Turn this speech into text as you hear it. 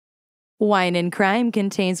Wine and Crime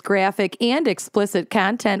contains graphic and explicit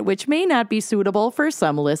content which may not be suitable for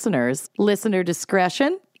some listeners. Listener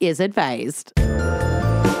discretion is advised.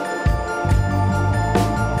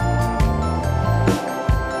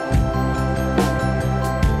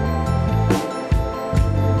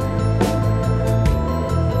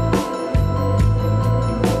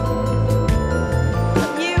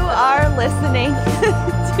 You are listening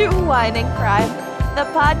to Wine and Crime, the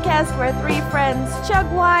podcast where three friends chug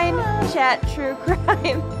wine, chat true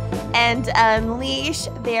crime, and unleash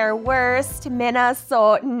their worst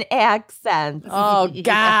Minnesotan accents. Oh,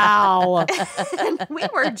 gal. And we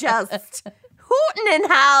were just hooting and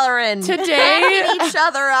hollering, Today- cracking each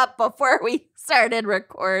other up before we started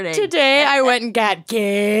recording. Today I went and got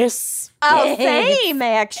gas. Oh, same,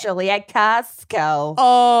 actually, at Costco.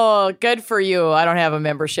 Oh, good for you. I don't have a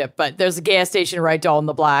membership, but there's a gas station right down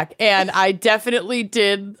the block. And I definitely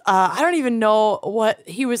did. I don't even know what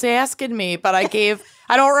he was asking me, but I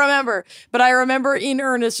don't remember. But I remember in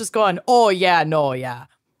earnest just going, oh, yeah, no, yeah.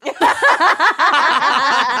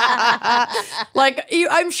 Like,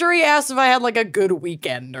 I'm sure he asked if I had like a good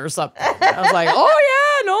weekend or something. I was like, oh,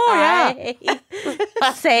 yeah, no, yeah.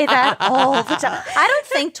 I say that all the time. I don't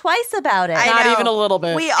think twice about it. Not even a little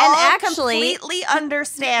bit. We all actually- completely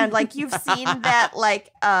understand. Like, you've seen that, like,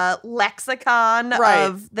 lexicon Right.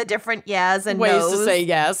 of the different yes and Ways no's. to say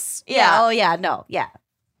yes. Yeah. Oh, yeah. No. Yeah.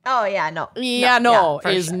 Oh, yeah, no. Yeah, no, for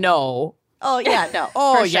is sure. no. Oh, yeah. No.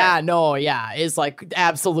 Oh, for sure. yeah, no, yeah, is like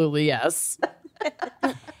absolutely yes.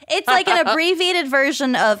 It's like an abbreviated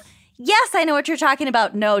version of, yes, I know what you're talking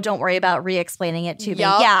about. No, don't worry about re-explaining it to me.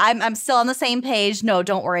 Yup. Yeah, I'm still on the same page. No,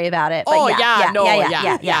 don't worry about it. But Oh, yeah, no,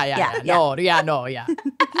 yeah. no, yeah, no, yeah.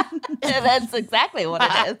 That's exactly what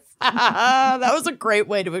it is. That was a great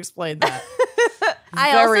way to explain that.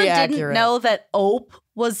 I Very also didn't accurate. know that ope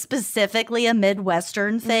was specifically a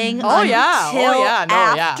Midwestern thing Oh, yeah. Oh, until yeah. No,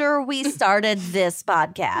 yeah. after we started this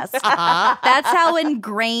podcast. Uh-huh. That's how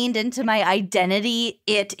ingrained into my identity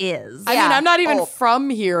it is. I mean, I'm not even Oh. from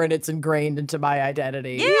here, and it's ingrained into my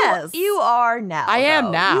identity. Yes. You are now. I am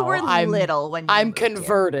though. now. You were I'm- little when you I'm moved here.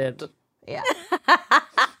 converted. Yeah.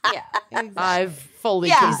 Yeah. Exactly. I've fully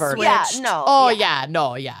Yeah, converted. yeah, no. Oh, yeah. no,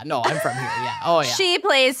 I'm from here. Yeah. Oh, yeah. She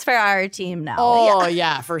plays for our team now. Oh,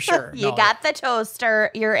 yeah, for sure. You No. got the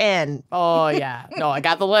toaster. You're in. Oh, yeah. No, I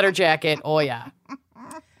got the letter jacket. Oh, yeah.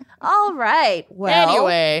 All right. Well,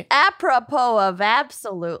 Anyway. apropos of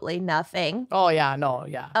absolutely nothing. Oh, yeah, no,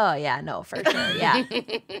 yeah. Oh, yeah, no, for sure. Yeah.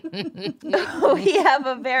 We have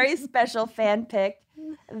a very special fan pick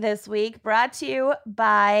this week brought to you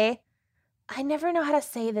by, I never know how to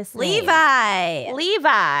say this name.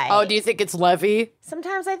 Levi. Oh, do you think it's Levy?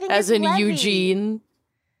 Sometimes I think As it's in Levy. Eugene?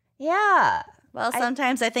 Yeah. Well,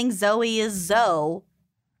 sometimes I think Zoe is Zoe.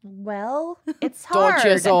 Well, it's hard.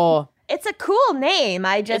 Don't you so? It's a cool name.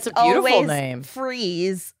 I just It's a beautiful always name.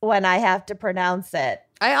 freeze when I have to pronounce it.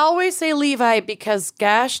 I always say Levi because,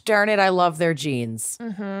 gosh darn it, I love their jeans.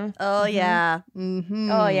 Mm-hmm. Oh, yeah.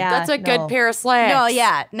 Mm-hmm. Oh, yeah. That's a good pair of slacks. No,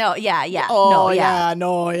 yeah. No, yeah, yeah. Oh, no, yeah. yeah,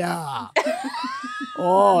 no, yeah.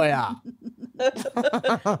 Oh, yeah.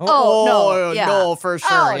 Oh, no, yeah. No, for sure,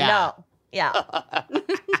 Oh, yeah. no. Yeah.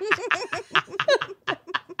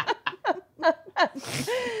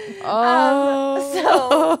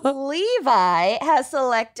 Oh. So Levi has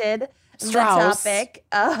selected Strauss. the topic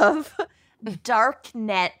of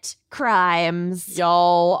Darknet crimes.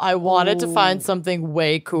 Y'all, I wanted to find something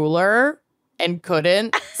way cooler and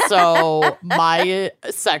couldn't. So my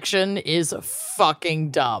section is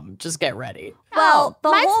fucking dumb. Just get ready. Well, the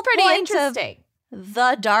mine's whole pretty point interesting. of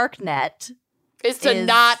the Darknet Is to is-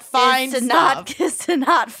 not find is to stuff. is to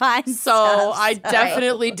not find So stuff. I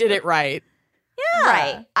definitely did it right.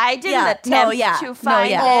 Right. I didn't Yeah. attempt No, yeah. to No, find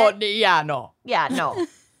yeah. Oh, it. yeah, no. Yeah, no.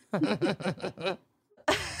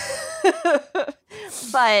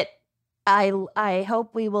 But I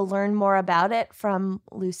hope we will learn more about it from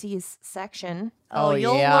Lucy's section. Oh, Oh,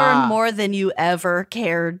 you'll yeah. learn more than you ever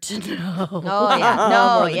cared to know. Oh yeah. More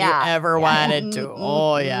No, than yeah. you ever wanted to.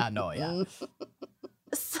 Oh, yeah, no, yeah.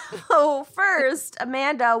 So first,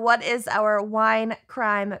 Amanda, what is our wine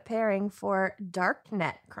crime pairing for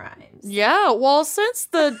Darknet crimes? Yeah, well, since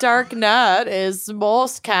the dark net is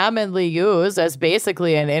most commonly used as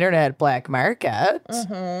basically an internet black market,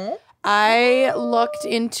 Mm-hmm. I looked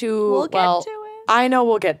into. We'll get well, to it. I know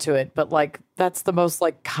we'll get to it, but like that's the most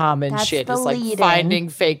like common That's shit the is like lead-in. finding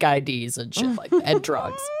fake IDs and shit like and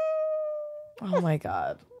drugs. Oh my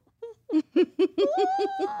god.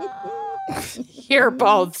 You're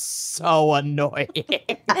both so annoying.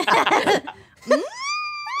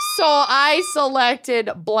 So I selected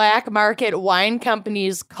Black Market Wine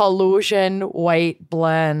Company's Collusion White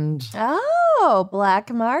Blend. Oh,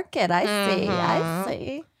 black market. I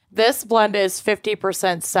see. This blend is 50%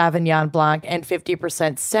 Sauvignon Blanc and 50%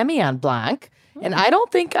 Semillon Blanc. And I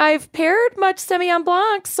don't think I've paired much Semillon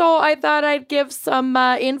Blanc, so I thought I'd give some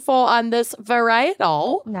info on this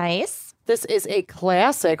varietal. Nice. This is a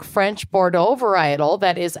classic French Bordeaux varietal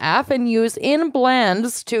that is often used in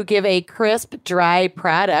blends to give a crisp, dry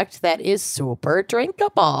product that is super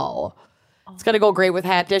drinkable. It's going to go great with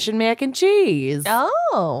hot dish and mac and cheese.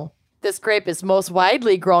 Oh. This grape is most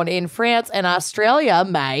widely grown in France and Australia,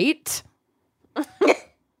 mate.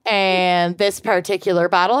 And this particular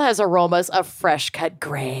bottle has aromas of fresh cut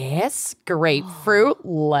grass, grapefruit,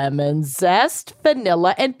 lemon zest,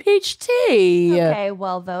 vanilla, and peach tea. Okay,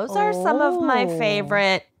 well, those are some of my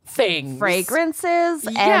favorite Things. fragrances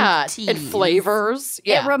Yeah, and teas. and flavors.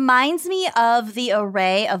 Yeah. It reminds me of the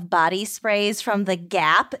array of body sprays from the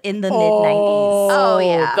Gap in the mid-90s. Oh,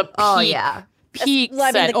 yeah. The peak, Oh, yeah. peak Well, I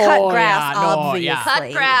mean, set. the cut Oh, grass, yeah, no, obviously. yeah.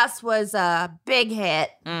 Cut grass was a big hit.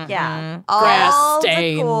 Yeah. Grass All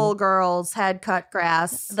stain. the cool girls had cut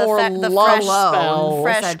grass. The Or the love fresh, spell,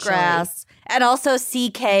 fresh essentially. grass. And also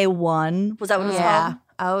CK1. Was that what it was called?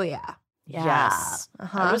 Oh, yeah. Yeah. Yes.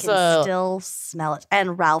 Uh-huh. I I was can still smell it.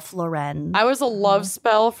 And Ralph Lauren. I was a love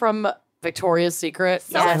spell from Victoria's Secret.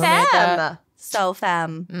 So Is that who made that? femme. So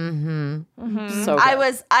femme. Mhm. So I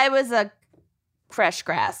good. was a fresh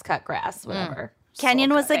grass, cut grass, whatever.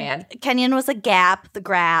 Kenyon was fan. Kenyon was a Gap, the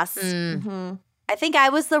grass. Mm-hmm. I think I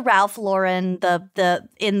was the Ralph Lauren, the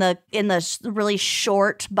in the really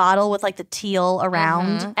short bottle with like the teal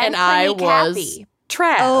around. And I Clinique was Happy.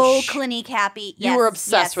 trash. Oh, Clinique Happy. You Yes, were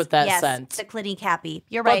obsessed yes, with that yes, scent. The Clinique Happy.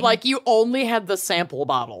 You're But right. like you only had the sample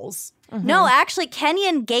bottles. No, actually,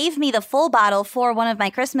 Kenyon gave me the full bottle for one of my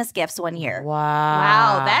Christmas gifts one year.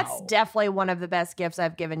 Wow, that's definitely one of the best gifts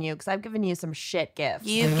I've given you because I've given you some shit gifts.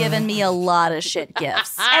 You've given me a lot of shit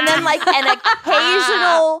gifts. And then like an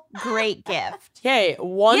occasional great gift. Hey,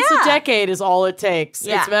 once a Yeah. decade is all it takes.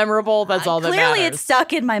 Yeah. It's memorable. That's all that Clearly, matters. it's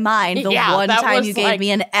stuck in my mind. The Yeah, one that time was you gave like-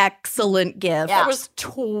 me an excellent gift. That was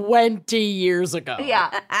 20 years ago. Yeah.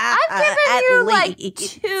 I've given At you like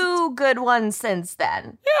least. 2 good ones since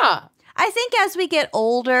then. Yeah. I think as we get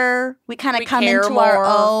older, we kind We of come care into our more.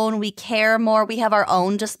 own. We care more. We have our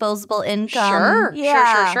own disposable income.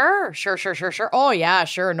 Yeah. Sure. Oh, yeah,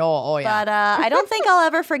 sure. No, oh, yeah. But I don't think I'll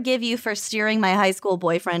ever forgive you for steering my high school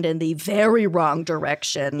boyfriend in the very wrong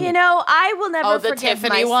direction. You know, I will never Oh, the forgive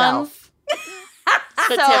Tiffany one? myself.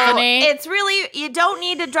 The So Tiffany. it's really, you don't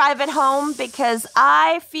need to drive it home because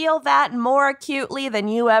I feel that more acutely than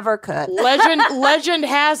you ever could. Legend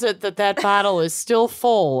has it that bottle is still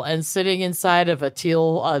full and sitting inside of a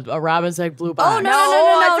robin's egg blue box. Oh, no,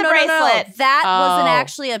 No, it's a no. bracelet. That wasn't Oh.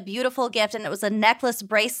 actually a beautiful gift, and it was a necklace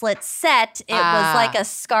bracelet set. It Ah. was like a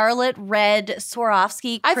scarlet red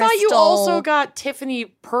Swarovski crystal. I thought you also got Tiffany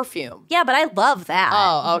perfume. Yeah, but I love that.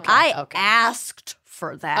 Oh, okay, I okay. asked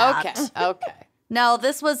for that. Okay. No,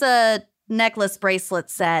 this was a necklace bracelet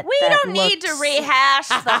set. We that don't need to looks- rehash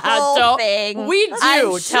the whole Don't- thing. we do. I'm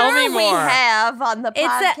Tell sure me more. We have on the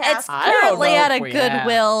podcast. It's I don't currently know at if a we have.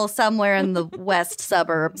 Goodwill somewhere in the west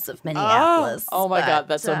suburbs of Minneapolis. Oh my God, but,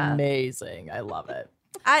 that's amazing. I love it.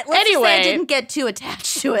 Let's just say Anyway. I didn't get too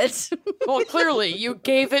attached to it. Well, clearly, you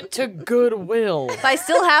gave it to Goodwill. But I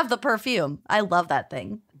still have the perfume. I love that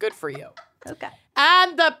thing. Good for you. Okay.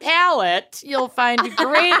 On the palate, you'll find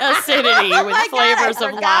great acidity with my God, flavors I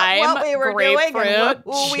of forgot lime, what we were doing and grapefruit,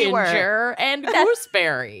 who we were. ginger, and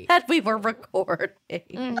gooseberry. That we were recording.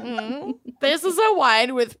 This is a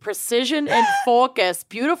wine with precision and focus,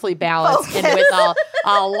 beautifully balanced, and with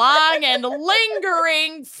a long and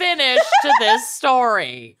lingering finish to this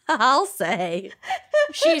story. I'll say.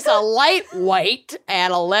 She's a light white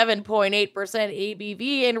at 11.8%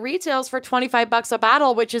 ABV and retails for $25 a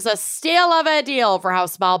bottle, which is a steal of a deal for how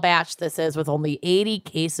small batch this is with only 80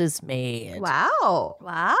 cases made. Wow.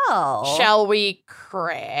 Wow. Shall we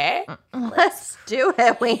crack? Let's do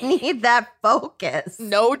it. We need that focus.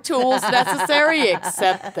 No tools necessary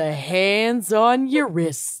except the hands on your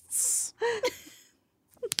wrists.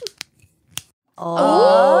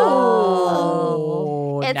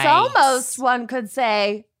 Oh. It's nice. almost, one could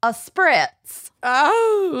say, a spritz.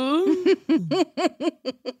 Oh.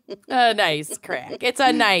 A nice crack. It's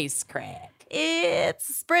a nice crack.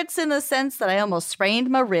 It's spritz in the sense that I almost sprained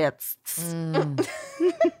my wrists.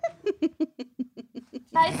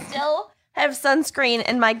 I still have sunscreen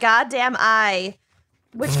in my goddamn eye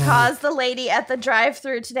which caused the lady at the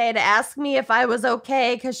drive-thru today to ask me if I was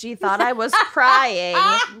okay because she thought I was crying.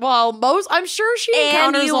 Well, I'm sure she And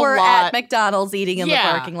encounters you were a lot. at McDonald's eating in the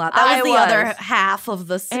Yeah, parking lot. That was I the other was. half of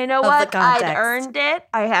the And you know of what? the context. I'd earned it.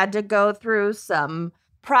 I had to go through some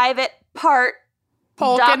private part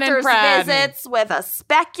Poking and doctor's prodding. visits with a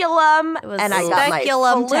speculum, It was and I got my flu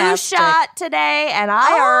speculum-tastic. shot today, and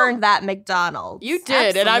I earned that McDonald's. You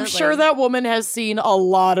did, and I'm sure Absolutely. that woman has seen a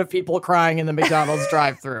lot of people crying in the McDonald's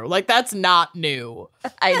drive-thru. Like, that's not new.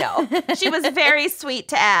 I know. She was very sweet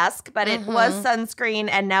to ask, but it was sunscreen,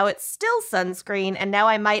 and now it's still sunscreen, and now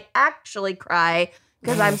I might actually cry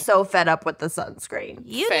because I'm so fed up with the sunscreen.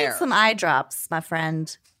 You Fair. need some eye drops, my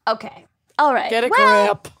friend. Okay. All right. Get a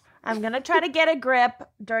Well, grip. I'm going to try to get a grip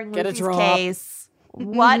during Get a Lucy's drop. case.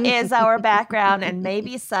 What is our background and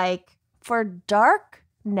maybe psych for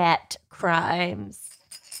Darknet crimes?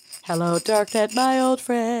 Hello, Darknet, my old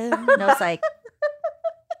friend. No psych.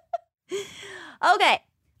 Okay.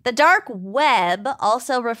 The dark web,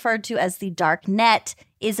 also referred to as the dark net,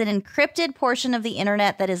 is an encrypted portion of the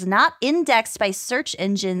internet that is not indexed by search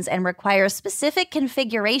engines and requires specific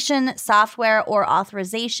configuration, software, or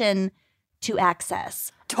authorization to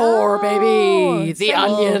access. Tor, baby. The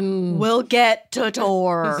onion. We'll get to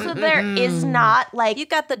Tor. So there is not like You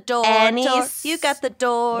got the door. Any Tor. s- You got the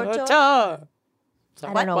door. Tor. Tor. So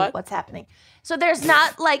I don't know what's happening. So there's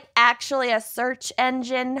not like actually a search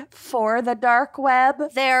engine for the dark web.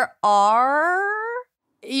 There are.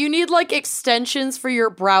 You need like extensions for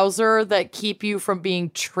your browser that keep you from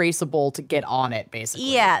being traceable to get on it,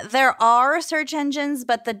 basically. Yeah, there are search engines,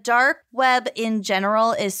 but the dark web in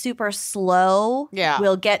general is super slow. Yeah.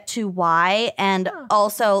 We'll get to why. And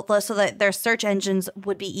also, so that their search engines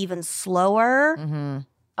would be even slower. Mm-hmm.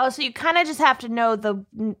 Oh, so you kind of just have to know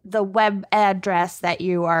the web address that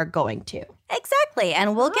you are going to. Exactly.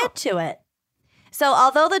 And we'll get to it. So,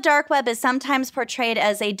 although the dark web is sometimes portrayed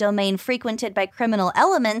as a domain frequented by criminal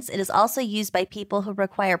elements, it is also used by people who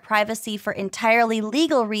require privacy for entirely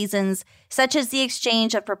legal reasons, such as the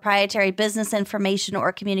exchange of proprietary business information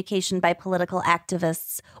or communication by political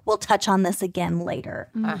activists. We'll touch on this again later.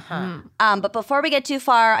 Uh-huh. But before we get too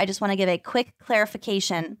far, I just want to give a quick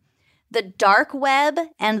clarification. The dark web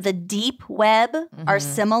and the deep web are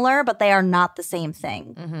similar, but they are not the same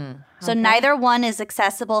thing. So neither one is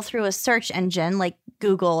accessible through a search engine like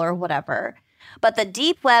Google or whatever. But the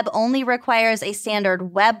deep web only requires a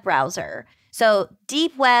standard web browser. So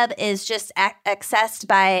deep web is just accessed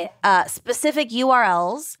by specific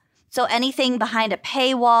URLs. So anything behind a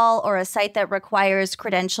paywall or a site that requires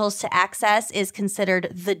credentials to access is considered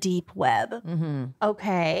the deep web.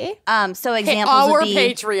 Okay. So examples Our would be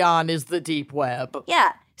Patreon is the deep web.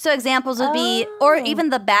 yeah. So examples would be, or even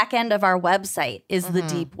the back end of our website is the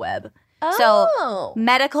deep web. So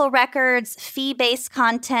medical records, fee-based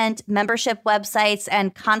content, membership websites,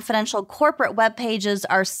 and confidential corporate web pages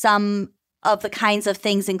are some of the kinds of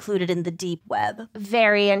things included in the deep web.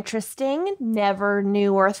 Very interesting. Never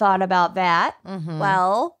knew or thought about that.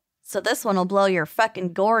 Well, so this one will blow your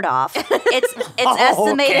fucking gourd off. It's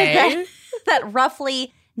estimated that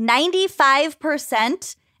roughly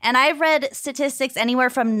 95%, and I've read statistics anywhere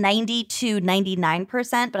from 90 to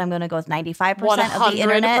 99%, but I'm going to go with 95% of the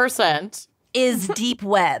internet 100%. is deep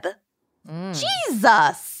web.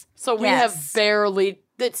 Jesus. So we Yes. have barely,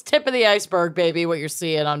 it's tip of the iceberg, baby, what you're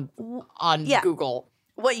seeing on Yeah. Google.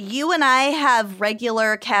 What you and I have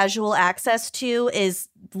regular casual access to is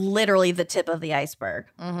literally the tip of the iceberg.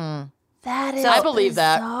 That is I believe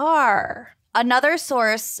that. bizarre. Another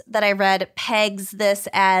source that I read pegs this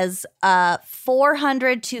as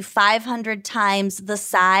 400 to 500 times the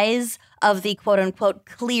size of the quote unquote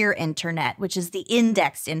clear internet, which is the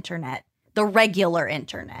indexed internet, the regular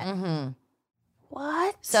internet.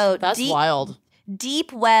 What? So That's wild.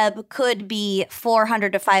 deep web could be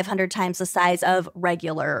 400 to 500 times the size of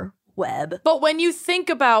regular web. But when you think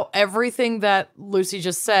about everything that Lucy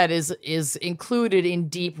just said is included in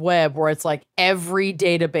deep web, where it's like every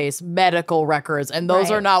database, medical records, and those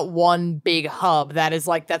Right. are not one big hub. That is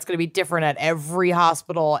like, that's going to be different at every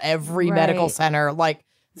hospital, every medical Right. center. Like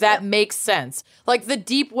that makes sense. Like the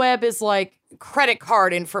deep web is like credit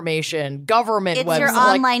card information, government It's websites. your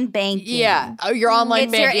like, online banking. Yeah, your online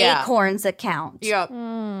It's bank. your Yeah, Acorns account. yeah,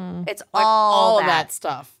 It's like all of that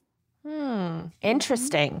stuff.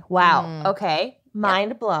 Interesting. Wow. Okay.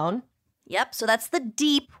 Mind blown. Yep. So that's the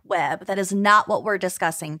deep web. That is not what we're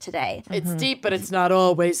discussing today. It's deep, but it's not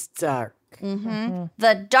always dark.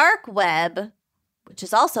 The dark web, which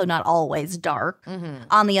is also not always dark,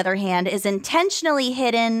 on the other hand, is intentionally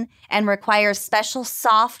hidden and requires special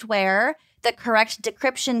software the correct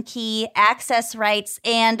decryption key, access rights,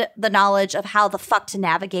 and the knowledge of how the fuck to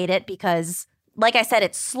navigate it because, like I said,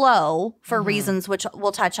 it's slow for reasons which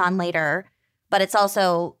we'll touch on later. But it's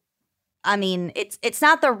also, I mean, it's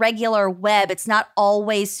not the regular web. It's not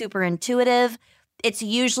always super intuitive. It's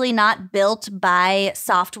usually not built by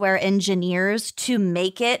software engineers to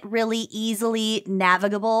make it really easily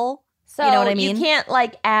navigable. So you know what I mean? You can't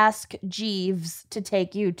ask Jeeves to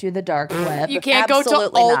take you to the dark web. You can't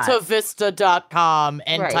Absolutely go to not. altavista.com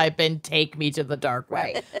and Right. type in "take me to the dark web."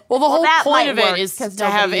 Right. Well, the whole that point might of it work is 'cause to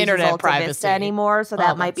have nobody uses internet Alta privacy Vista anymore, so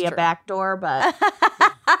that might be a true. backdoor, but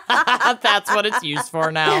That's what it's used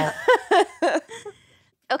for now.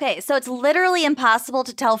 Okay, so it's literally impossible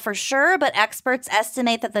to tell for sure, but experts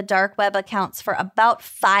estimate that the dark web accounts for about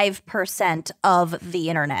 5% of the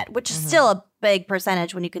internet, which is still a big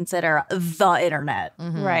percentage when you consider the internet.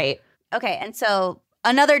 right. Okay, and so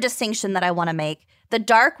another distinction that I want to make, the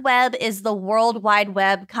dark web is the World Wide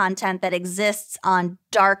Web content that exists on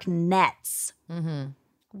dark nets.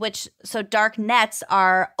 So dark nets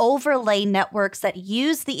are overlay networks that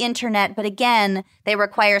use the internet, but again, they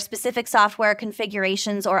require specific software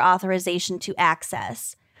configurations or authorization to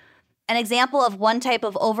access. An example of one type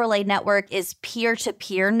of overlay network is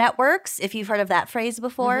peer-to-peer networks, if you've heard of that phrase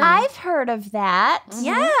before. I've heard of that.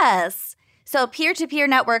 Yes. So peer-to-peer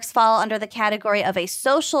networks fall under the category of a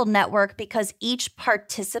social network because each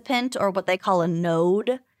participant, or what they call a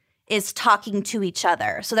node, is talking to each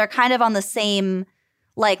other. So they're kind of on the same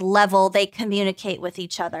level. They communicate with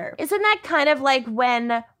each other. Isn't that kind of like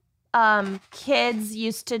when kids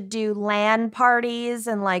used to do LAN parties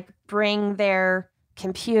and bring their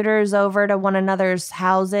computers over to one another's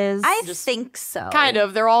houses? I think so. Kind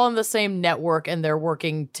of. They're all on the same network and they're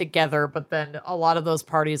working together, but then a lot of those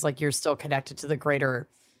parties, you're still connected to the greater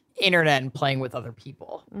internet and playing with other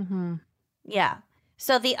people. Yeah.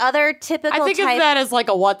 So the other typical I think type, of that as a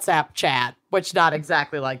WhatsApp chat, which not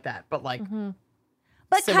exactly like that, but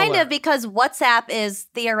but similar. kind of because WhatsApp is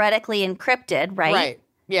theoretically encrypted, right? Right.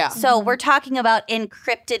 Yeah. So we're talking about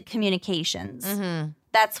encrypted communications.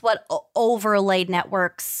 That's what overlay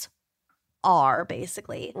networks are,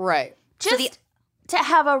 basically. Right. Just to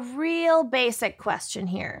have a real basic question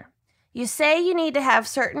here. You say you need to have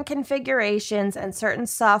certain configurations and certain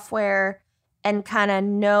software and kind of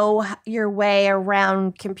know your way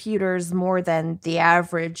around computers more than the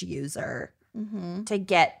average user to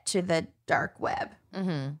get to the dark web.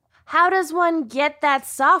 How does one get that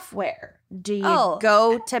software? Do you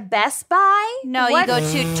go to Best Buy? No, you go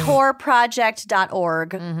to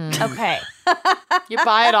torproject.org. Okay. You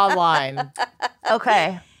buy it online.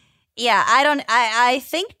 Okay. Yeah, I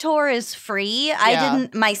think Tor is free. I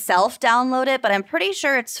didn't myself download it, but I'm pretty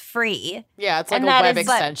sure it's free. Yeah, it's like And a that web is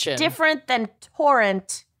extension. different than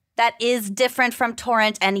torrent. That is different from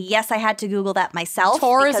torrent, and yes, I had to Google that myself.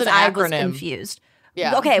 Tor is because an I was acronym. confused.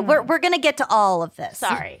 Yeah. Okay, we're going to get to all of this.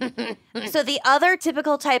 Sorry. So the other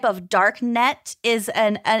typical type of darknet is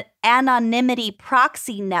an anonymity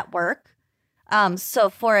proxy network. So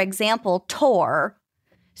for example, Tor.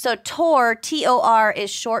 So Tor, T-O-R, is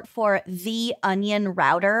short for The Onion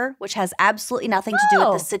Router, which has absolutely nothing to do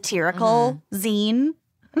with the satirical zine,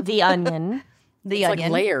 The Onion. The It's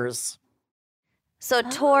Onion. like layers. So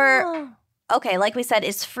Tor, okay, like we said,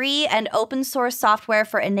 is free and open source software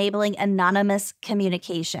for enabling anonymous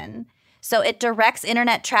communication. So it directs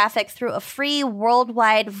internet traffic through a free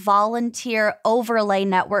worldwide volunteer overlay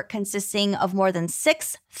network consisting of more than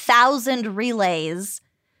 6,000 relays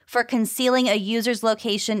for concealing a user's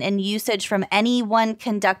location and usage from anyone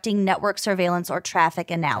conducting network surveillance or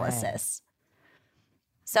traffic analysis.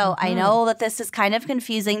 So I know that this is kind of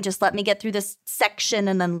confusing. Just let me get through this section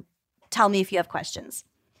and then tell me if you have questions.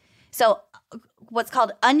 So what's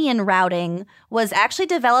called onion routing was actually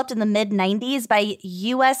developed in the mid-90s by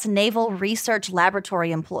U.S. Naval Research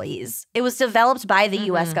Laboratory employees. It was developed by the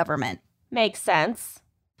U.S. government. Makes sense.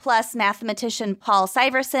 Plus mathematician Paul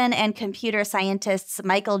Syverson and computer scientists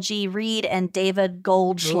Michael G. Reed and David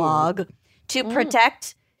Goldschlag to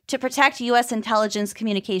protect U.S. intelligence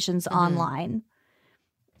communications online.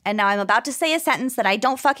 And now I'm about to say a sentence that I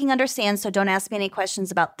don't fucking understand, so don't ask me any questions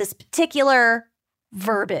about this particular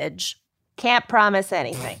verbiage. Can't promise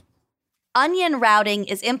anything. Onion routing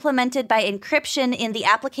is implemented by encryption in the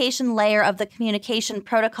application layer of the communication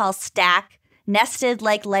protocol stack, nested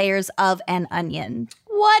like layers of an onion.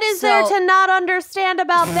 What is there to not understand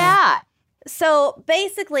about that? So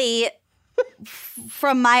basically,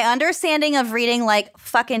 from my understanding of reading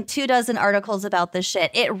fucking 24 articles about this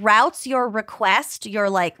shit, it routes your request,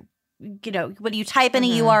 your when you type in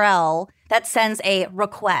a URL that sends a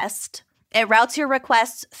request It routes your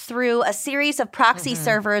requests through a series of proxy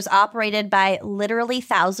servers operated by literally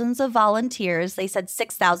thousands of volunteers. They said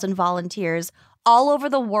 6,000 volunteers all over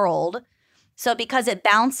the world. So because it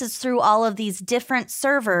bounces through all of these different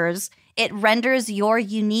servers, it renders your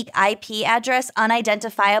unique IP address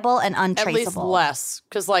unidentifiable and untraceable. At least less,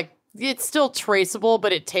 because like it's still traceable,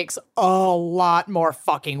 but it takes a lot more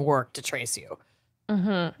fucking work to trace you.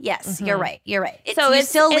 Yes, you're right. You're right. So you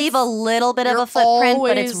still leave a little bit of a footprint,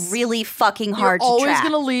 but it's really fucking hard to track. You're always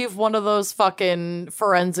going to leave one of those fucking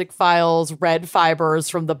forensic files, red fibers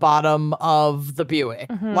from the bottom of the Buick.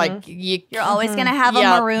 Like you're always going to have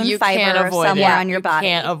a maroon fiber somewhere on your body.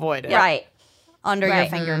 You can't avoid it. Right. Under your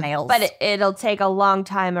fingernails. But it'll take a long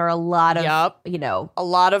time or a lot of, a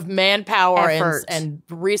lot of manpower effort. and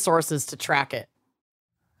resources to track it.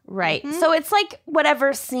 Right. So it's like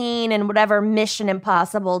whatever scene and whatever Mission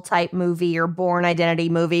Impossible type movie or Bourne Identity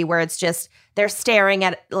movie where it's just they're staring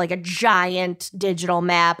at like a giant digital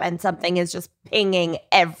map and something is just pinging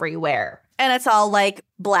everywhere. And it's all like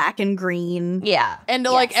black and green. Yeah. And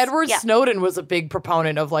like Edward Snowden was a big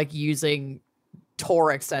proponent of like using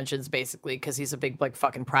Tor extensions basically because he's a big like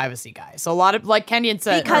fucking privacy guy. So a lot of like Kenyon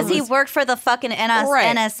said because he worked for the fucking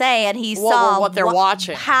NSA and he saw what they're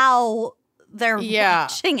watching. How they're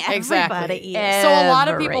watching everybody. Exactly. So a lot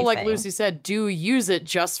of people, like Lucy said, do use it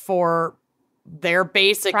just for their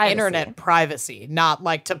basic internet privacy, not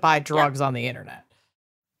like to buy drugs on the internet.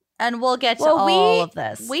 And we'll get to all of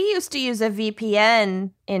this. We used to use a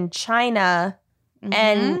VPN in China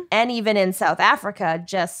and even in South Africa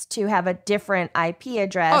just to have a different IP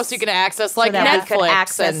address. Oh, so you can access like Netflix. We could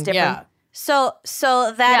access different. So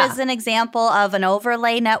that is an example of an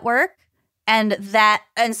overlay network. And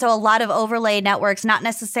so a lot of overlay networks, not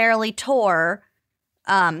necessarily Tor,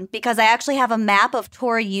 because I actually have a map of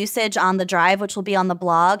Tor usage on the drive, which will be on the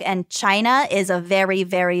blog, and China is a very,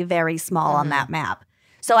 very, very small on that map.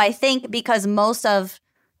 So I think because most of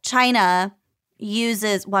China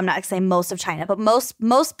uses, well, I'm not going to say most of China, but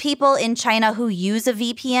most people in China who use a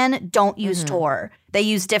VPN don't use Tor. They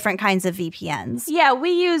use different kinds of VPNs. Yeah,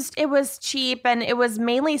 it was cheap and it was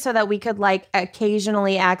mainly so that we could like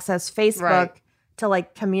occasionally access Facebook to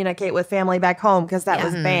like communicate with family back home because that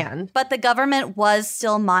was banned. But the government was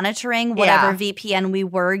still monitoring whatever VPN we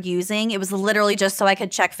were using. It was literally just so I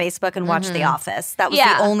could check Facebook and watch The Office. That was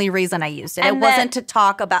the only reason I used it. And it wasn't to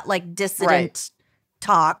talk about like dissident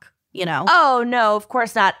talk. You know? Oh, no, of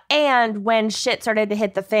course not. And when shit started to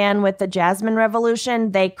hit the fan with the Jasmine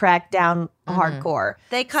Revolution, they cracked down hardcore.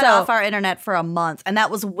 They cut off our internet for a month, and that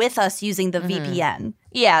was with us using the VPN.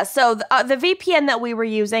 Yeah, so the VPN that we were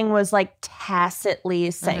using was like tacitly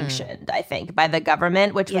sanctioned, I think, by the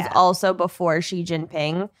government, which was also before Xi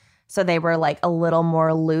Jinping. So they were like a little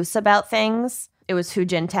more loose about things. It was Hu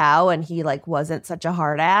Jintao, and he like wasn't such a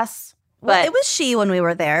hard ass. But it was Xi when we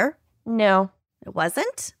were there. No. It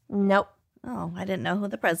wasn't? Nope. Oh, I didn't know who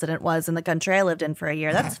the president was in the country I lived in for a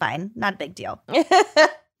year. That's fine. Not a big deal. I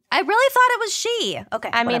really thought it was she. Okay.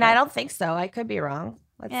 I mean, I don't think so. I could be wrong.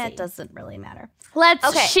 Let's see. It doesn't really matter.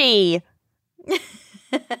 She.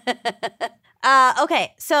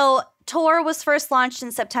 Okay. So Tor was first launched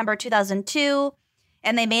in September 2002,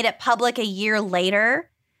 and they made it public a year later.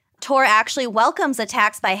 Tor actually welcomes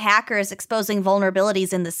attacks by hackers exposing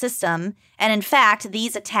vulnerabilities in the system. And in fact,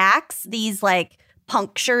 these attacks, these like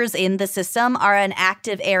punctures in the system are an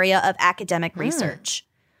active area of academic research.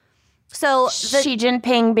 So Xi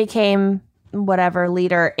Jinping became whatever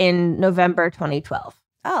leader in November 2012.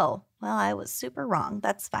 Oh, well, I was super wrong.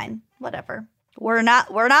 That's fine. Whatever. We're not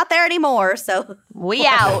there anymore, so we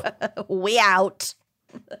out. We out.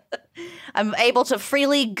 I'm able to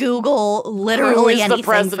freely Google literally anything the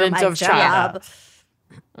president for my of job.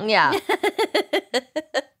 China. Yeah.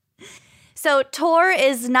 So Tor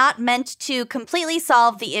is not meant to completely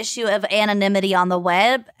solve the issue of anonymity on the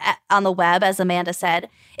web, as Amanda said.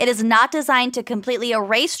 It is not designed to completely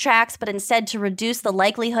erase tracks, but instead to reduce the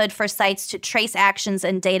likelihood for sites to trace actions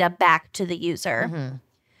and data back to the user.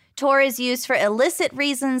 Tor is used for illicit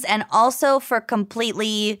reasons and also for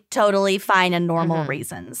completely, totally fine and normal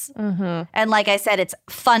reasons. And like I said, it's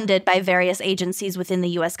funded by various agencies within the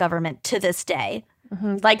U.S. government to this day.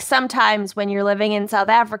 Like sometimes when you're living in South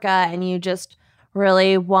Africa and you just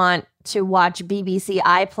really want to watch BBC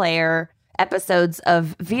iPlayer episodes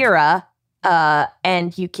of Vera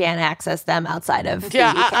and you can't access them outside of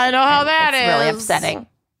Yeah, I know how that it's is. really upsetting.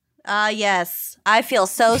 Yes. I feel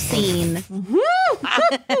so seen.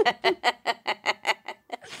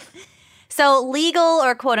 So legal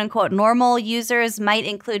or quote-unquote normal users might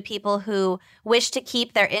include people who wish to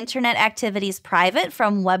keep their internet activities private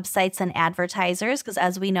from websites and advertisers, because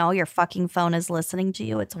as we know, your fucking phone is listening to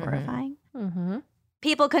you. It's horrifying.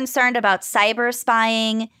 People concerned about cyber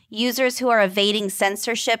spying, users who are evading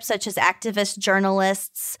censorship, such as activist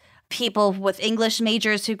journalists, people with English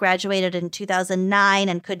majors who graduated in 2009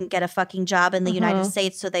 and couldn't get a fucking job in the United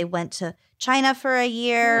States, so they went to China for a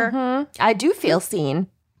year. I do feel seen.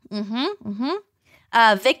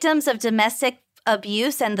 Victims of domestic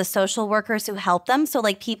abuse and the social workers who help them. So,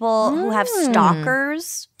 like, people who have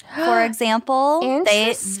stalkers, for example,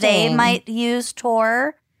 they might use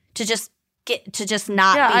Tor to just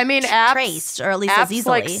not be traced, or at least as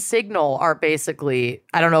easily. Apps like Signal are basically,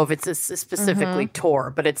 I don't know if it's specifically Tor,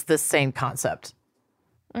 but it's the same concept.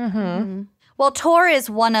 Well, Tor is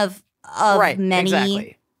one of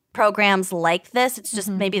many programs like this. It's just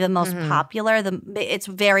maybe the most popular. It's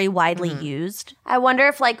very widely used. I wonder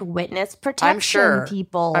if, like, witness protection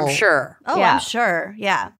people. I'm sure. Oh, yeah. I'm sure.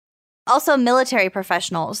 Yeah. Also, military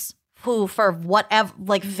professionals who, for whatever,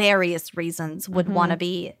 like, various reasons, would want to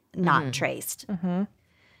be not traced.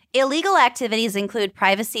 Illegal activities include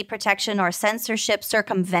privacy protection or censorship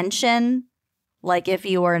circumvention, like if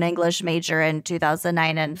you were an English major in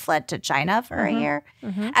 2009 and fled to China for a year,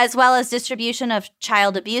 as well as distribution of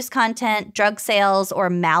child abuse content, drug sales, or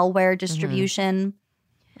malware distribution.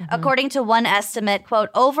 According to one estimate, quote,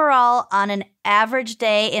 overall, on an average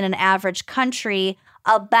day in an average country,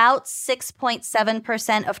 about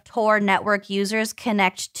 6.7% of Tor network users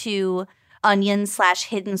connect to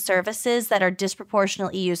onion/hidden services that are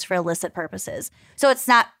disproportionately used for illicit purposes. So it's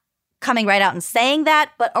not coming right out and saying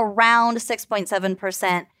that, but around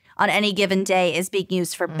 6.7% on any given day is being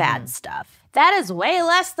used for bad stuff. That is way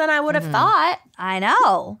less than I would have thought. I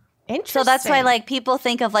know. Interesting. So that's why, like, people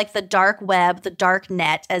think of, like, the dark web, the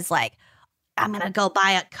dark-net, as like, I'm going to go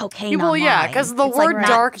buy a cocaine Well, online. yeah, because the It's word like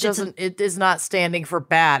dark it is not standing for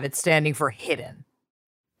bad. It's standing for hidden.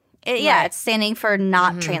 It's standing for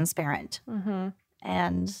not transparent.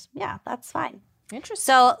 And yeah, that's fine. Interesting.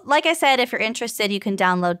 So, like I said, if you're interested, you can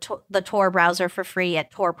download the Tor browser for free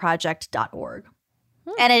at torproject.org.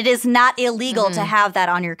 And it is not illegal to have that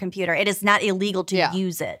on your computer. It is not illegal to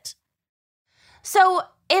use it. So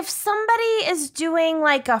if somebody is doing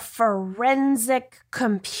like a forensic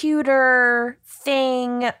computer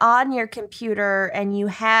thing on your computer and you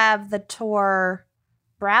have the Tor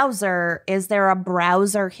browser, is there a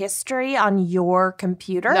browser history on your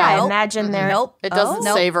computer? No. I imagine there. Nope. It doesn't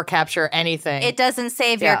save or capture anything. It doesn't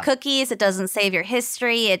save your cookies. It doesn't save your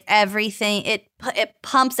history. It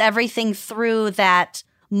pumps everything through that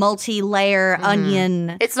multi-layer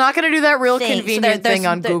onion. It's not going to do that real thing. convenient thing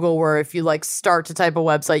on Google where if you like start to type a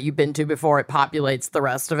website you've been to before, it populates the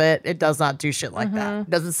rest of it. It does not do shit like that. It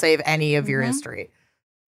doesn't save any of your history.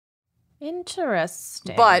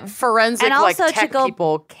 Interesting. But forensic like also tech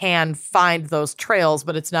people can find those trails,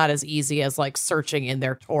 but it's not as easy as like searching in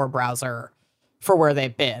their Tor browser for where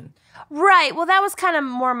they've been. Right. Well, that was kind of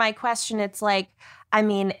more my question. It's like, I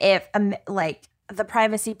mean, if like the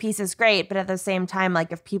privacy piece is great, but at the same time,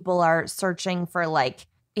 like if people are searching for like,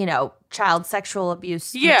 you know, child sexual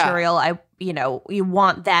abuse material, you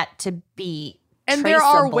want that to be and traceable. there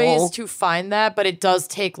are ways to find that, but it does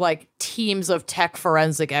take like teams of tech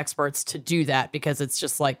forensic experts to do that because it's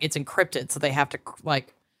just like it's encrypted. So they have to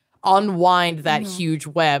like unwind that huge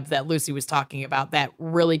web that Lucy was talking about, that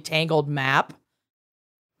really tangled map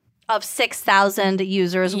of 6,000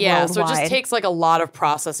 users worldwide. So it just takes like a lot of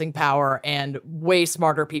processing power and way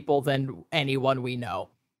smarter people than anyone we know.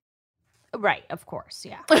 Right, of course,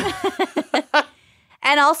 yeah.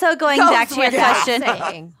 And also going back to your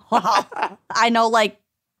question, well, I know like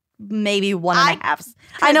maybe one and a half.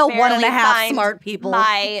 I know one and a half smart people.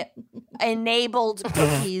 My enabled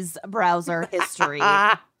cookies browser history.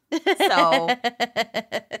 So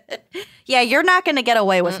yeah, you're not going to get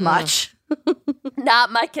away with much.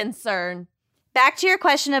 Not my concern. Back to your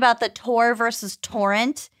question about the Tor versus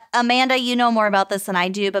torrent. Amanda, you know more about this than I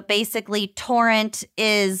do, but basically torrent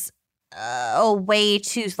is a way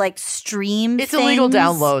to like stream It's illegal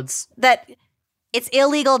downloads. It's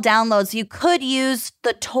illegal downloads. You could use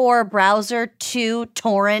the Tor browser to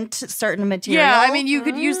torrent certain material. Yeah, I mean, you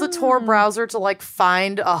could use the Tor browser to like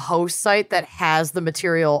find a host site that has the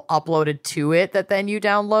material uploaded to it that then you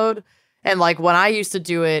download. And like when I used to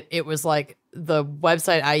do it, it was like the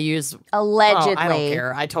website I use. Allegedly. I don't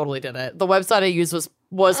care. I totally did it. The website I used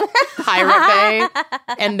was Pirate Bay.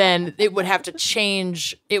 And then it would have to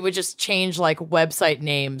change. It would just change like website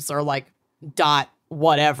names or like dot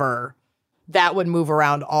whatever. That would move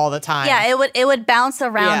around all the time. Yeah, it would bounce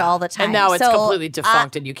around all the time. And now it's completely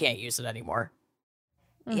defunct and you can't use it anymore.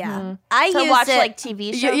 Yeah. I To used watch it. like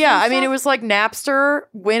TV shows. Yeah, and I mean, stuff? it was like Napster,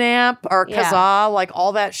 Winamp, or Yeah. Kazaa, like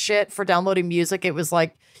all that shit for downloading music. It was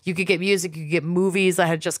like you could get music, you could get movies that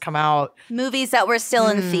had just come out. movies that were still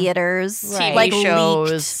in theaters, Right. like TV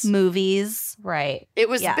shows. leaked movies. right. It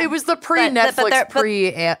was Yeah. it was the But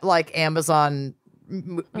pre-Netflix, they're- like Amazon,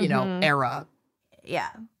 you know, era. Yeah.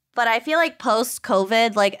 But I feel like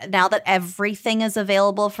post-COVID, like now that everything is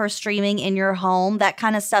available for streaming in your home, that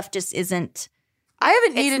kind of stuff just isn't. I haven't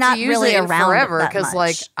It's needed not to use really it in around forever that because,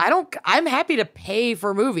 like, much. I'm happy to pay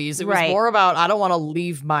for movies. It was Right. more about I don't want to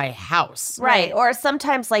leave my house. Right. Or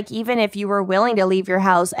sometimes, like, even if you were willing to leave your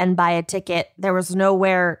house and buy a ticket, there was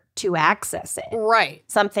nowhere to access it. Right.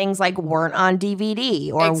 Some things, like, weren't on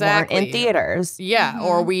DVD or Exactly. weren't in theaters. Yeah.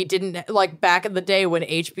 Or we didn't, like, back in the day when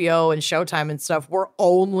HBO and Showtime and stuff were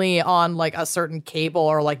only on, like, a certain cable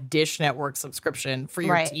or, like, Dish Network subscription for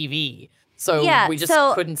your Right. TV. So Yeah, we just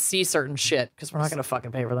so- couldn't see certain shit because we're not going to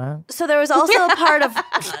fucking pay for that. So there was also a part of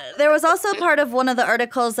part of one of the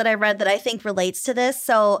articles that I read that I think relates to this.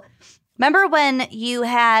 So remember when you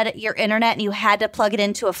had your internet and you had to plug it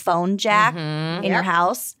into a phone jack in your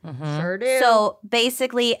house? Sure do. So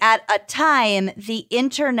basically, at a time, the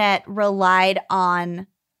internet relied on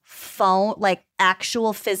phone, like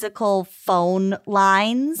actual physical phone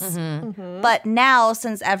lines. Mm-hmm. But now,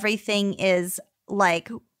 since everything is like,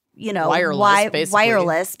 you know,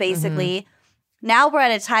 Wireless, basically. now we're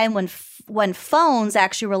at a time when phones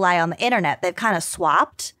actually rely on the internet. They've kind of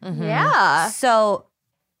swapped. yeah.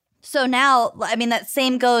 So now, I mean, that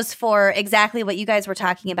same goes for exactly what you guys were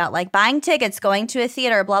talking about, like buying tickets, going to a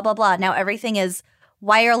theater, blah, blah, blah. Now everything is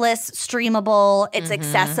wireless, streamable, it's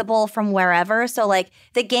accessible from wherever. So, like,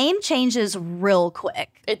 the game changes real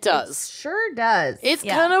quick. It does. Sure does. It's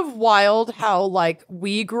Yeah. kind of wild how, like,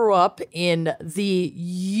 we grew up in the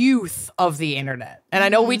youth of the internet. And I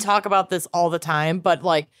know we talk about this all the time, but,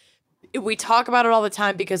 like, we talk about it all the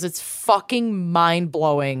time because it's fucking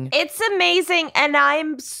mind-blowing. It's amazing, and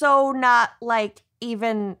I'm so not, like,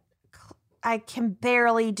 even, I can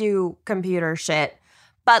barely do computer shit.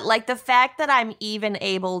 But, like, the fact that I'm even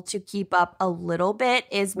able to keep up a little bit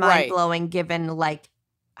is mind-blowing given, like,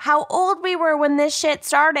 how old we were when this shit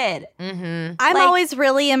started. Mm-hmm. I'm Like- always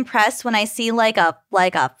really impressed when I see like a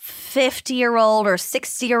 50-year-old or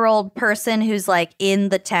 60-year-old person who's like in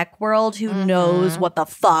the tech world who knows what the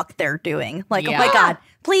fuck they're doing. Like, oh my Yeah. God,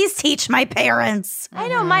 please teach my parents. I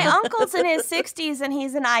know, my uncle's in his 60s and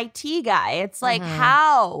he's an IT guy. It's like,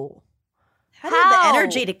 how? How do you have the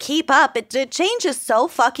energy to keep up? It changes so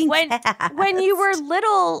fucking fast. When you were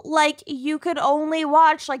little, like, you could only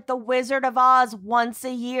watch, like, The Wizard of Oz once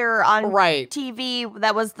a year on Right. TV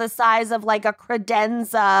that was the size of, like, a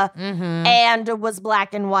credenza and it was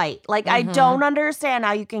black and white. Like, I don't understand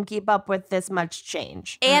how you can keep up with this much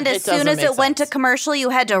change. And It as soon doesn't as make it went to sense. commercial,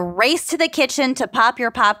 you had to race to the kitchen to pop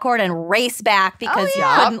your popcorn and race back because you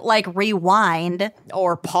couldn't like rewind.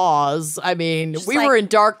 Or pause. I mean, we like- were in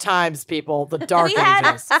dark times, people. The dark We had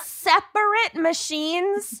ages. separate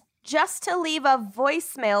machines just to leave a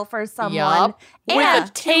voicemail for someone. Yup. With and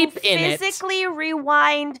a tape to in it. physically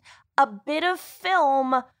rewind a bit of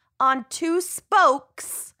film on two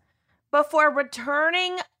spokes before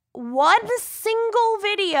returning one single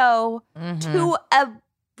video to a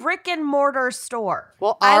brick and mortar store.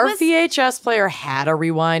 Well, I our was- VHS player had a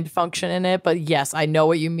rewind function in it, but yes, I know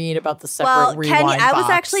what you mean about the separate Well, rewind I was box.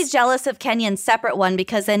 actually jealous of Kenyon's separate one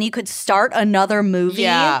because then you could start another movie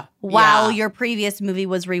while Yeah. your previous movie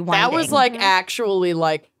was rewinding. That was like actually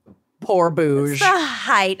like poor bouge. the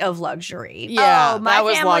height of luxury. Yeah, Oh, my that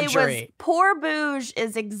was family luxury. was poor bouge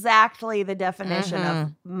is exactly the definition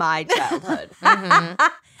of my childhood.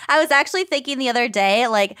 I was actually thinking the other day,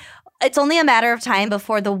 like, it's only a matter of time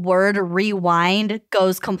before the word rewind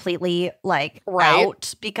goes completely like Right.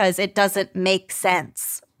 out because it doesn't make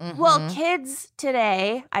sense. Well, kids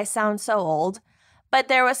today, I sound so old, but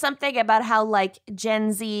there was something about how, like,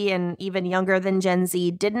 Gen Z and even younger than Gen Z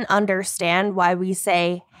didn't understand why we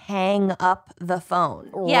say hang up the phone.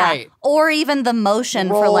 Yeah. Right. Or even the motion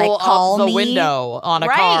for Roll like up call the me. window on a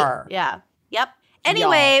Right. car. Yeah. Yep.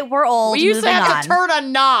 Anyway, we're old. We used to Moving have on. to turn a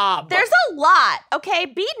knob. There's a lot, okay?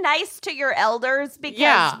 Be nice to your elders because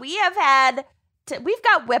Yeah. we have had, we've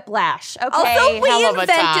got whiplash, okay? Also, we Hell of a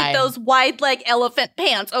invented time. those wide leg elephant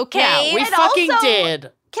pants, okay? Yeah, we And fucking also-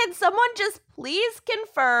 did. Can someone just please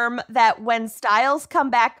confirm that when styles come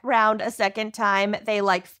back around a second time, they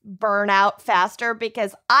like burn out faster?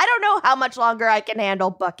 Because I don't know how much longer I can handle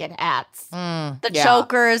bucket hats. The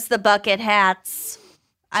chokers, the bucket hats.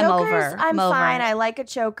 I'm Chokers, over. I'm over fine. it. I like a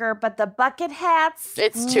choker, but the bucket hats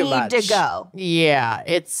It's too need much to go. Yeah,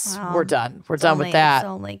 it's Well, we're done. We're It's done only- with that. It's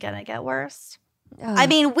only gonna get worse. I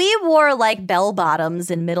mean, we wore like bell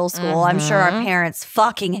bottoms in middle school. I'm sure our parents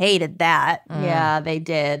fucking hated that. Yeah, they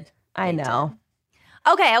did. I know.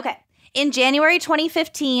 Okay. In January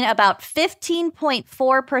 2015, about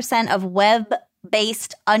 15.4% of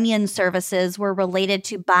web-based onion services were related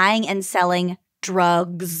to buying and selling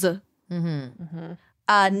drugs.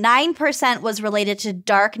 9% was related to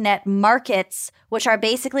Darknet markets, which are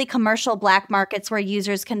basically commercial black markets where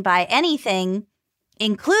users can buy anything,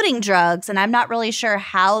 including drugs. And I'm not really sure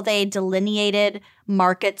how they delineated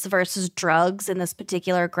markets versus drugs in this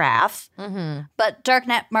particular graph. But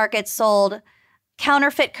Darknet markets sold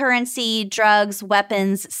counterfeit currency, drugs,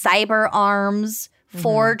 weapons, cyber arms,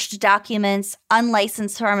 forged documents,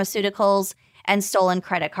 unlicensed pharmaceuticals, and stolen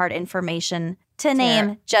credit card information, to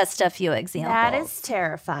name just a few examples. That is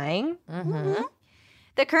terrifying.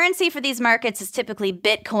 The currency for these markets is typically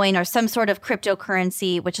Bitcoin or some sort of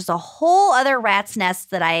cryptocurrency, which is a whole other rat's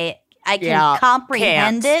nest that I can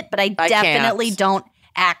comprehend it, but I definitely don't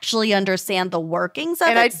actually understand the workings of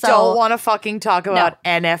and it. I don't want to fucking talk about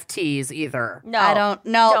NFTs either. No. I don't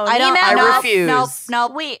know. I refuse.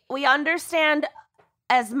 Nope. We understand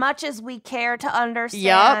as much as we care to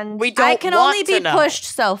understand. We don't I can want only to be know. pushed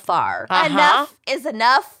so far. Enough is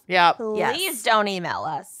enough. Yep. Please don't email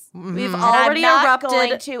us. We've And already I'm not erupted.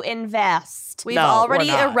 going to invest. We've No, already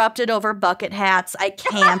we're not. erupted over bucket hats. I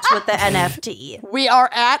can't with the NFT. We are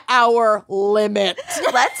at our limit.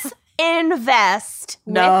 Let's invest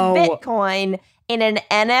No. with Bitcoin in an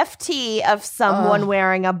NFT of someone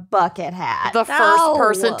wearing a bucket hat. The first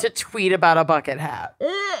person to tweet about a bucket hat.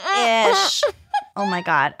 Ish. Oh my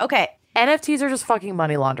God. Okay. NFTs are just fucking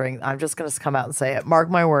money laundering. I'm just going to come out and say it. Mark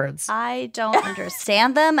my words. I don't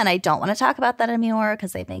understand them, and I don't want to talk about that anymore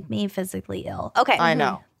because they make me physically ill. Okay. I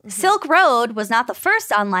know. Silk Road was not the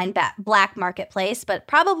first online black marketplace, but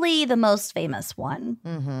probably the most famous one.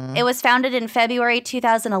 It was founded in February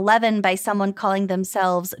 2011 by someone calling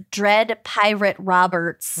themselves Dread Pirate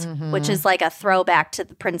Roberts, which is like a throwback to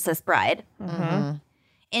The Princess Bride.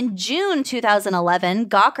 In June 2011,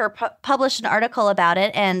 Gawker published an article about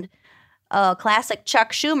it, and classic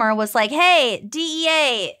Chuck Schumer was like, "Hey,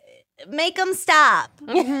 DEA, make them stop."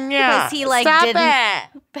 Yeah. Because he like Stop didn't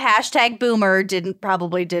it. hashtag boomer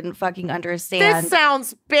probably didn't fucking understand This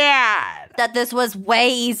sounds bad. that this was way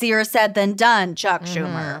easier said than done, Chuck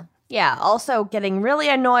Schumer. Yeah, also getting really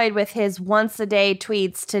annoyed with his once-a-day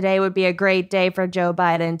tweets. Today would be a great day for Joe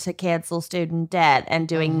Biden to cancel student debt and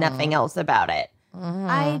doing nothing else about it.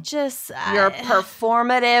 I just Your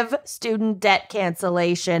performative student debt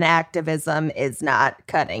cancellation activism is not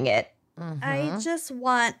cutting it. I just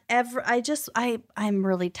want I'm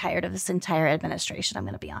really tired of this entire administration, I'm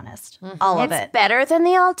going to be honest. All of It's it. better than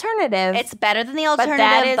the alternative. It's better than the but alternative,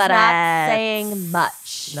 that is but not saying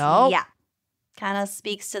much. No. Yeah. Kind of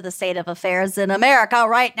speaks to the state of affairs in America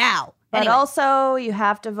right now. But Anyway. also, you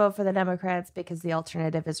have to vote for the Democrats because the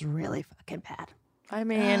alternative is really fucking bad. I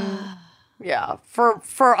mean, yeah.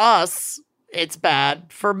 For us, it's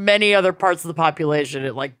bad. For many other parts of the population,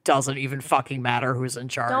 it like doesn't even fucking matter who's in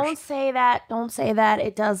charge. Don't say that. Don't say that.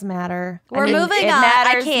 It does matter. We're moving on.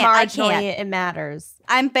 Matters I can't. marginally. It matters.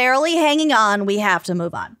 I'm barely hanging on. We have to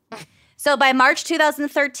move on. So by March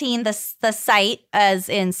 2013, the site, as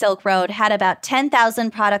in Silk Road, had about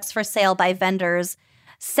 10,000 products for sale by vendors,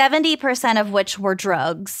 70% of which were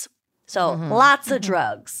drugs. So lots of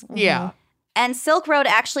drugs. Yeah. And Silk Road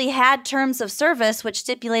actually had terms of service which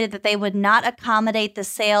stipulated that they would not accommodate the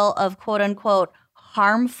sale of quote unquote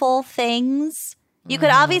harmful things. You could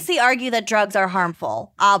obviously argue that drugs are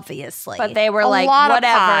harmful, obviously. But they were A like, lot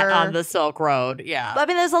whatever. of pot on the Silk Road. Yeah. I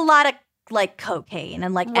mean, there's a lot of like cocaine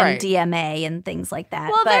and like Right. MDMA and things like that.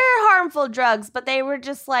 Well, but, they're harmful drugs, but they were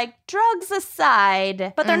just like, drugs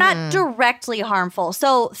aside. but they're not directly harmful.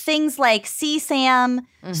 So things like CSAM,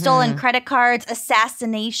 stolen credit cards,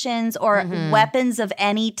 assassinations, or weapons of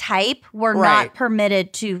any type were Right. not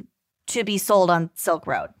permitted to be sold on Silk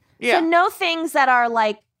Road. Yeah. So no things that are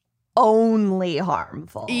like only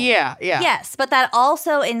harmful. Yeah. Yeah. Yes, but that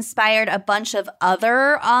also inspired a bunch of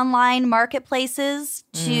other online marketplaces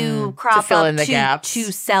to crop fill up in the gaps.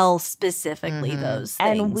 to sell specifically those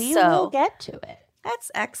things. And we So will get to it.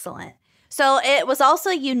 that's excellent. So it was also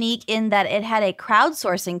unique in that it had a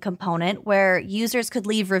crowdsourcing component where users could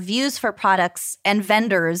leave reviews for products and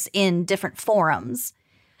vendors in different forums.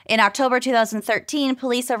 In October 2013,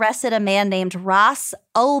 police arrested a man named Ross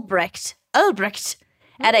Ulbricht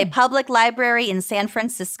at a public library in San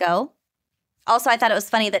Francisco. Also, I thought it was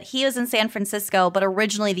funny that he was in San Francisco, but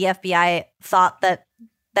originally the FBI thought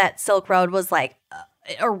that Silk Road was like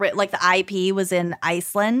the IP was in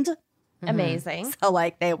Iceland. Amazing. So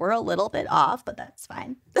like they were a little bit off, but that's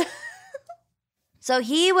fine. So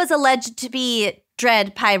he was alleged to be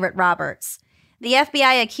Dread Pirate Roberts. The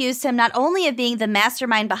FBI accused him not only of being the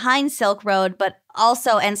mastermind behind Silk Road, but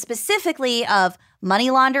also and specifically of money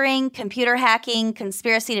laundering, computer hacking,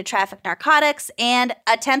 conspiracy to traffic narcotics, and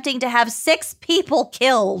attempting to have 6 people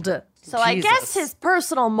killed. So I guess his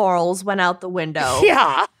personal morals went out the window.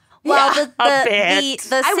 Yeah. Well, Yeah,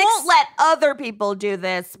 I won't let other people do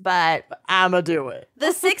this, but I'ma do it.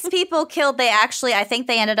 the 6 people killed, I think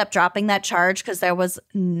they ended up dropping that charge because there was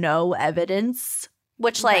no evidence,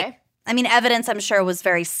 which evidence I'm sure was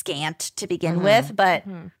very scant to begin with, but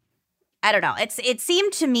I don't know. It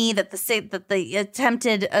seemed to me that the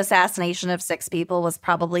attempted assassination of 6 people was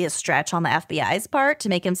probably a stretch on the FBI's part to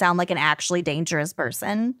make him sound like an actually dangerous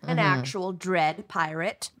person. an actual dread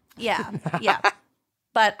pirate. Yeah, yeah.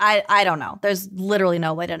 But I don't know. There's literally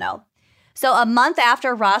no way to know. So a month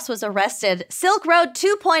after Ross was arrested, Silk Road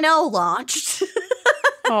 2.0 launched.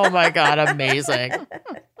 Oh my God, amazing.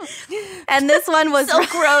 And this one was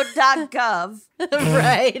Silkroad.gov.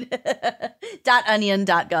 right.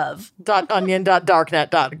 .onion.gov.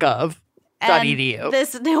 .onion.darknet.gov. .edu.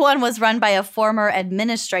 This new one was run by a former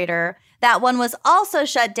administrator. That one was also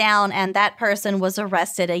shut down, and that person was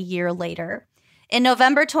arrested a year later. In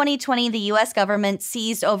November 2020, the U.S. government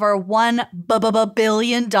seized over $1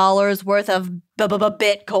 billion worth of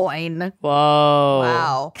Bitcoin. Whoa.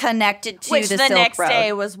 Wow. Connected to Which the the Silk next Road.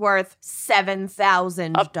 day was worth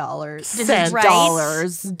 $7,000. Cent. Right?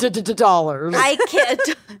 Dollars. Dollars. I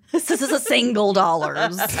can't. This is a single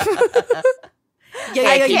dollars.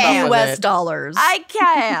 I keep up with U.S. it. dollars. I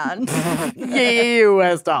can.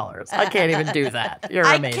 US dollars. I can't even do that. You're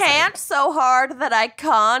I amazing. can't so hard that I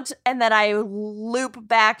can't, and then I loop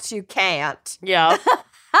back to can't. Yeah.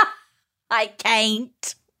 I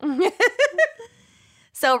can't.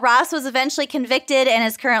 So Ross was eventually convicted and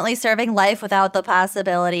is currently serving life without the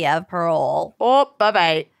possibility of parole. Oh,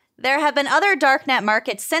 bye-bye. There have been other darknet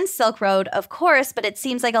markets since Silk Road, of course, but it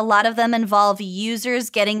seems like a lot of them involve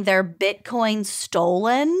users getting their Bitcoin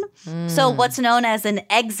stolen. So what's known as an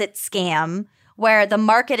exit scam, where the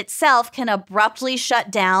market itself can abruptly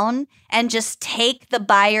shut down and just take the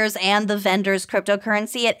buyers and the vendors'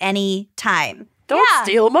 cryptocurrency at any time. Don't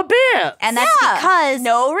steal my bit. And that's because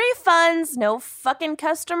No refunds, no fucking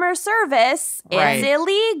customer service. Right. It's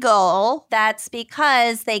illegal. That's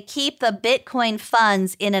because they keep the Bitcoin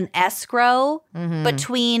funds in an escrow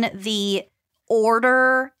between the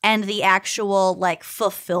order and the actual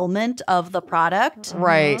fulfillment of the product.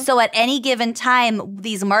 Right. So at any given time,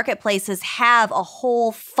 these marketplaces have a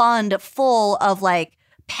whole fund full of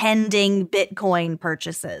pending Bitcoin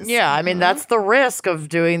purchases. Yeah, I mean, that's the risk of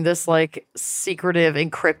doing this secretive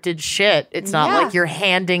encrypted shit. It's not like you're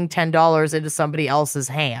handing $10 into somebody else's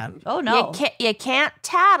hand. Oh, no. You can't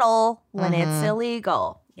tattle when it's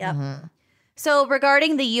illegal. Yep. So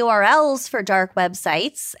regarding the URLs for dark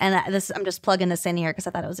websites, and I'm just plugging this in here because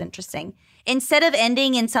I thought it was interesting. Instead of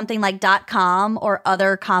ending in something like .com or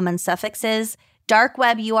other common suffixes, dark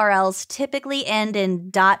web URLs typically end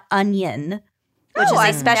in .onion, which is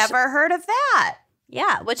I've never heard of that.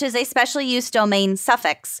 Yeah, which is a specially used domain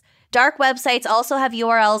suffix. Dark websites also have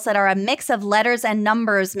URLs that are a mix of letters and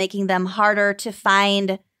numbers, making them harder to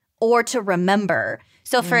find or to remember.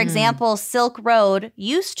 So, for example, Silk Road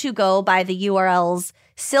used to go by the URLs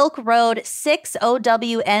Silk Road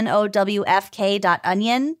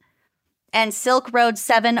 6OWNOWFK.onion and Silk Road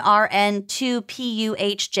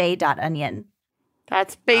 7RN2PUHJ.onion.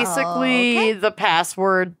 That's basically the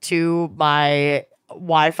password to my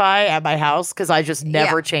Wi-Fi at my house because I just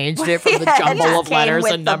never changed it from the jumble of letters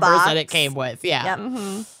and numbers that it came with. Yeah.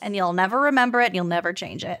 Yep. And you'll never remember it and you'll never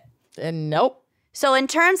change it. And nope. So in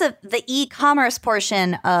terms of the e-commerce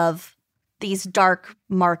portion of these dark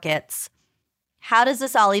markets, how does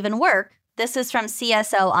this all even work? This is from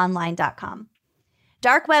CSOonline.com.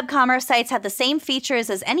 Dark web commerce sites have the same features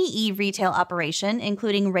as any e-retail operation,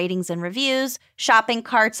 including ratings and reviews, shopping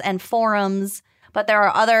carts, and forums, but there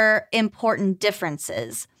are other important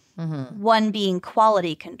differences. One being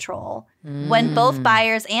quality control. When both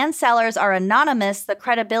buyers and sellers are anonymous, the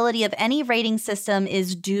credibility of any rating system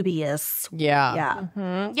is dubious. Yeah.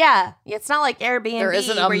 Yeah. Yeah, it's not like Airbnb There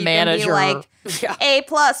isn't a where you manager. can be Yeah. A+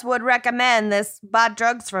 would recommend this, bought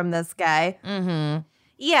drugs from this guy.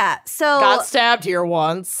 Yeah, so Got stabbed here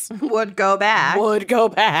once. Would go back. Would go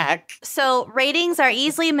back. So ratings are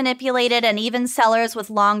easily manipulated, and even sellers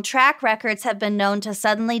with long track records have been known to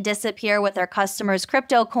suddenly disappear with their customers'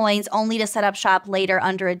 crypto coins only to set up shop later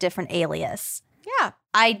under a different alias. Yeah.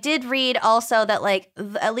 I did read also that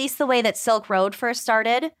at least the way that Silk Road first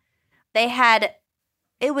started, they had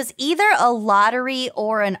It was either a lottery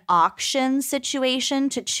or an auction situation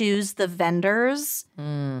to choose the vendors.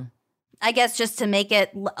 I guess just to make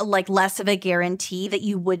it like less of a guarantee that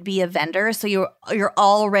you would be a vendor. So you're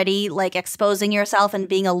already like exposing yourself and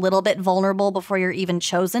being a little bit vulnerable before you're even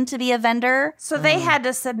chosen to be a vendor. So they had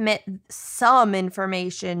to submit some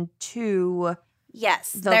information to...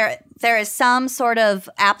 Yes, there is some sort of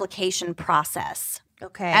application process.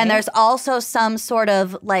 Okay. And there's also some sort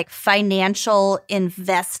of like financial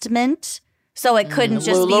investment. So it couldn't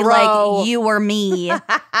just be like you or me.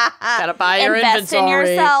 Gotta buy your Invest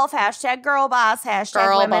inventory. in yourself. Hashtag girl boss. Hashtag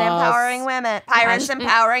Girl women boss. empowering women. Pirates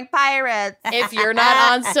empowering pirates. If you're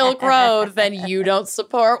not on Silk Road, then you don't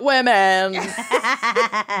support women.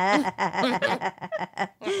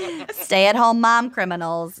 Stay-at-home mom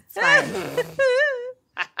criminals. It's fine.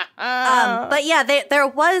 But yeah, there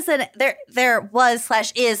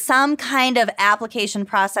was/is some kind of application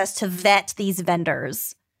process to vet these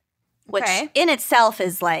vendors, which in itself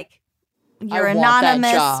is like you're I want that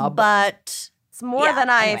anonymous, job. but It's more than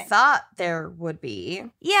I anyway. thought there would be.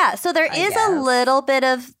 Yeah, so there is a little bit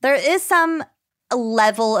of there is some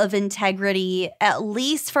level of integrity, at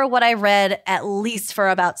least for what I read, at least for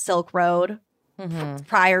about Silk Road.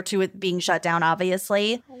 Prior to it being shut down,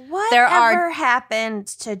 obviously. Whatever happened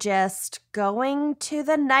to just going to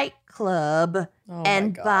the nightclub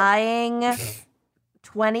and buying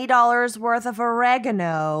 $20 worth of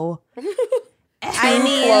oregano? I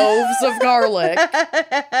mean, cloves of garlic.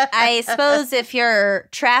 I suppose if you're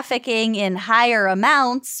trafficking in higher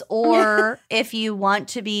amounts or if you want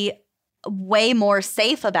to be way more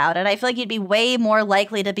safe about it, I feel like you'd be way more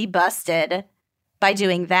likely to be busted by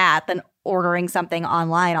doing that than ordering something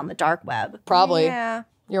online on the dark web. Probably. Yeah.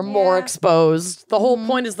 You're more exposed. The whole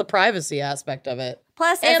point is the privacy aspect of it.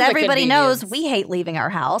 Plus, And as the everybody knows, convenience. we hate leaving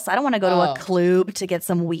our house. I don't want to go to a club to get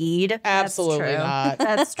some weed. Absolutely true. not.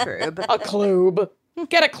 That's true. But A club.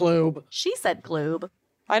 Get a club. She said club.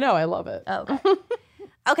 I know. I love it. Oh, okay.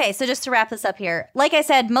 Okay, so just to wrap this up here, like I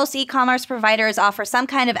said, most e-commerce providers offer some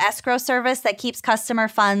kind of escrow service that keeps customer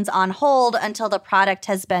funds on hold until the product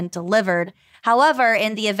has been delivered. However,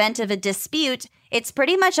 in the event of a dispute, it's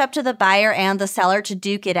pretty much up to the buyer and the seller to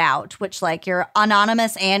duke it out, which like you're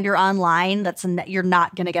anonymous and you're online, you're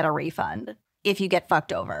not going to get a refund if you get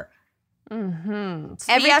fucked over. So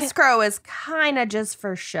the escrow is kind of just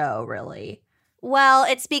for show, really. Well,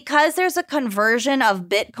 it's because there's a conversion of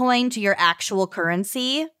Bitcoin to your actual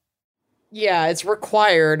currency. Yeah, it's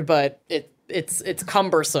required, but it's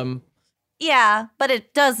cumbersome. Yeah, but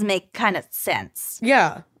it does make kind of sense.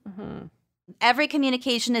 Yeah. Every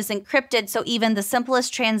communication is encrypted, so even the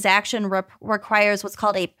simplest transaction requires what's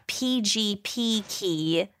called a PGP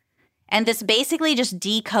key. And this basically just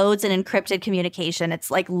decodes an encrypted communication. It's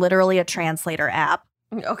like literally a translator app.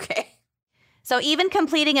 Okay. So even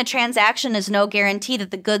completing a transaction is no guarantee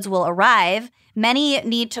that the goods will arrive. Many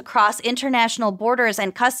need to cross international borders,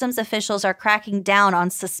 and customs officials are cracking down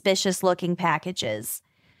on suspicious-looking packages.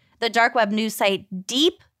 The dark web news site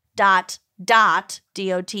deep.web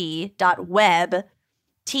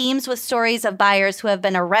teams with stories of buyers who have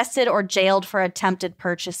been arrested or jailed for attempted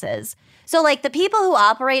purchases. So, like, the people who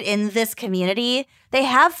operate in this community, they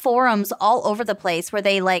have forums all over the place where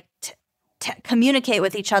they, like, communicate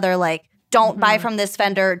with each other, like, don't buy from this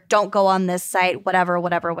vendor, don't go on this site, whatever.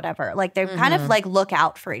 Like, they kind of, like, look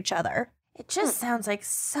out for each other. It just sounds like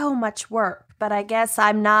so much work, but I guess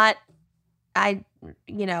I'm not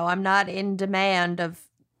in demand of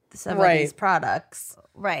some of these products.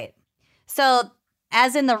 Right. So,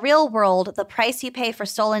 as in the real world, the price you pay for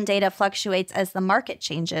stolen data fluctuates as the market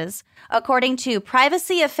changes. According to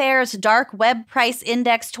Privacy Affairs Dark Web Price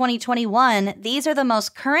Index 2021, these are the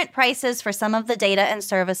most current prices for some of the data and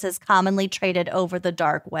services commonly traded over the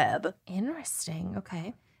dark web. Interesting.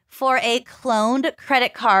 Okay. For a cloned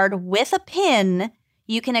credit card with a PIN,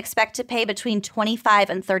 you can expect to pay between $25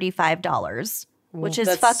 and $35, which is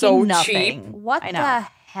That's fucking so nothing. cheap. What I know. the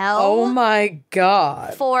hell? Oh my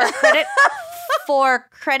God. For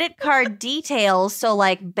credit card details, so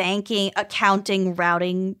like banking, accounting,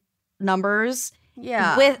 routing numbers.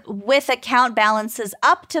 Yeah. With account balances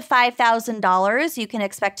up to $5,000, you can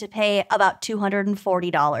expect to pay about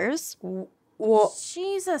 $240. Well,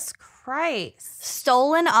 Jesus Christ.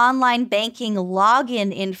 Stolen online banking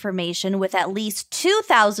login information with at least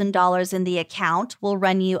 $2,000 in the account will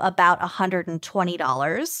run you about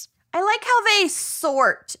 $120. I like how they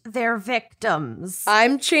sort their victims.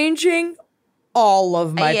 I'm changing all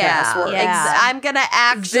of my passwords. Yeah. I'm going to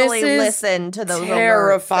actually This is listen to those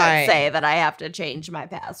terrifying. alerts that say that I have to change my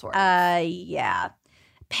password. Yeah.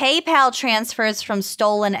 PayPal transfers from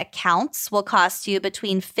stolen accounts will cost you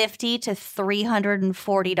between $50 to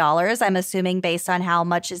 $340. I'm assuming based on how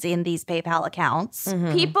much is in these PayPal accounts.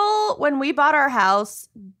 Mm-hmm. People, when we bought our house,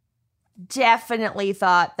 definitely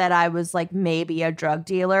thought that I was like maybe a drug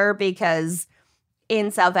dealer because in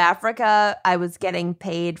South Africa, I was getting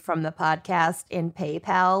paid from the podcast in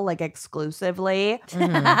PayPal, like exclusively.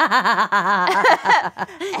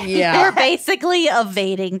 Yeah. You're basically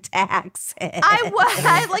evading taxes. I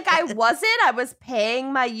wasn't. I was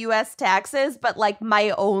paying my U.S. taxes, but like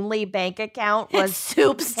my only bank account was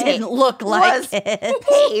Soups didn't look like it.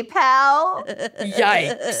 PayPal.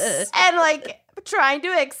 Yikes. And like trying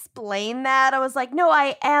to explain that, I was like, no,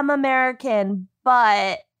 I am American,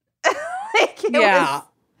 but like,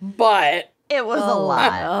 but it was a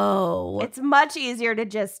lot. Oh. It's much easier to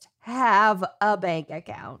just have a bank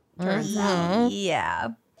account. Turns out. Yeah.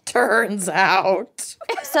 turns out.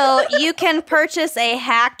 So you can purchase a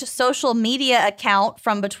hacked social media account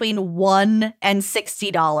from between $1 and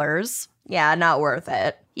 $60. Yeah, not worth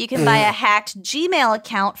it. You can buy a hacked Gmail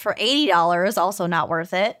account for $80, also not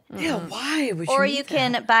worth it. Yeah, why would you Or need you that?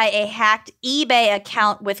 can buy a hacked eBay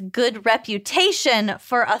account with good reputation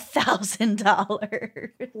for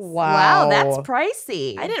 $1,000. Wow, that's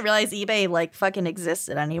pricey. I didn't realize eBay like fucking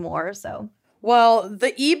existed anymore, so. Well,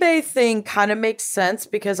 the eBay thing kind of makes sense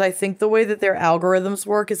because I think the way that their algorithms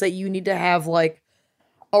work is that you need to have like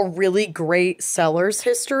a really great seller's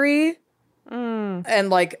history. And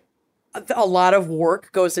like a lot of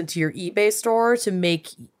work goes into your eBay store to make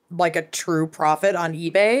like a true profit on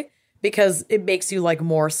eBay because it makes you like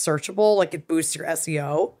more searchable, like it boosts your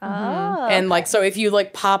SEO. Oh. And like, so if you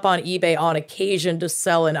like pop on eBay on occasion to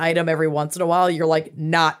sell an item every once in a while, you're like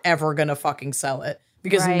not ever gonna fucking sell it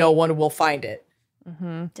because Right. no one will find it.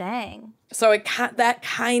 Dang. So that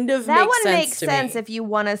kind of that makes one sense makes to sense me. if you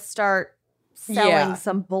want to start selling Yeah.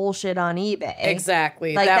 some bullshit on eBay.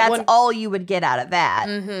 Exactly. Like that that's one, all you would get out of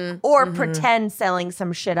that. Or pretend selling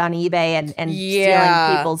some shit on eBay and Yeah.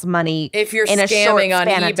 stealing people's money if you're in a short scamming on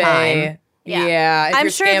span of time. eBay. Yeah. Yeah, if I'm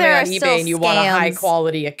you're sure there scamming are on still eBay and you want a high scams.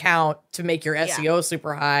 quality account to make your SEO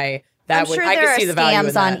super high, that I'm would sure I there could are see the value in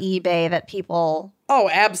scams that. on eBay that people. Oh,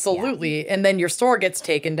 absolutely. And then your store gets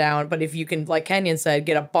taken down. But if you can, like Kenyon said,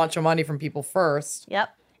 get a bunch of money from people first, Yep.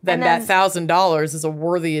 then And that $1,000 is a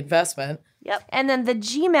worthy investment. Yep. And then the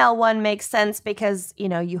Gmail one makes sense because, you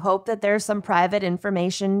know, you hope that there's some private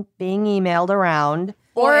information being emailed around.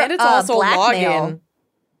 And it's also blackmail. login.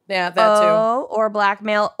 Yeah, that too. Oh, or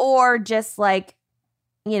blackmail, or just like,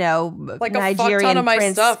 you know, Like a fuck Nigerian ton of my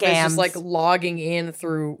prince stuff scams. is just like logging in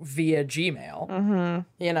through via Gmail.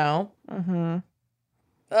 You know?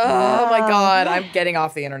 Oh my God. I'm getting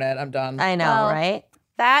off the internet. I'm done. I know, Well, right?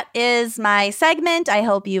 That is my segment. I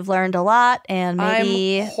hope you've learned a lot and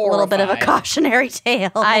maybe I'm a little bit of a horrified. cautionary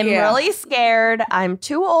tale. I'm Yeah. really scared. I'm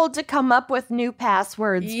too old to come up with new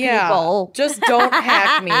passwords, people. Just don't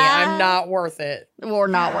hack me. I'm not worth it. We're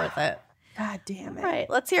not worth it. God damn it. All right,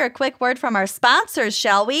 let's hear a quick word from our sponsors,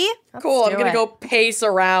 shall we? Cool. I'm do going to it. go pace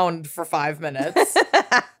around for 5 minutes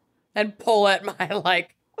and pull at my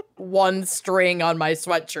like one string on my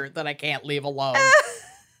sweatshirt that I can't leave alone.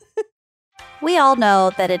 We all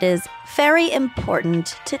know that it is very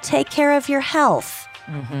important to take care of your health.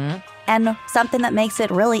 And something that makes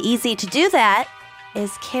it really easy to do that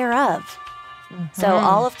is Care of. So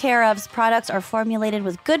all of Care of's products are formulated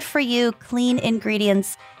with good-for-you, clean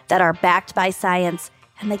ingredients that are backed by science,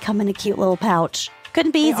 and they come in a cute little pouch.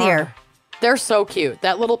 Couldn't be easier. They're so cute.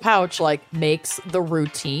 That little pouch like makes the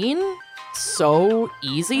routine so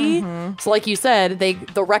easy. So like you said,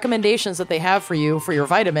 the recommendations that they have for you for your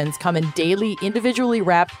vitamins come in daily individually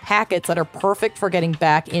wrapped packets that are perfect for getting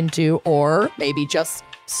back into or maybe just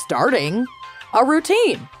starting a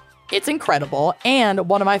routine. It's incredible. And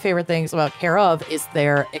one of my favorite things about Care of is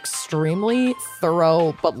their extremely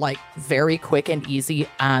thorough, but like very quick and easy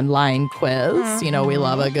online quiz. You know, we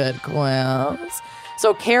love a good quiz.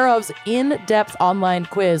 So Care of's in-depth online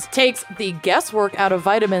quiz takes the guesswork out of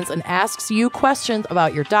vitamins and asks you questions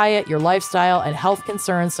about your diet, your lifestyle, and health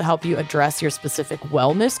concerns to help you address your specific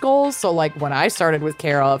wellness goals. So like when I started with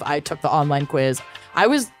Care of, I took the online quiz. I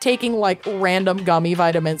was taking like random gummy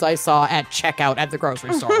vitamins I saw at checkout at the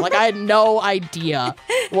grocery store. Like I had no idea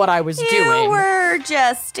what I was You doing. were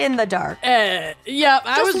just in the dark. Yeah,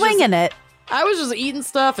 I was Just winging it. I was just eating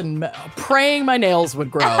stuff and praying my nails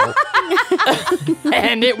would grow.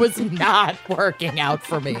 And it was not working out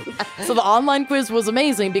for me. So the online quiz was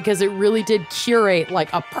amazing because it really did curate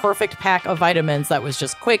like a perfect pack of vitamins that was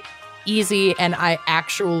just quick, easy, and I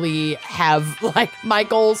actually have like my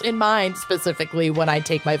goals in mind specifically when I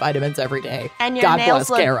take my vitamins every day. And your God nails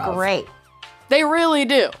bless Care look of. great. They really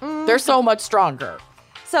do. They're so much stronger.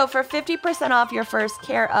 So for 50% off your first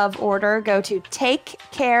Care of order, go to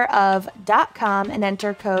takecareof.com and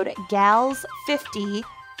enter code GALS50,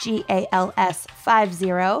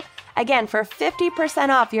 GALS50. Again, for 50%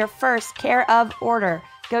 off your first Care of order,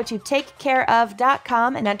 go to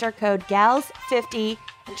takecareof.com and enter code GALS50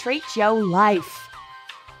 and treat your life.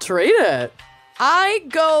 Treat it. I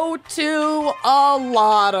go to a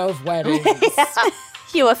lot of weddings.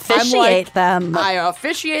 You officiate them. I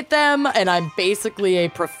officiate them, and I'm basically a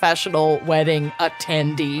professional wedding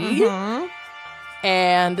attendee. Mm-hmm.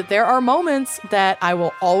 And there are moments that I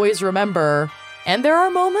will always remember, and there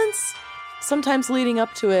are moments sometimes leading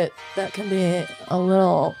up to it that can be a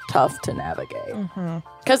little tough to navigate.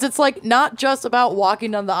 Because it's like not just about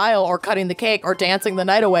walking down the aisle or cutting the cake or dancing the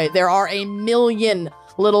night away. There are a million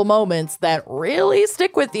little moments that really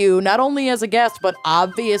stick with you, not only as a guest, but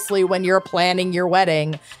obviously when you're planning your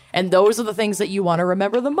wedding. And those are the things that you want to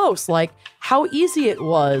remember the most, like how easy it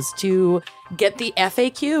was to get the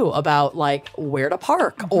FAQ about like where to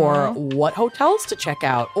park or what hotels to check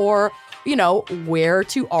out or, you know, where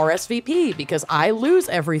to RSVP, because I lose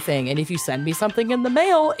everything. And if you send me something in the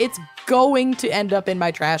mail, it's going to end up in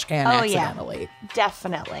my trash can accidentally. Yeah,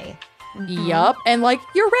 definitely. Yup. And like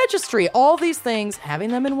your registry, all these things, having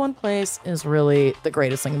them in one place is really the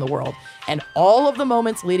greatest thing in the world. And all of the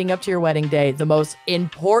moments leading up to your wedding day, the most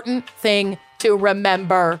important thing to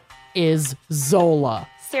remember is Zola.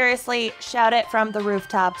 Seriously, shout it from the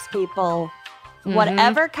rooftops, people.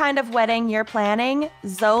 Whatever kind of wedding you're planning,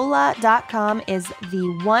 Zola.com is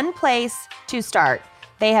the one place to start.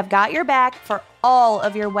 They have got your back for all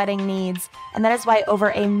of your wedding needs, and that is why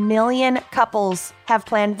over 1 million couples have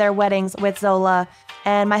planned their weddings with Zola,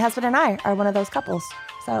 and my husband and I are one of those couples.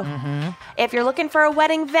 So if you're looking for a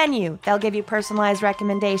wedding venue, they'll give you personalized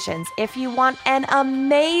recommendations. If you want an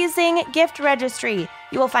amazing gift registry,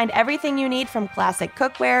 you will find everything you need from classic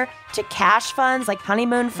cookware to cash funds like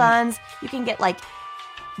honeymoon funds. You can get like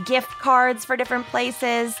gift cards for different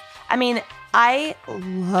places. I mean, I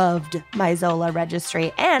loved my Zola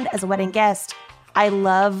registry, and as a wedding guest, I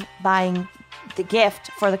love buying the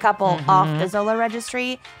gift for the couple off the Zola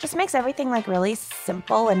registry. Just makes everything like really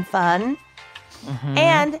simple and fun.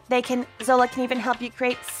 And Zola can even help you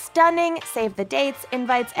create stunning save the dates,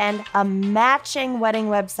 invites, and a matching wedding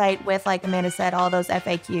website with, like Amanda said, all those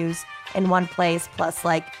FAQs in one place, plus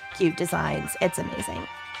like cute designs. It's amazing.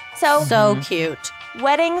 So cute.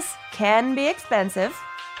 Weddings can be expensive,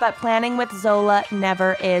 but planning with Zola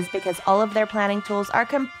never is, because all of their planning tools are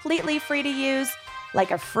completely free to use, like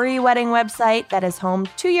a free wedding website that is home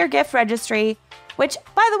to your gift registry, which,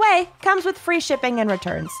 by the way, comes with free shipping and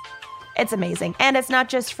returns. It's amazing. And it's not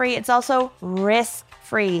just free, it's also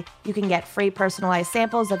risk-free. You can get free personalized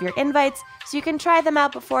samples of your invites, so you can try them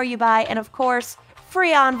out before you buy. And of course,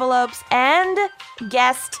 free envelopes and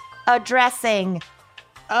guest addressing.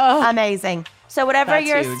 Oh, Amazing. So whatever That's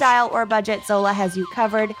your huge. style or budget, Zola has you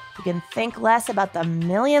covered. You can think less about the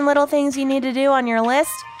million little things you need to do on your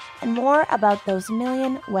list and more about those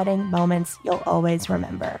million wedding moments you'll always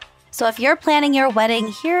remember. So if you're planning your wedding,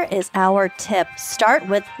 here is our tip. Start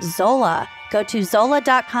with Zola. Go to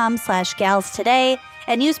zola.com/gals today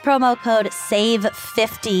and use promo code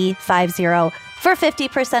SAVE50 for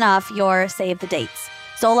 50% off your save the dates.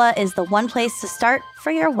 Zola is the one place to start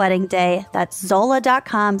for your wedding day. That's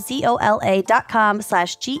zola.com,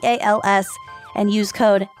 ZOLA.com/GALS, and use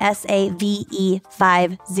code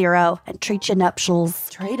SAVE50 and treat your nuptials.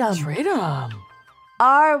 Trade 'em. trade 'em.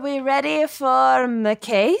 Are we ready for the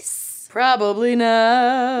case? Probably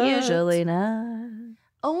not. Usually not.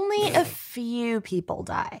 Only a few people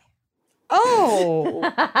die. Oh.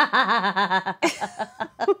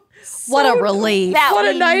 What a relief. That What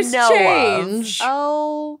a we nice know change.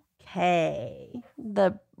 of. Okay.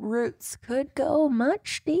 The roots could go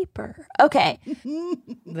much deeper. Okay.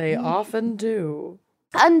 They often do.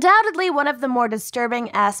 Undoubtedly, one of the more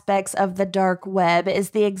disturbing aspects of the dark web is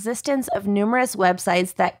the existence of numerous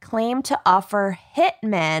websites that claim to offer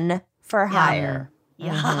hitmen for hire.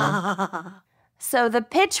 Yeah. So the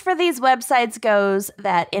pitch for these websites goes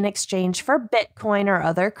that in exchange for Bitcoin or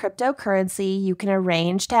other cryptocurrency, you can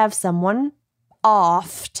arrange to have someone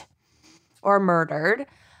offed or murdered,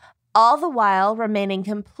 all the while remaining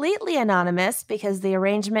completely anonymous because the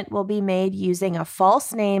arrangement will be made using a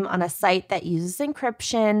false name on a site that uses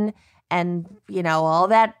encryption and, you know, all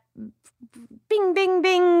that bing, bing,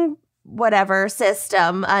 bing, whatever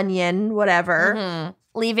system, onion, whatever,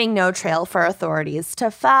 leaving no trail for authorities to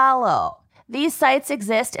follow. These sites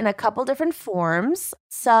exist in a couple different forms.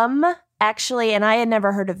 Some actually, and I had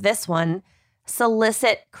never heard of this one,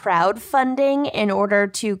 solicit crowdfunding in order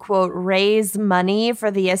to, quote, raise money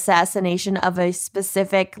for the assassination of a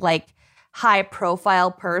specific, like,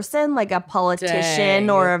 high-profile person, like a politician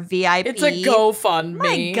or a VIP. It's a GoFundMe.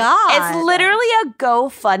 My God. It's literally a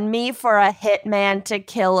GoFundMe for a hitman to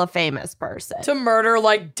kill a famous person. To murder,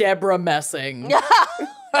 like, Deborah Messing.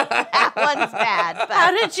 That one's bad. But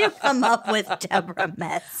How did you come up with Deborah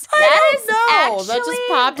Mess? I don't know. That just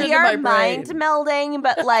popped we into are my brain. mind melding,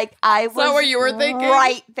 but like I was that what you were thinking?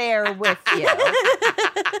 right there with you.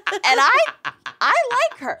 And I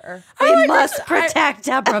like her. We must protect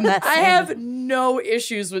Deborah Mess. I have no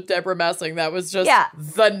issues with Deborah Messing. That was just Yeah.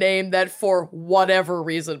 the name that, for whatever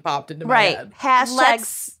reason, popped into my Right. head. Hashtag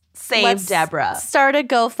Let's- save Let's Deborah. Start a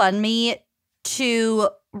GoFundMe to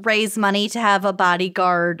raise money to have a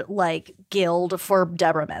bodyguard like guild for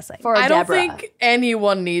Deborah Messing. For I don't Deborah. think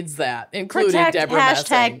anyone needs that, including Protect Deborah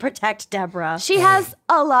Messing. protect Deborah. She has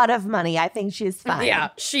a lot of money. I think she's fine. Yeah,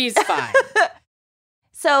 she's fine.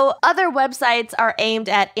 So other websites are aimed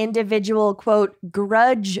at individual, quote,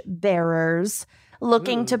 grudge bearers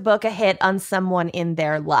looking to book a hit on someone in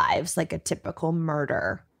their lives, like a typical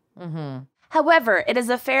murder. However, it is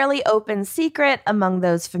a fairly open secret among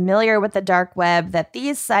those familiar with the dark web that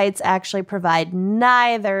these sites actually provide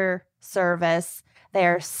neither service. They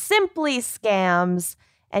are simply scams,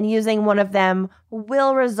 and using one of them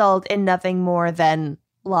will result in nothing more than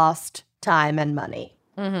lost time and money.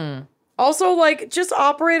 Also, like, just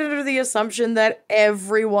operate under the assumption that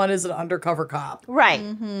everyone is an undercover cop. Right.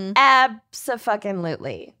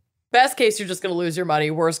 Abso-fucking-lutely. Best case, you're just going to lose your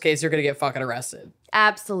money. Worst case, you're going to get fucking arrested.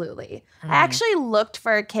 Absolutely. I actually looked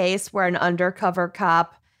for a case where an undercover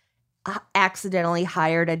cop accidentally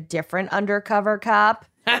hired a different undercover cop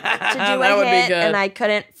to do That a would be hit, good. and I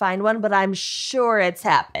couldn't find one, but I'm sure it's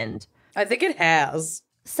happened. I think it has.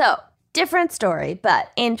 So, different story,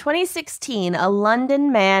 but in 2016, a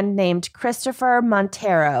London man named Christopher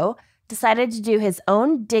Montero decided to do his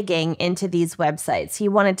own digging into these websites. He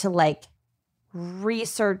wanted to, like,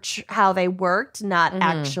 research how they worked, not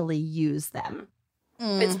actually use them.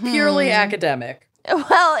 It's purely academic.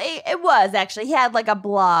 Well, it was actually. He had like a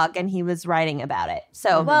blog and he was writing about it.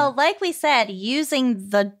 So, Well, like we said, using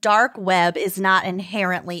the dark web is not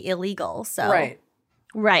inherently illegal. So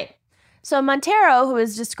right. So Montero, who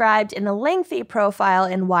is described in a lengthy profile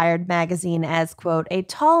in Wired magazine as, quote, a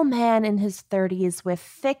tall man in his 30s with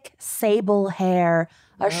thick sable hair,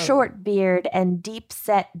 a short beard, and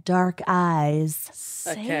deep-set dark eyes.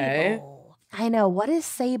 Okay. I know. What is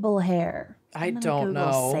sable hair? I I'm gonna don't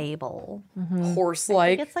Google know. Sable.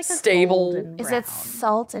 Horse-like, It's like a stable. golden Is brown. it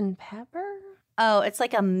salt and pepper? Oh, it's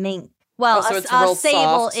like a mink. Well, Oh, so a, it's a real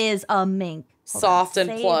sable soft. is a mink. Hold Soft on. and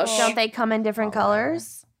Sable. plush. Don't they come in different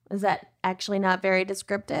colors? Is that actually not very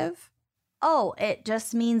descriptive? Oh, it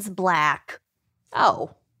just means black.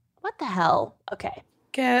 Oh, what the hell? Okay.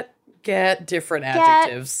 Get different Get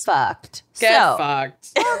adjectives. fucked. Get So, fucked.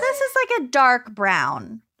 Well, this is like a dark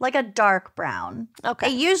brown. Like a dark brown. Okay.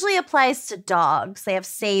 It usually applies to dogs. They have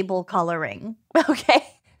sable coloring. Okay.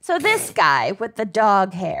 So this guy with the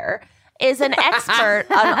dog hair is an expert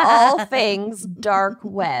on all things dark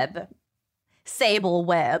web. Sable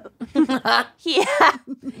web. He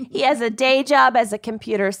has a day job as a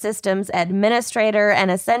computer systems administrator and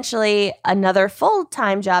essentially another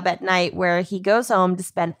full-time job at night where he goes home to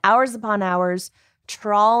spend hours upon hours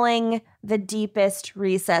trawling the deepest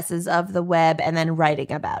recesses of the web and then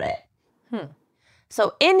writing about it.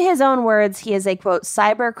 So in his own words, he is a, quote,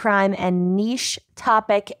 cybercrime and niche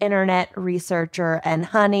topic internet researcher, and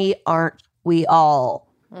honey, aren't we all?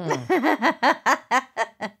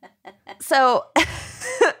 So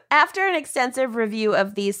after an extensive review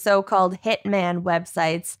of these so-called hitman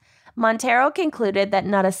websites, Montero concluded that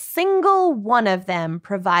not a single one of them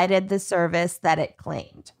provided the service that it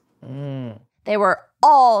claimed. They were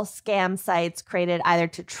all scam sites created either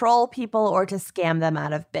to troll people or to scam them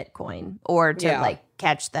out of Bitcoin or to like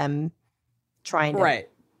catch them trying to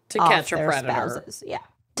to off catch a their predator. spouses. Yeah,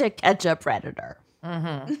 to catch a predator.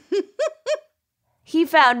 He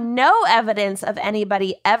found no evidence of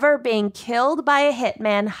anybody ever being killed by a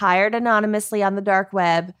hitman hired anonymously on the dark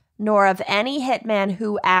web, nor of any hitman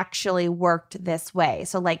who actually worked this way.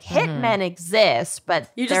 So, like, hitmen exist, but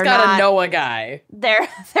You just they're gotta not, know a guy. They're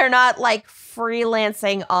not like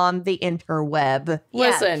freelancing on the interweb.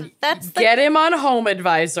 Listen, that's the- get him on Home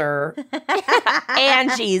Advisor.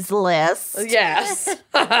 Angie's List. Yes.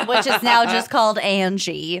 Which is now just called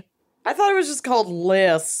Angie. I thought it was just called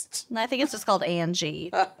List. I think it's just called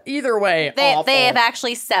Angie. Either way, They awful. have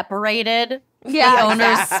actually separated. Yeah, The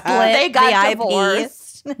owners split They got the IP.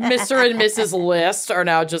 divorced. Mr. and Mrs. List are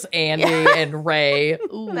now just Andy and Ray.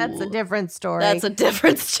 Ooh. That's a different story. That's a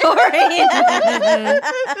different story.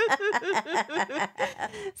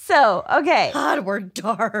 So, okay. God, we're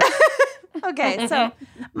dark. Okay, so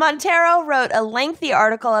Montero wrote a lengthy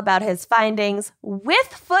article about his findings with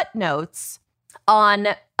footnotes on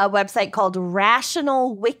a website called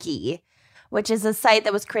Rational Wiki, which is a site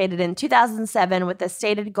that was created in 2007 with the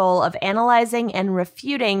stated goal of analyzing and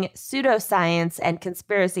refuting pseudoscience and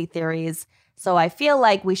conspiracy theories. So I feel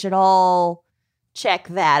like we should all check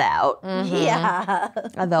that out. Mm-hmm. Yeah.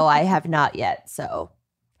 Although I have not yet. So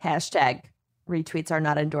hashtag retweets are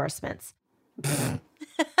not endorsements.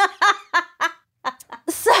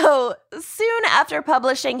 So soon after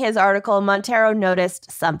publishing his article, Montero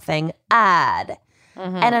noticed something odd.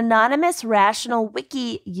 An anonymous Rational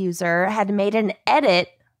Wiki user had made an edit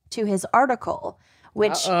to his article,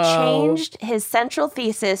 which changed his central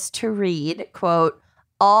thesis to read, quote,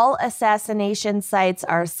 all assassination sites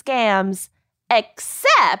are scams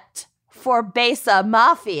except for Besa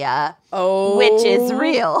Mafia, which is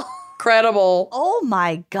real. Credible. Oh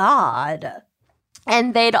my God.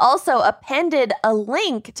 And they'd also appended a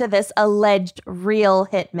link to this alleged real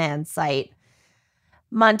hitman site.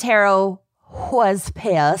 Montero was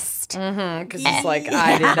pissed. Because he's like,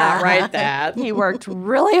 I did not write that. He worked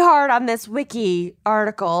really hard on this wiki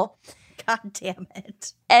article. God damn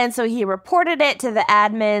it. And so he reported it to the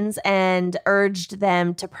admins and urged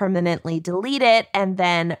them to permanently delete it. And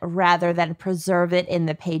then rather than preserve it in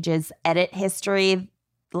the page's edit history,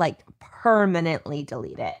 like permanently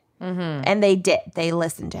delete it. And they did. They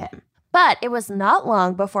listened to him. But it was not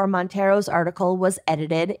long before Montero's article was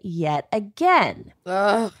edited yet again.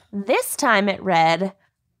 This time it read,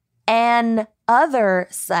 an other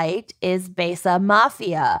site is Besa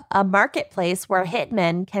Mafia, a marketplace where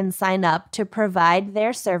hitmen can sign up to provide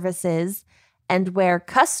their services and where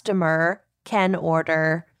customer can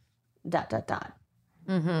order ...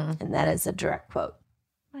 And that is a direct quote.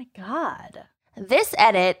 My God. This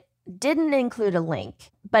edit didn't include a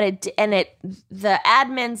link, but the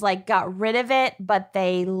admins like got rid of it, but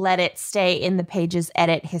they let it stay in the page's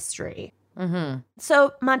edit history.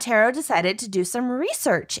 So Montero decided to do some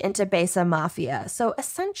research into Besa Mafia. So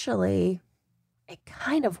essentially, it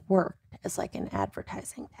kind of worked as like an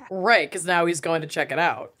advertising tactic. Right, because now he's going to check it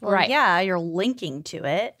out. Well, Right. Yeah, you're linking to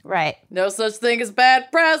it. Right. No such thing as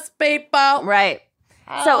bad press, people. Right.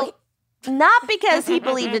 So not because he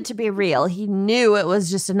believed it to be real. He knew it was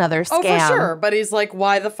just another scam. Oh, for sure. But he's like,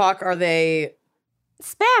 why the fuck are they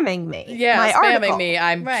Spamming me. spamming my article. me?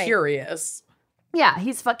 I'm Right. curious. Yeah,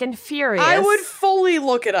 he's fucking furious. I would fully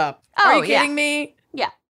look it up. Are you yeah. kidding me?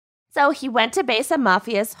 So he went to Besa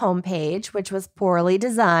Mafia's homepage, which was poorly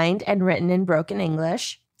designed and written in broken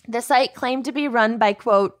English. The site claimed to be run by,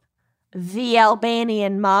 quote, the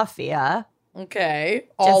Albanian Mafia. Okay.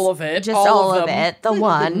 All of it. Just all of them. it. The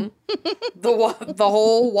one. The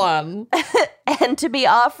whole one. And to be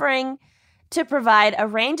offering to provide a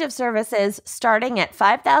range of services starting at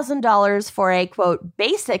 $5,000 for a, quote,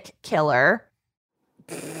 basic killer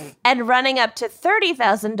and running up to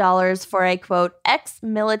 $30,000 for a, quote,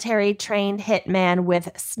 ex-military trained hitman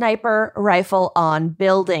with sniper rifle on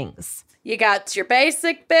buildings. You got your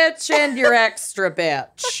basic bitch and your extra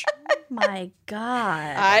bitch. My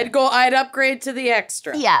God. I'd upgrade to the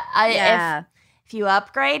extra. Yeah, if you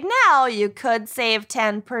upgrade now, you could save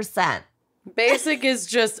 10%. Basic is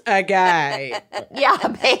just a guy. Yeah,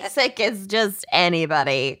 basic is just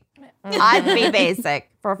anybody. I'd be basic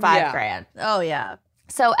for $5,000. Oh, yeah.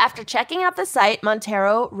 So after checking out the site,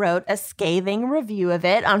 Montero wrote a scathing review of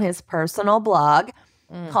it on his personal blog,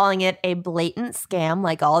 calling it a blatant scam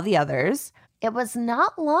like all the others. It was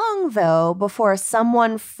not long, though, before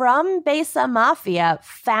someone from Besa Mafia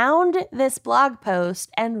found this blog post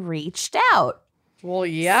and reached out, Well,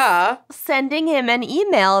 yeah. sending him an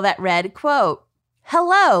email that read, quote,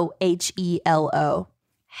 hello, HELO.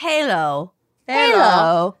 Halo.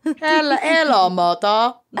 Hello. Hello,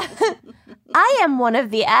 mother. I am one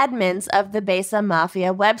of the admins of the Besa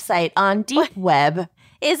Mafia website on Deep Web.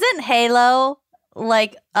 Isn't Halo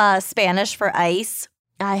like Spanish for ice?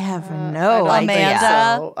 I have no I don't idea. think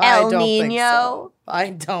so. I El don't think Nino. so. I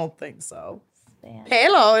don't think so.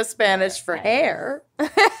 Halo is Spanish for hair.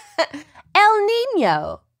 El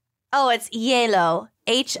Nino. Oh, it's Hielo.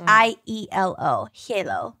 Hielo.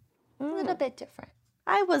 Hielo. A little bit different.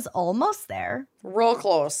 I was almost there. Real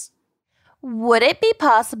close. Would it be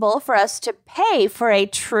possible for us to pay for a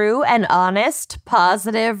true and honest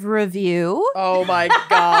positive review? Oh my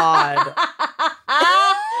God.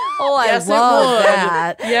 Oh, Yes, it love would.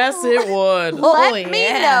 that. Yes, it would. Let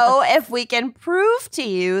me know if we can prove to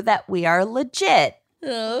you that we are legit.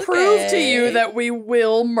 prove to you that we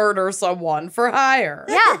will murder someone for hire.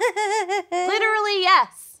 Yeah. Literally,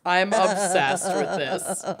 yes. I'm obsessed with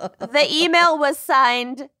this. The email was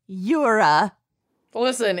signed Yura.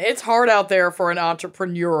 Listen, it's hard out there for an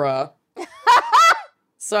entrepreneur.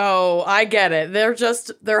 So I get it.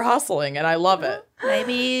 They're hustling and I love it.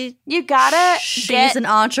 Maybe You gotta she's an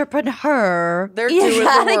entrepreneur. They're doing you the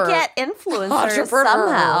gotta work. get influencers Entrepreneur.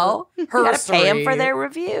 somehow. You gotta pay them Herstory. for their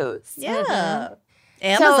reviews. Yeah.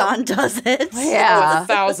 Amazon does it. Yeah.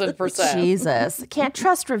 1,000%. Jesus. Can't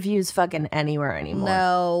trust reviews fucking anywhere anymore.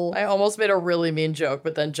 No. I almost made a really mean joke,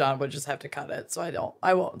 but then John would just have to cut it, so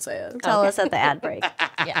I won't say it. Tell us at the ad break.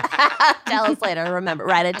 Tell us later. Remember,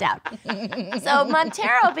 write it down. So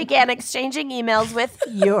Montero began exchanging emails with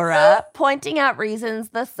Yura, pointing out reasons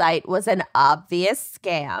the site was an obvious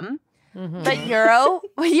scam. But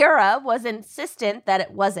Yura was insistent that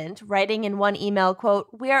it wasn't, writing in one email, quote,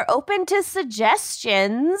 "We are open to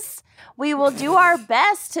suggestions. We will do our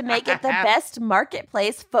best to make it the best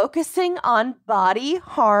marketplace, focusing on body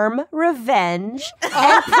harm, revenge,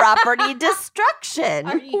 and property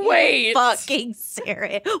destruction." Wait. Fucking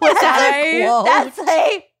serious. Was that a quote? That's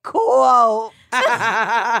a quote. Oh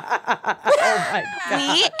my God.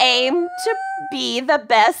 We aim to be the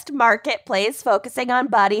best marketplace, focusing on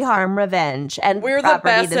body harm, revenge, and We're the property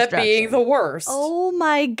best at destruction. being the worst. Oh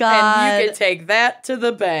my God. And you can take that to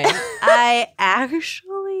the bank. I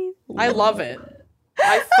actually I love it.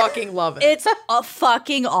 I fucking love it. It's a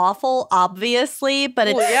fucking awful, obviously, but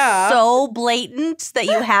it's Well, yeah. so blatant that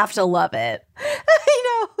you have to love it.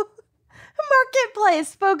 I know.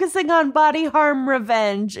 Marketplace focusing on body harm,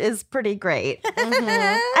 revenge is pretty great.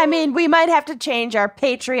 I mean, we might have to change our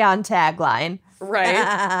Patreon tagline. Right.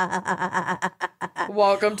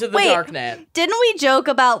 Welcome to the Wait. Darknet. Didn't we joke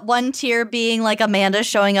about one tier being like Amanda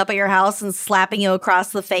showing up at your house and slapping you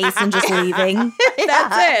across the face and just leaving?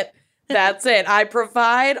 That's it. I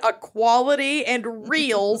provide a quality and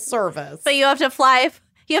real service. So you have to fly.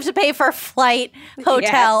 You have to pay for flight,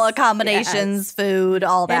 hotel, Yes, accommodations, food,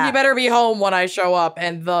 all that. And you better be home when I show up.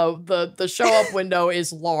 And the show up window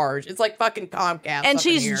is large. It's like fucking Comcast. and up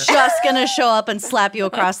she's in here. just gonna show up and slap you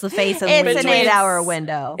across the face and It's leave. an 8-hour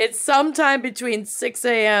window. It's sometime between 6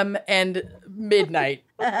 a.m. and midnight.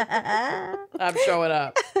 I'm showing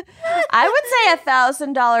up. I would say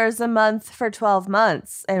 $1,000 a month for 12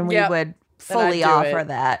 months, and we Yep. would Then I'd fully do offer it.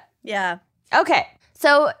 that. Yeah. Okay.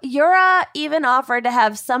 So Yura even offered to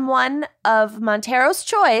have someone of Montero's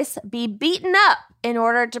choice be beaten up in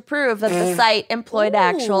order to prove that the site employed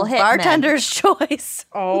actual hitmen. Bartender's choice.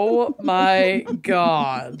 Oh my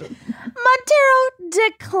God. Montero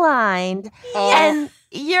declined, and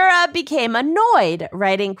Yura became annoyed,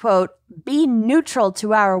 writing, quote, "Be neutral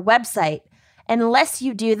to our website. Unless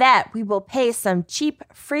you do that, we will pay some cheap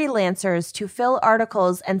freelancers to fill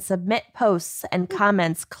articles and submit posts and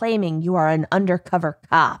comments claiming you are an undercover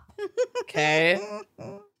cop." Okay.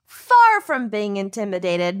 Far from being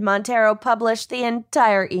intimidated, Montero published the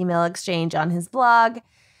entire email exchange on his blog.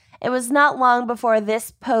 It was not long before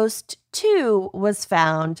this post, too, was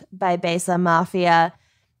found by Besa Mafia.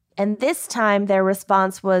 And this time, their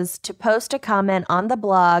response was to post a comment on the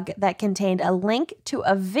blog that contained a link to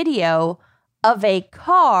a video of a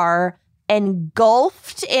car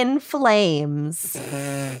engulfed in flames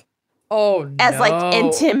Oh no. as like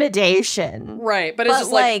intimidation. Right, but it's But,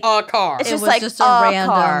 just like a car. It's It just was like just a a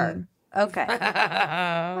random. car. Okay.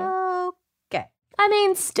 Okay. I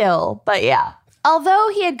mean, still, but yeah. Although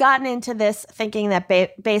he had gotten into this thinking that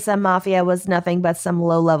Besa Mafia was nothing but some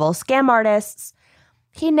low-level scam artists,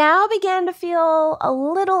 he now began to feel a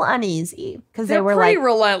little uneasy because they They're were pretty like,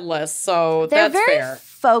 relentless, so they're that's very fair.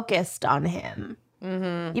 focused on him,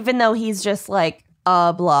 even though he's just like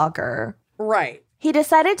a blogger. Right. He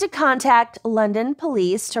decided to contact London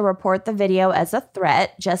police to report the video as a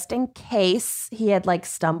threat, just in case he had like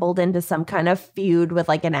stumbled into some kind of feud with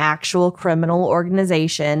like an actual criminal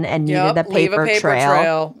organization and needed a leave paper, a paper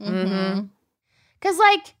trail. Mm-hmm. Because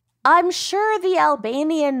like, I'm sure the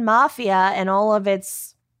Albanian mafia and all of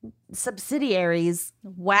its subsidiaries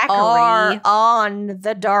Wackery. are on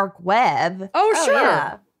the dark web. Oh, sure.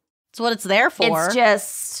 yeah. It's what it's there for. It's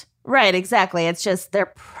just right, exactly. It's just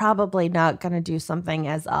they're probably not going to do something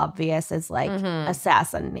as obvious as like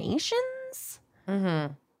assassinations.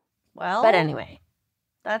 Mm-hmm. well, But anyway,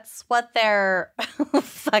 that's what their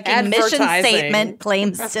fucking mission Advertising. statement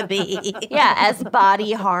claims to be. yeah, as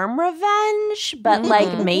body harm revenge, but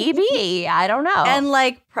like maybe, I don't know. And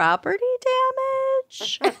like property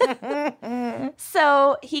damage.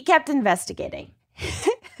 So he kept investigating.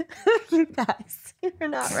 You guys, you're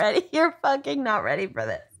not ready. You're fucking not ready for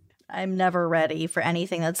this. I'm never ready for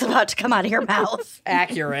anything that's about to come out of your mouth.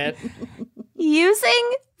 Accurate.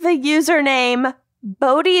 Using the username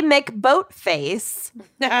Bodie McBoatface.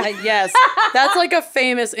 Yes. That's like a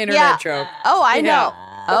famous internet joke. Oh, I Yeah. know.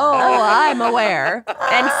 Oh, I'm aware.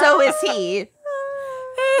 And so is he.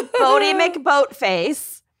 Bodie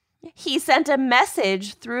McBoatface. He sent a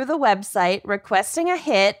message through the website requesting a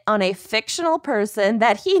hit on a fictional person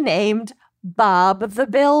that he named Bob the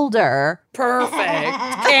Builder. Perfect.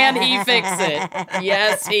 Can he fix it?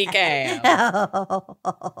 Yes, he can.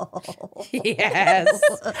 Yes.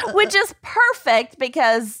 Which is perfect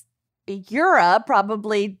because Yura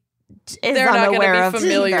probably is They're not unaware going of to be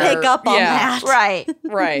familiar. Pick up on Yeah. that. Right.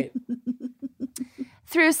 Right.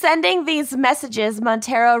 Through sending these messages,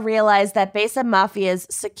 Montero realized that Besa Mafia's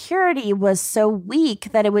security was so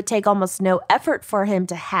weak that it would take almost no effort for him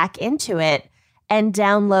to hack into it and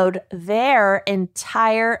download their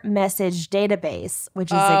entire message database,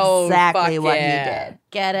 which is exactly fuck what yeah. he did.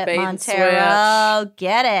 Get it, Bait and Montero.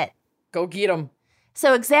 Get it. Go get him.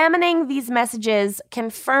 So examining these messages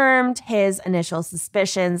confirmed his initial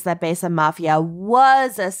suspicions that Besa Mafia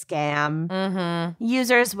was a scam. Mm-hmm.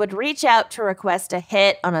 Users would reach out to request a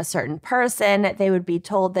hit on a certain person. They would be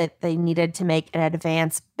told that they needed to make an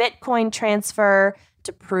advance Bitcoin transfer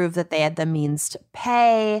to prove that they had the means to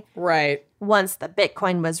pay. Right. Once the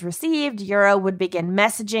Bitcoin was received, Euro would begin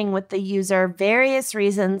messaging with the user various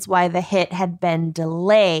reasons why the hit had been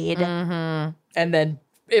delayed. Mm-hmm. And then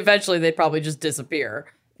eventually they'd probably just disappear.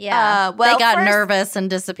 Yeah. well, they got first- nervous and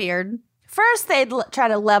disappeared. First, they'd try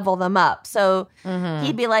to level them up. So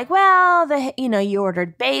he'd be like, well, you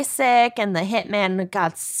ordered basic and the hitman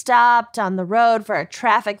got stopped on the road for a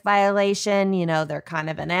traffic violation. They're kind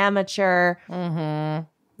of an amateur. Mm-hmm.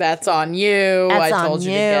 That's on you. That's I on told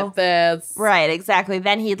you to you. get this. Right, exactly.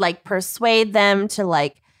 Then he'd persuade them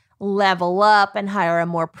to level up and hire a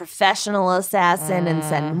more professional assassin and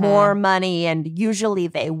send more money. And usually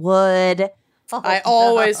they would. I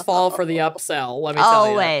always fall for the upsell, let me tell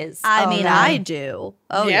you. Always. I Oh, mean, God. I do.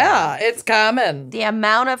 Oh, yeah, it's common. The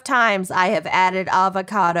amount of times I have added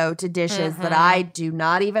avocado to dishes that I do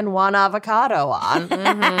not even want avocado on.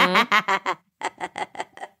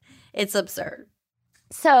 It's absurd.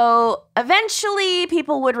 So eventually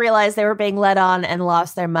people would realize they were being led on and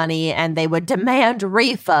lost their money, and they would demand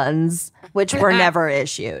refunds, which were never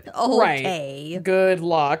issued. Okay. Good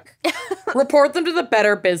luck. Report them to the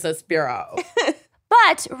Better Business Bureau.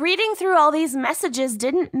 But reading through all these messages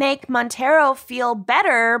didn't make Montero feel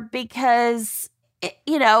better because, it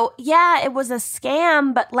was a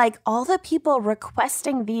scam, but all the people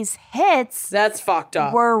requesting these hits That's fucked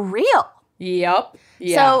up. were real. Yep.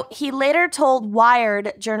 Yeah. So he later told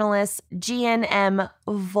Wired journalist G.N.M.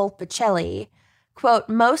 Volpicelli, quote,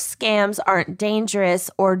 most scams aren't dangerous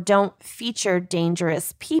or don't feature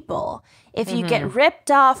dangerous people. If you get ripped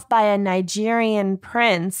off by a Nigerian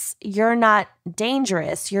prince, you're not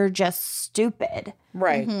dangerous. You're just stupid.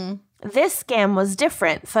 Right. This scam was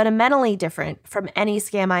different, fundamentally different from any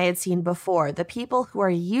scam I had seen before. The people who are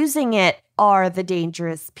using it are the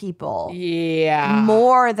dangerous people. Yeah.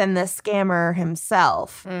 More than the scammer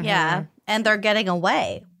himself. Yeah. And they're getting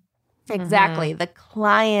away. Exactly. The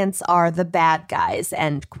clients are the bad guys,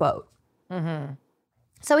 end quote.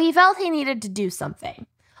 So he felt he needed to do something.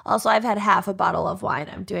 Also, I've had half a bottle of wine.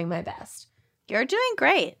 I'm doing my best. You're doing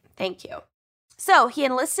great. Thank you. So he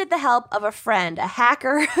enlisted the help of a friend, a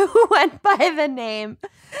hacker who went by the name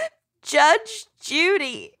Judge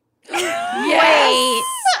Judy. Yes.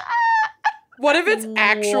 What if it's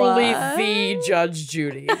actually the Judge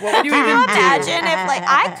Judy? What would you even do? Imagine if,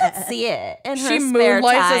 I could see it in her She spare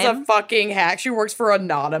moonlights time. as a fucking hack. She works for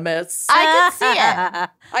Anonymous. I could see it.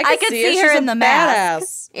 I could see it. her She's in a the mask.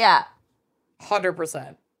 badass. Yeah.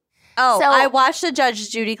 100%. Oh, So- I watched a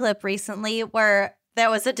Judge Judy clip recently where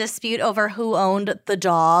there was a dispute over who owned the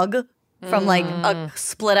dog from a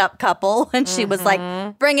split up couple. And she was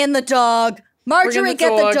like, bring in the dog. Marjorie,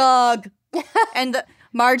 get the dog. And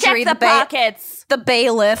Marjorie, Check the pockets. the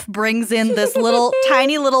bailiff, brings in this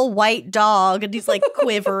tiny little white dog. And he's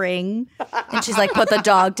quivering. And she's like, put the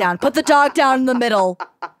dog down. Put the dog down in the middle.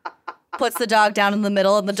 Puts the dog down in the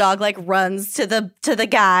middle, and the dog runs to the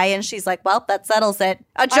guy, and she's like, "Well, that settles it.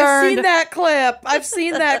 Adjourned." I've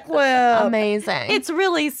seen that clip. Amazing. It's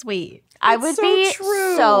really sweet. I It's would so be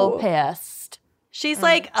true. so pissed. She's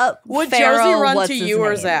like, Would Pharaoh, Josie run what's to his you or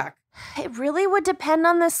name? Zach? It really would depend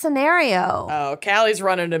on the scenario. Oh, Callie's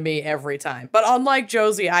running to me every time. But unlike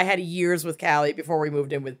Josie, I had years with Callie before we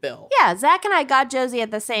moved in with Bill. Yeah, Zach and I got Josie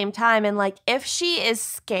at the same time. And if she is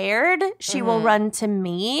scared, she will run to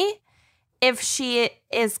me. if she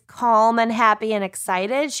is calm and happy and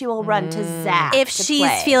excited, she will run to Zach. If to she's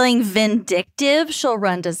play. feeling vindictive, she'll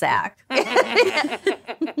run to Zach.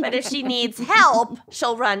 But if she needs help,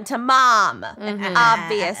 she'll run to Mom,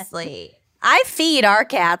 obviously. I feed our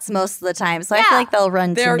cats most of the time, so I feel like they'll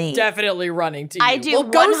run They're to me. definitely running to you. I do well,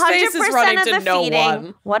 100% Ghostface is running of to the no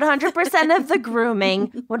feeding, one. 100% of the grooming,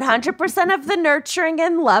 100% of the nurturing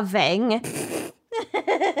and loving.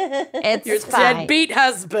 It's Your fine. deadbeat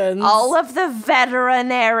husbands. All of the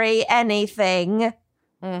veterinary anything.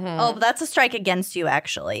 Oh, but that's a strike against you,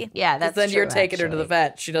 actually. Yeah, that's then true, you're taking her to the actually.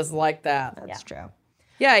 vet. She doesn't like that. That's true.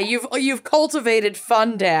 Yeah, you've cultivated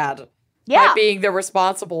fun dad Yeah, by being the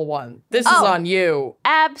responsible one. This is on you.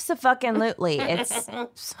 abso-fucking-lutely. It's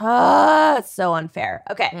so unfair.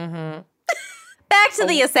 Okay, Back to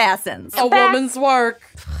the assassins. A woman's work.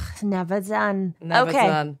 never done. Never okay,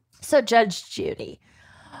 done. so Judge Judy.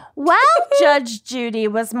 While Judge Judy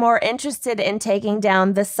was more interested in taking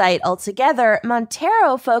down the site altogether,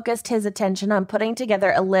 Montero focused his attention on putting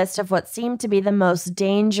together a list of what seemed to be the most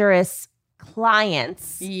dangerous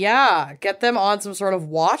clients. Yeah, get them on some sort of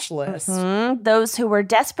watch list. Those who were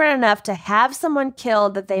desperate enough to have someone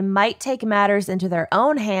killed that they might take matters into their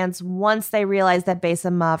own hands once they realized that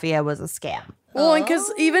Besa Mafia was a scam. Well, and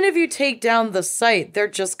because even if you take down the site, they're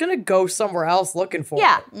just going to go somewhere else looking for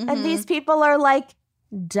Yeah, it. and these people are like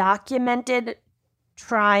documented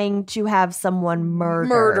trying to have someone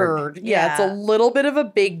murdered. Yeah, it's a little bit of a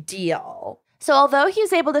big deal. So although he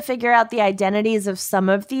was able to figure out the identities of some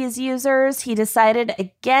of these users, he decided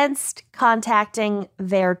against contacting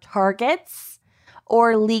their targets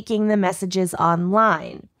or leaking the messages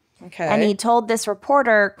online. Okay. And he told this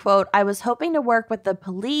reporter, quote, "I was hoping to work with the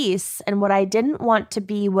police, and what I didn't want to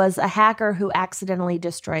be was a hacker who accidentally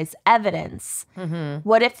destroys evidence.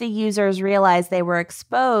 What if the users realized they were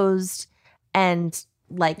exposed and,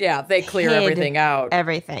 like, yeah, they clear hid everything out.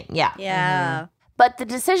 everything?" Yeah. Yeah. But the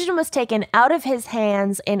decision was taken out of his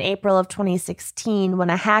hands in April of 2016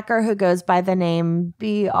 when a hacker who goes by the name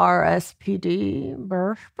BRSPD,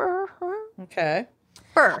 Okay.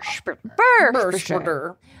 Bursch,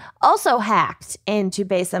 also hacked into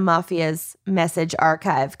Besa Mafia's message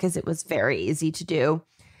archive because it was very easy to do,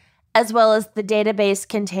 as well as the database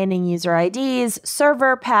containing user IDs,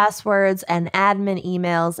 server passwords, and admin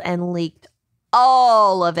emails, and leaked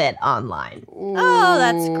all of it online. Oh,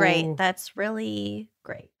 that's great. That's really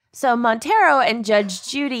great. So Montero and Judge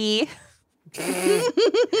Judy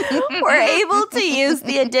were able to use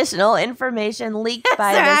the additional information leaked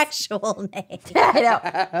by Their this actual name.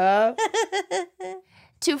 I know.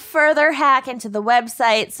 To further hack into the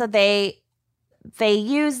website. So they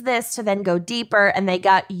use this to then go deeper, and they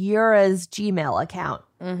got Yura's Gmail account.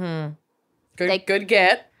 Good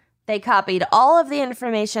get. They copied all of the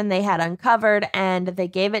information they had uncovered, and they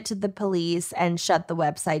gave it to the police and shut the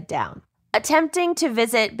website down. Attempting to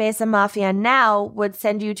visit Besa Mafia now would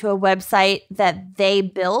send you to a website that they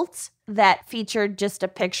built that featured just a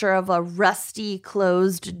picture of a rusty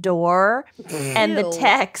closed door and the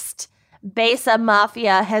text, "Besa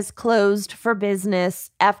Mafia has closed for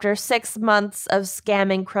business after 6 months of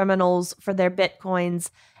scamming criminals for their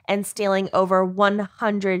bitcoins and stealing over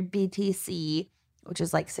 100 BTC, which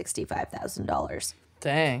is like $65,000.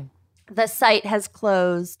 Dang. The site has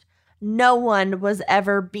closed. No one was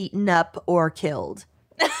ever beaten up or killed."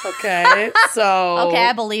 Okay, so... Okay,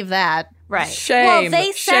 I believe that. Right. Shame. Well,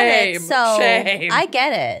 they said shame, it, so shame. I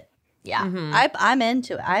get it. Yeah. I'm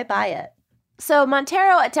into it. I buy it. So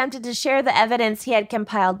Montero attempted to share the evidence he had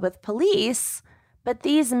compiled with police, but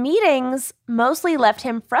these meetings mostly left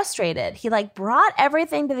him frustrated. He brought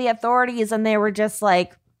everything to the authorities, and they were just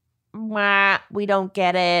like, "Wah, we don't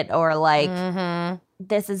get it," or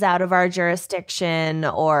 "This is out of our jurisdiction,"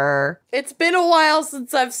 or It's been a while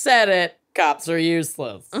since I've said it. Cops are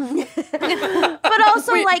useless. but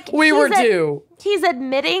also we were due. He's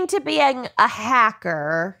admitting to being a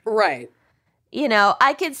hacker. Right. You know,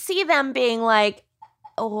 I could see them being like,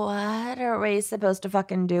 "What are we supposed to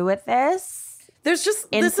fucking do with this?" There's just,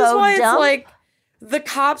 Info this is why dump? it's like, the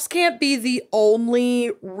cops can't be the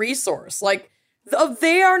only resource. Like,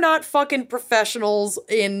 they are not fucking professionals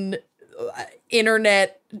in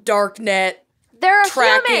internet, darknet, There are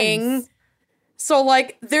tracking. humans. So,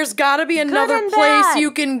 there's got to be another and place bad. you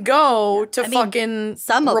can go to mean, fucking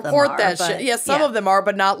some of them report are, that but- shit. Yeah, some yeah. of them are,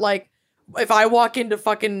 but not if I walk into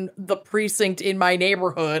fucking the precinct in my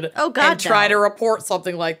neighborhood Oh, God, and try no. to report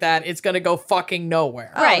something like that, it's going to go fucking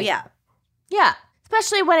nowhere. Oh, Right. yeah. Yeah,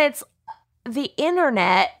 especially when it's the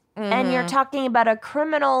internet and you're talking about a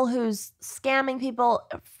criminal who's scamming people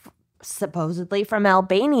supposedly from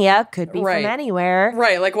Albania, could be from anywhere.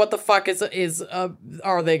 Right, like what the fuck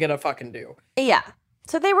are they gonna fucking do? Yeah.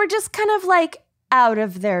 So they were just kind of like out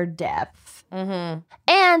of their depth.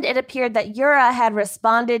 And it appeared that Yura had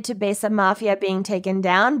responded to Besa Mafia being taken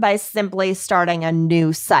down by simply starting a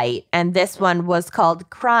new site. And this one was called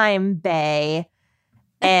Crime Bay.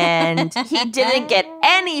 And he didn't get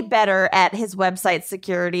any better at his website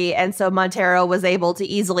security. And so Montero was able to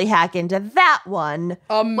easily hack into that one.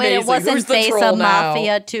 Amazing. Wait, it wasn't Who's the Besa troll now?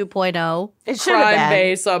 Mafia 2.0? It should have Crime been.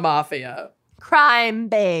 Besa Mafia. Crime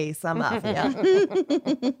Besa Mafia.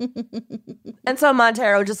 And so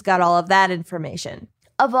Montero just got all of that information.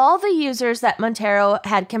 Of all the users that Montero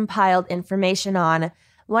had compiled information on,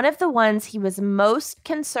 one of the ones he was most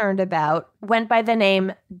concerned about went by the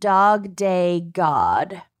name Dog Day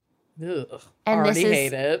God. Ugh, And already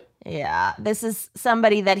hate it. Yeah, this is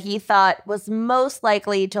somebody that he thought was most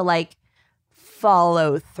likely to, like,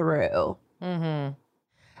 follow through.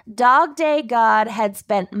 Dog Day God had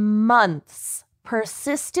spent months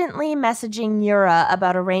persistently messaging Yura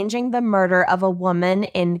about arranging the murder of a woman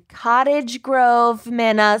in Cottage Grove,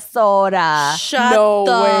 Minnesota. Shut No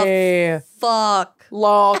the way. fuck.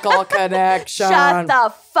 Local connection. Shut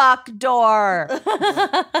the fuck door.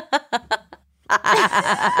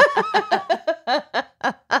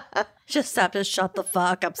 Just have to shut the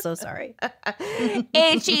fuck. I'm so sorry.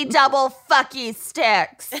 H-E double fucky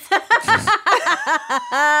sticks.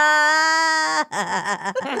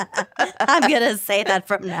 I'm going to say that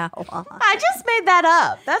from now on. I just made that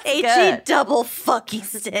up. That's H-E good. double fucky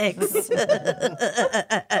sticks.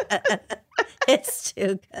 It's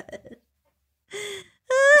too good.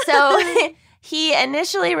 So he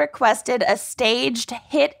initially requested a staged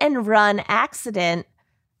hit and run accident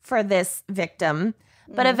for this victim,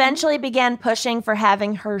 but eventually began pushing for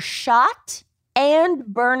having her shot and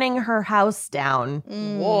burning her house down.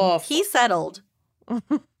 Woof. He settled.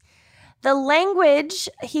 The language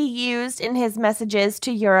he used in his messages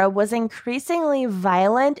to Yura was increasingly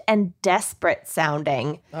violent and desperate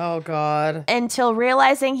sounding. Oh, God. Until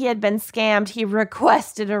realizing he had been scammed, he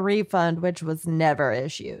requested a refund, which was never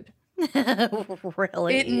issued.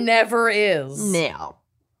 Really? It never is. No.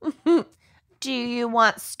 Do you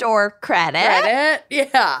want store credit? Credit?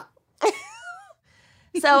 Yeah.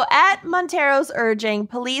 So at Montero's urging,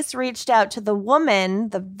 police reached out to the woman,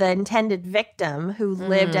 the intended victim, who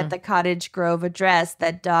lived at the Cottage Grove address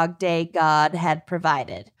that Dog Day God had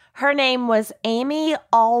provided. Her name was Amy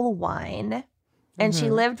Allwine, and she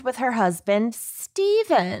lived with her husband,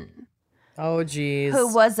 Stephen, Oh, geez.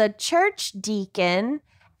 who was a church deacon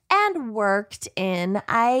and worked in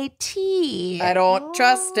IT. I don't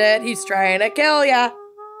trust it. He's trying to kill ya.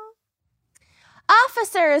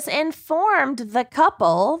 Officers informed the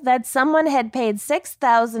couple that someone had paid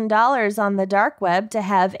 $6,000 on the dark web to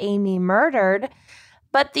have Amy murdered,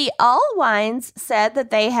 but the Allwines said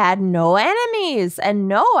that they had no enemies and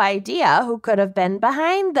no idea who could have been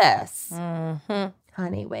behind this.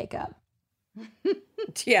 Honey, wake up.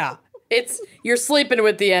 Yeah. You're sleeping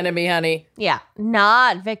with the enemy, honey. Yeah,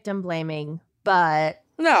 not victim blaming, but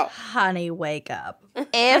No. Honey, wake up.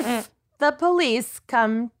 if the police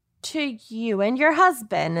come to you and your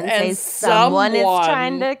husband and say And someone is someone-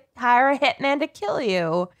 trying to hire a hitman to kill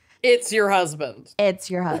you, It's your husband.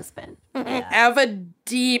 it's your husband. Have a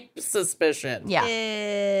deep suspicion. Yeah.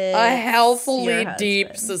 A healthily your deep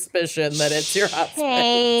husband. suspicion that it's your husband.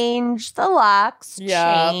 Change the locks.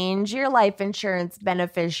 Yeah. Change your life insurance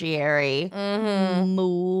beneficiary.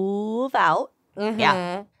 Move out.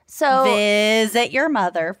 Yeah. So, Visit your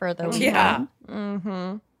mother for the weekend.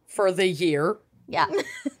 Yeah. For the year. yeah.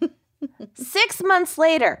 6 months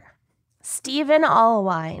later, Stephen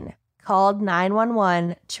Allwine called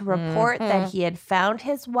 911 to report that he had found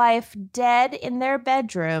his wife dead in their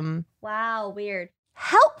bedroom, Wow, weird.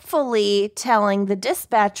 helpfully telling the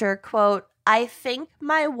dispatcher, quote, "I think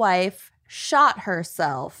my wife shot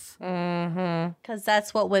herself." Because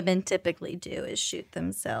that's what women typically do, is shoot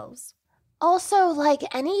themselves. Also, like,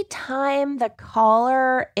 anytime the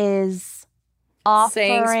caller is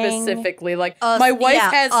offering, Saying specifically, like, Oh, my wife yeah,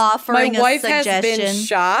 has offering my a wife has been suggestion.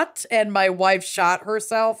 shot and my wife shot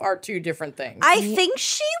herself are two different things. I think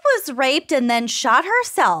she was raped and then shot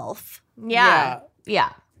herself. yeah.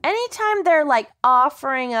 Anytime they're like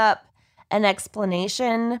offering up an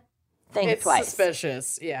explanation, think it's twice.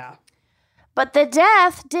 suspicious. Yeah. But the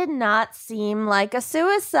death did not seem like a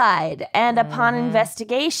suicide. And upon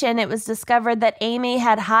investigation, it was discovered that Amy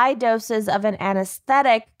had high doses of an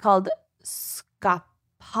anesthetic called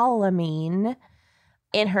scopolamine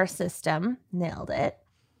in her system. Nailed it.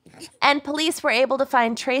 And police were able to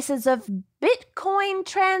find traces of Bitcoin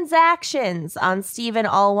transactions on Stephen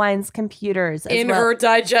Allwine's computers. In her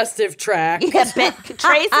digestive tract. Yeah,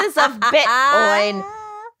 traces of Bitcoin.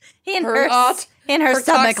 In her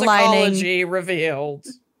stomach toxicology lining. revealed.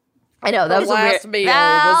 I know, that was a last weird... meal was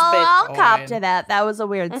I'll Bitcoin. cop to that. That was a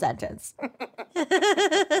weird sentence.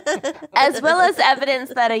 As well as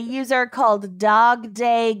evidence that a user called Dog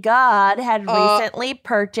Day God had recently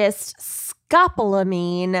purchased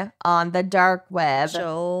scopolamine on the dark web.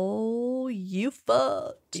 So you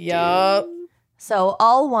fucked. Yup. So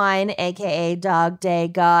Allwine, a.k.a. Dog Day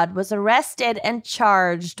God, was arrested and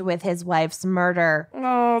charged with his wife's murder.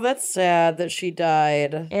 Oh, that's sad that she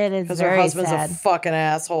died. It is Because very her husband's sad. a fucking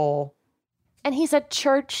asshole. And he's a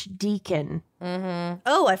church deacon. Mm-hmm.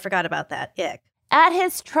 Oh, I forgot about that. Ick. At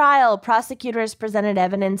his trial, prosecutors presented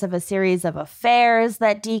evidence of a series of affairs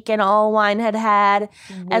that Deacon Allwine had had,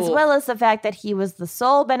 as well as the fact that he was the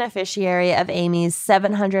sole beneficiary of Amy's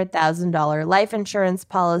 $700,000 life insurance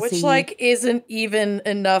policy. Which, isn't even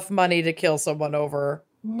enough money to kill someone over.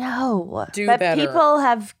 No. Do but better. people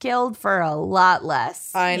have killed for a lot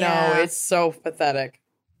less. I know. Yeah. It's so pathetic.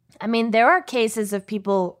 I mean, there are cases of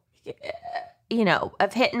people,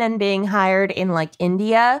 of hitmen being hired in,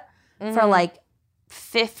 India for,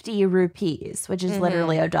 50 rupees, which is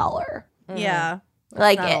literally $1. Yeah.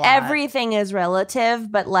 Like, not a lot. everything is relative,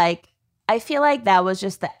 but, I feel like that was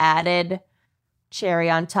just the added cherry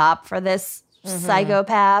on top for this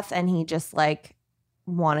psychopath, and he just,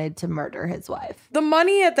 wanted to murder his wife. The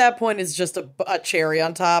money at that point is just a cherry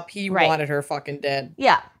on top. He Right. wanted her fucking dead.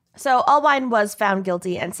 Yeah. So Allwine was found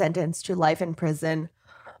guilty and sentenced to life in prison.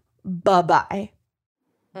 Bye-bye.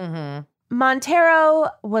 Mm-hmm. Montero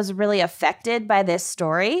was really affected by this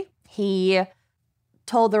story. He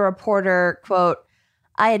told the reporter, quote,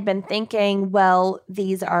 "I had been thinking, well,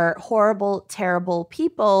 these are horrible, terrible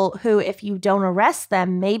people who, if you don't arrest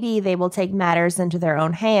them, maybe they will take matters into their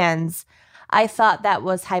own hands. I thought that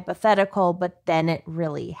was hypothetical, but then it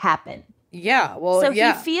really happened." Yeah, well, So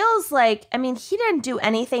yeah. he feels like, he didn't do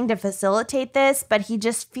anything to facilitate this, but he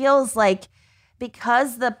just feels like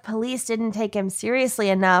because the police didn't take him seriously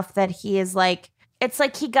enough that he is it's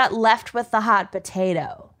like he got left with the hot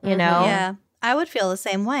potato, you know? Yeah. I would feel the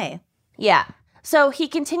same way. Yeah. So he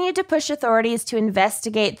continued to push authorities to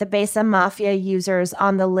investigate the Besa Mafia users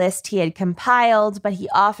on the list he had compiled, but he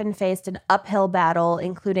often faced an uphill battle,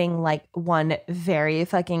 including one very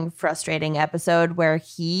fucking frustrating episode where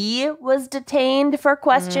he was detained for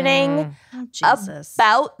questioning Oh, Jesus.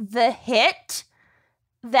 about the hit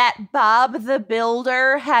that Bob the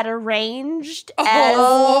Builder had arranged as...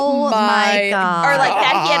 Oh my God. Or that he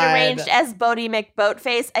had God. arranged as Bodie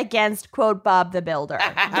McBoatface against, quote, Bob the Builder.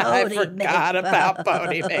 I Bodie forgot about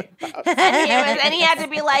Bodie And he had to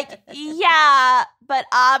be yeah, but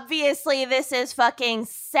obviously this is fucking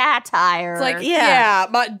satire.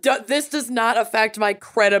 It's this does not affect my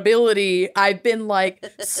credibility. I've been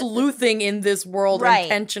sleuthing in this world Right.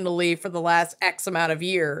 intentionally for the last X amount of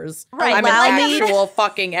years. Right. I'm Allow an me- actual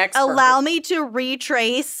fucking expert. Allow me to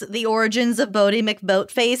retrace the origins of Bodie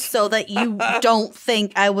McBoatface so that you don't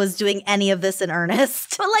think I was doing any of this in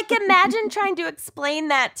earnest. But imagine trying to explain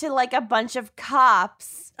that to a bunch of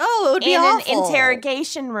cops Oh, it would be in awful. an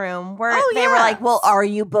interrogation room where Oh, they were yes. well, are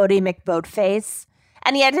you Bodie McBoatface?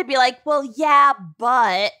 And he had to be well, yeah,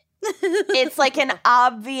 but it's an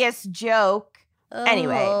obvious joke.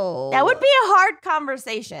 Anyway, that would be a hard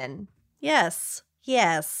conversation. Yes.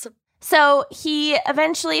 Yes. So he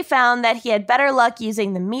eventually found that he had better luck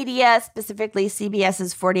using the media, specifically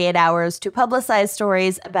CBS's 48 Hours, to publicize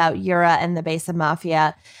stories about Yura and the Besa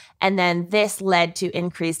Mafia. And then this led to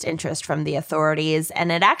increased interest from the authorities.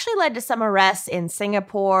 And it actually led to some arrests in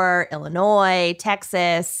Singapore, Illinois,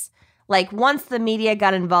 Texas. Once the media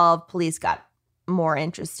got involved, police got more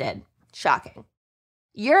interested. Shocking.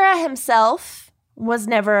 Yura himself was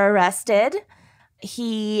never arrested.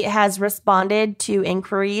 He has responded to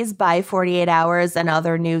inquiries by 48 Hours and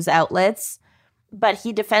other news outlets, but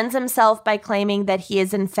he defends himself by claiming that he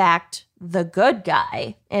is, in fact, the good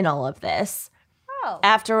guy in all of this. Oh.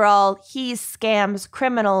 After all, he scams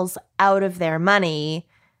criminals out of their money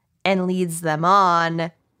and leads them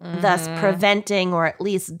on, thus preventing or at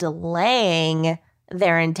least delaying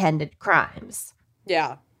their intended crimes.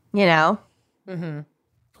 Yeah. You know? Mm-hmm.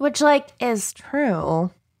 Which, is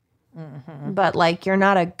true. But, you're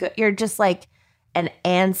not a good... You're just, an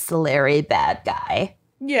ancillary bad guy.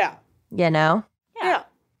 Yeah. You know? Yeah.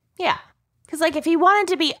 Yeah. Because, if he wanted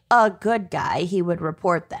to be a good guy, he would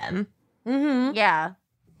report them. Mm-hmm. Yeah.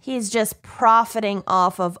 He's just profiting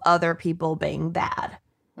off of other people being bad.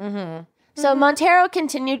 Mm-hmm. So Montero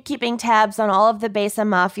continued keeping tabs on all of the Besa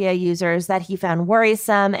Mafia users that he found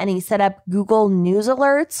worrisome, and he set up Google News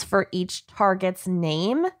alerts for each target's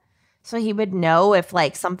name so he would know if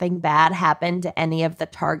like something bad happened to any of the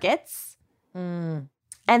targets. And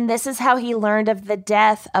this is how he learned of the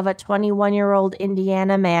death of a 21-year-old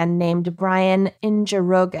Indiana man named Brian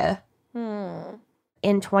Injaroga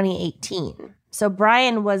in 2018. So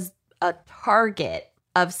Brian was a target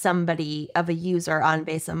of somebody, of a user on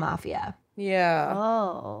Besa Mafia. Yeah.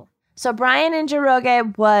 Oh. So Brian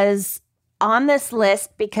Injaroga was on this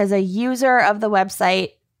list because a user of the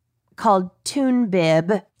website called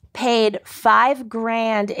TuneBib paid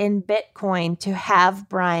 $5,000 in Bitcoin to have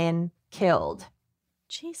Brian killed.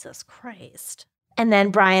 Jesus Christ. And then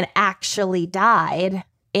Brian actually died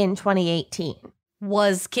in 2018.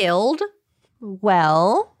 Was killed?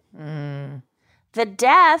 Well, the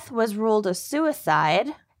death was ruled a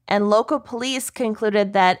suicide, and local police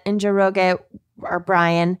concluded that Injaroga, or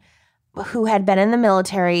Brian, who had been in the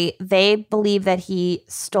military, they believe that he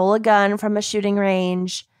stole a gun from a shooting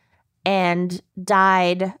range and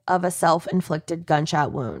died of a self-inflicted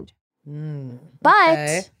gunshot wound.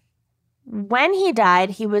 But when he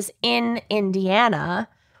died, he was in Indiana,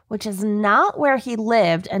 which is not where he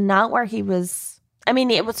lived and not where he was. I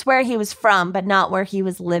mean, it was where he was from, but not where he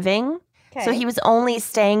was living. Okay. So he was only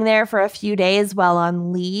staying there for a few days while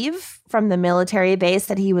on leave from the military base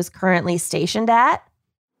that he was currently stationed at.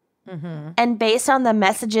 And based on the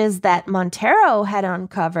messages that Montero had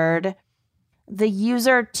uncovered, the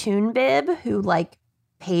user TuneBib, who like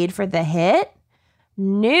paid for the hit,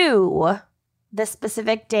 knew the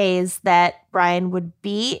specific days that Brian would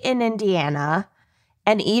be in Indiana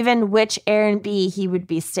and even which Airbnb he would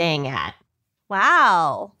be staying at.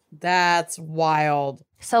 Wow. That's wild.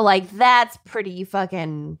 So, like, that's pretty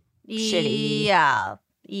fucking shitty. Yeah.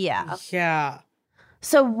 Yeah. Yeah.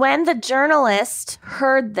 So when the journalist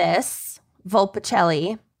heard this,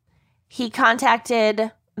 Volpicelli, he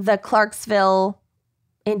contacted the Clarksville,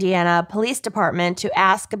 Indiana Police Department to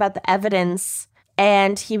ask about the evidence,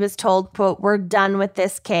 and he was told, quote, "We're done with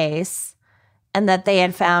this case," and that they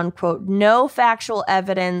had found, quote, "no factual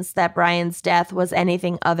evidence that Brian's death was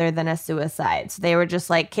anything other than a suicide." So they were just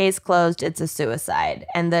like, case closed, it's a suicide.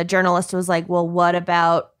 And the journalist was like, well, what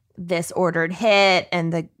about this ordered hit?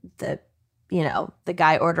 And the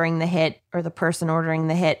guy ordering the hit, or the person ordering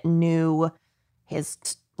the hit, knew his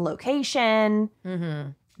location.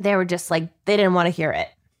 They were just like, they didn't want to hear it.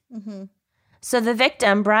 So the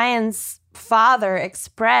victim, Brian's father,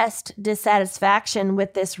 expressed dissatisfaction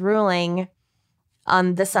with this ruling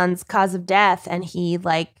on the son's cause of death. And he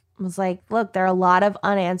was like, look, there are a lot of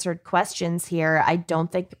unanswered questions here. I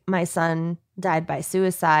don't think my son died by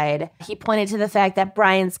suicide. He pointed to the fact that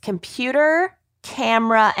Brian's computer,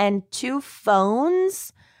 camera, and 2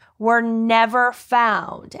 phones were never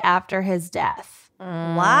found after his death.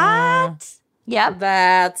 What? Yep.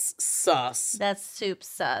 That's sus. That's soup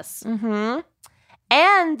sus.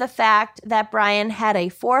 And the fact that Brian had a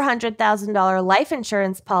 $400,000 life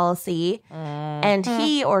insurance policy, and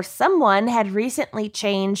he or someone had recently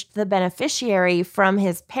changed the beneficiary from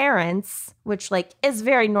his parents, which is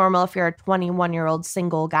very normal if you're a 21-year-old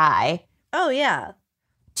single guy, Oh, yeah.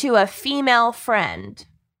 to a female friend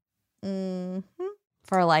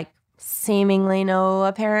for seemingly no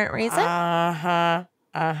apparent reason.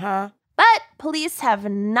 But police have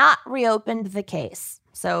not reopened the case.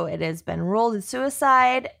 So it has been ruled a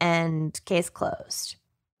suicide and case closed.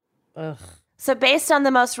 Ugh. So based on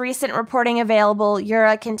the most recent reporting available,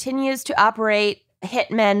 Yura continues to operate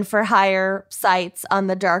hitmen for hire sites on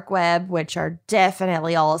the dark web, which are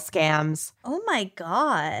definitely all scams. Oh, my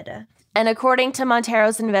God. And according to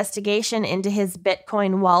Montero's investigation into his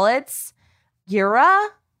Bitcoin wallets, Yura,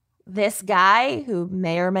 this guy who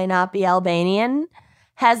may or may not be Albanian,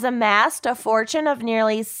 has amassed a fortune of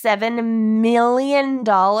nearly $7 million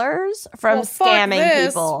from scamming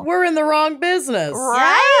people. We're in the wrong business.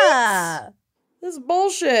 Right? Yeah. This is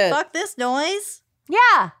bullshit. Fuck this noise.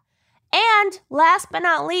 Yeah. And last but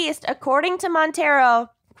not least, according to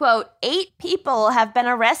Montero, quote, 8 people have been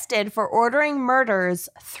arrested for ordering murders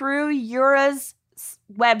through Yura's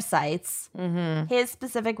websites, his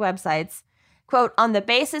specific websites, quote, on the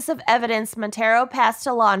basis of evidence Montero passed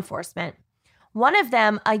to law enforcement. One of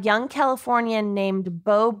them, a young Californian named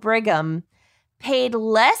Bo Brigham, paid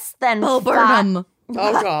less than Oh, God.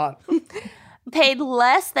 paid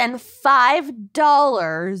less than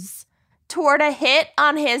 $5 toward a hit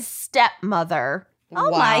on his stepmother.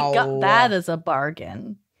 Oh, my God. That is a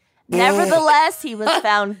bargain. Nevertheless, he was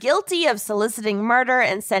found guilty of soliciting murder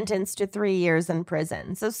and sentenced to 3 years in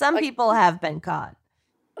prison. So some people have been caught.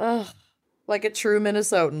 Ugh. Like a true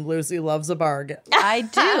Minnesotan, Lucy loves a bargain. I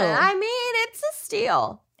do. I mean, it's a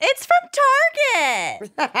steal. It's from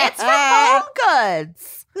Target. It's from Home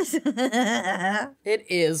Goods. It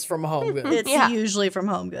is from Home Goods. It's Yeah. usually from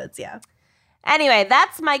Home Goods, yeah. Anyway,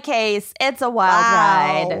 that's my case. It's a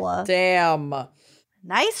wild ride. Wow. Damn.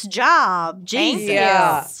 Nice job. Thank Jesus. you.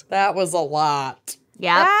 Yeah, that was a lot.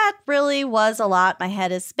 Yeah. That really was a lot. My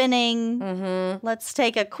head is spinning. Mm-hmm. Let's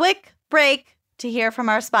take a quick break to hear from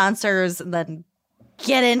our sponsors and then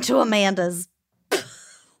get into Amanda's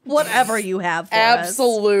whatever you have for us.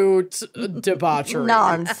 Absolute debauchery.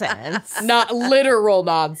 Nonsense. Not literal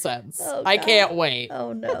nonsense. Oh, I God. can't wait.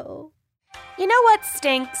 Oh, no. You know what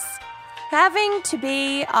stinks? Having to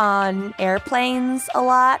be on airplanes a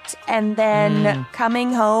lot and then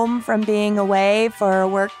coming home from being away for a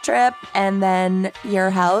work trip and then your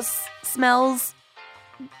house smells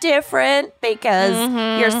different because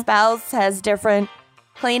your spouse has different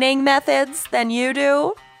cleaning methods than you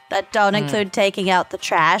do. That don't include taking out the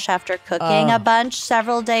trash after cooking a bunch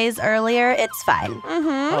several days earlier. It's fine.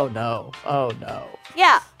 Oh no. Oh no.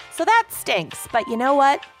 Yeah, so that stinks. But you know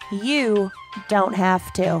what? You don't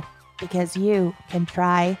have to because you can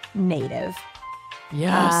try Native.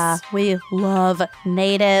 Yes. We love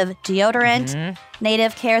Native deodorant.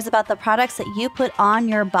 Native cares about the products that you put on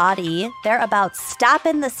your body. They're about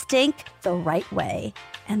stopping the stink the right way.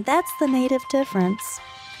 And that's the Native difference.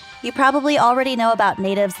 You probably already know about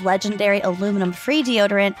Native's legendary aluminum-free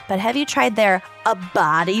deodorant, but have you tried their a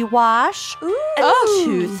body wash, a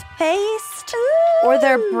toothpaste, or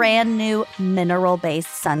their brand new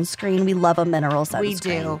mineral-based sunscreen? We love a mineral sunscreen. We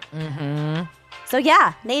do. So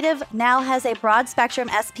yeah, Native now has a broad spectrum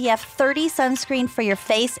SPF 30 sunscreen for your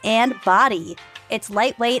face and body. It's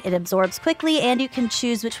lightweight, it absorbs quickly, and you can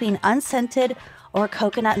choose between unscented or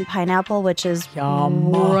coconut and pineapple, which is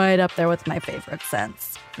right up there with my favorite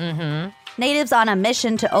scents. Native's on a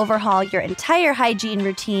mission to overhaul your entire hygiene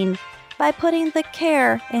routine by putting the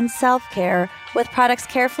care in self-care with products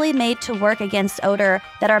carefully made to work against odor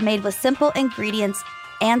that are made with simple ingredients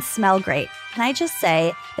and smell great. Can I just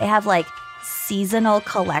say, they have like seasonal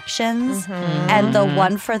collections, and the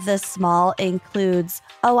one for this small includes,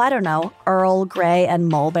 I don't know, Earl Grey and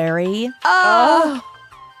mulberry,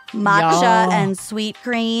 matcha Yum. and sweet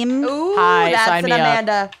cream, Ooh, Hi, that's sign an me up.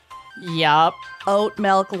 Amanda. Yup. oat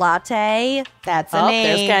milk latte. That's a Oh, me.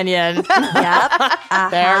 there's Kenyon. Yep. Uh-huh.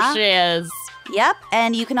 There she is. Yep.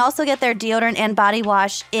 And you can also get their deodorant and body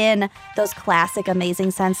wash in those classic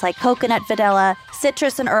amazing scents like coconut vanilla,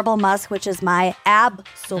 citrus and herbal musk, which is my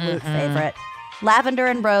absolute favorite, lavender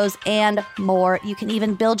and rose, and more. You can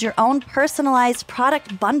even build your own personalized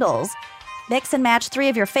product bundles. Mix and match 3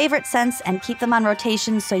 of your favorite scents and keep them on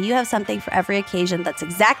rotation so you have something for every occasion. That's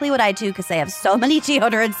exactly what I do because they have so many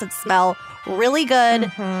deodorants that smell really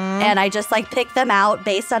good. And I just like pick them out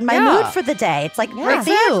based on my mood for the day. It's like perfume.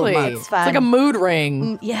 Exactly. It's fun. like a mood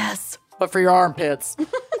ring, Yes. but for your armpits.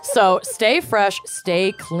 So stay fresh,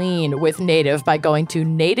 stay clean with Native by going to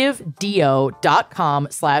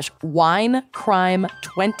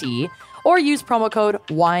nativedeo.com/winecrime20 or use promo code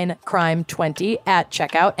winecrime20 at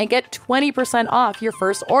checkout and get 20% off your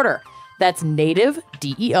first order. That's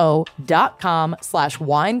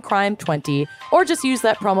nativedeo.com/winecrime20 or just use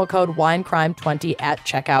that promo code winecrime20 at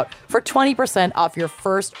checkout for 20% off your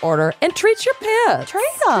first order and treat your pets. Treat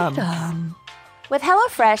them. With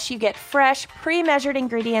HelloFresh, you get fresh, pre-measured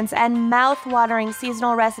ingredients and mouth-watering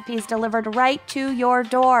seasonal recipes delivered right to your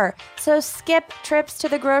door. So skip trips to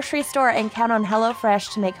the grocery store and count on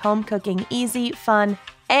HelloFresh to make home cooking easy, fun,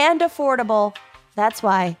 and affordable. That's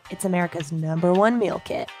why it's America's #1 meal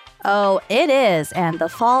kit. Oh, it is. And the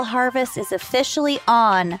fall harvest is officially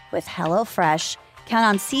on with HelloFresh. Count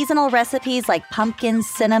on seasonal recipes like pumpkin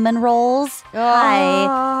cinnamon rolls. Hi.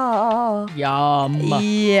 Oh. Yum.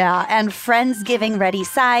 Yeah, and Friendsgiving ready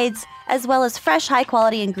sides, as well as fresh,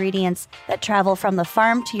 high-quality ingredients that travel from the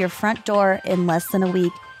farm to your front door in less than a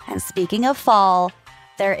week. And speaking of fall,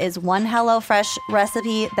 there is one HelloFresh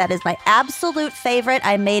recipe that is my absolute favorite.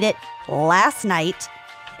 I made it last night.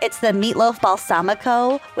 It's the meatloaf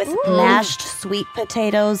balsamico with mashed sweet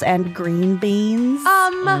potatoes and green beans.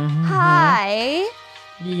 Hi.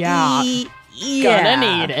 Yeah. Gonna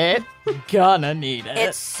need it. Gonna need it.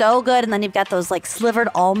 It's so good. And then you've got those like slivered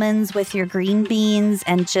almonds with your green beans.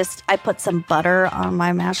 And just, I put some butter on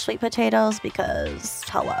my mashed sweet potatoes because,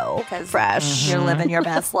 hello, fresh. You're living your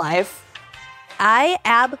best life. I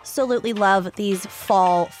absolutely love these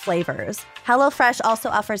fall flavors. HelloFresh also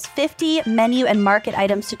offers 50 menu and market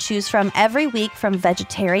items to choose from every week, from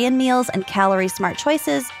vegetarian meals and calorie-smart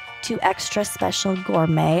choices to extra special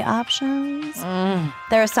gourmet options.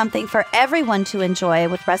 There is something for everyone to enjoy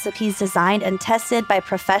with recipes designed and tested by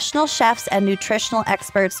professional chefs and nutritional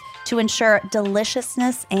experts to ensure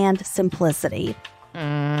deliciousness and simplicity.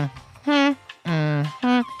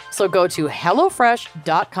 So go to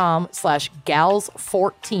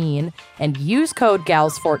HelloFresh.com/gals14 and use code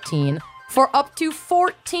gals14 for up to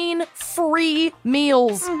 14 free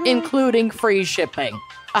meals, including free shipping.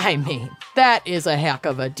 I mean, that is a heck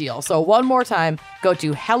of a deal. So one more time, go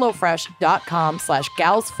to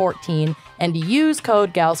HelloFresh.com/gals14 and use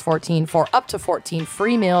code gals14 for up to 14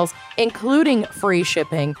 free meals, including free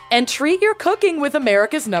shipping. And treat your cooking with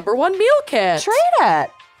America's #1 meal kit. Treat it.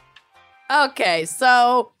 Okay,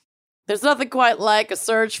 so there's nothing quite like a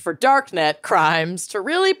search for Darknet crimes to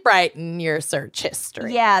really brighten your search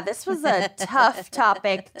history. Yeah, this was a tough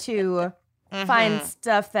topic to find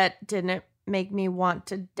stuff that didn't make me want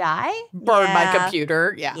to die. Burn my Yeah.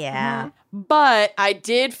 computer. Yeah. Yeah. But I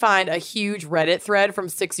did find a huge Reddit thread from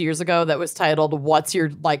 6 years ago that was titled, "What's Your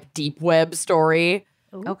Deep Web Story?"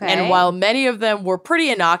 Okay. And while many of them were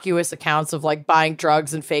pretty innocuous accounts of buying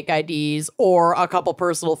drugs and fake IDs, or a couple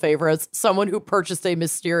personal favorites, someone who purchased a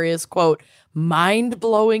mysterious, quote,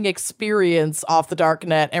 mind-blowing experience off the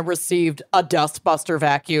darknet and received a dustbuster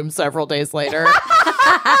vacuum several days later.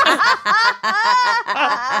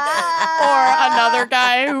 Or another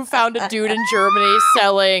guy who found a dude in Germany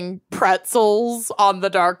selling pretzels on the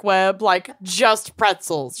dark web, just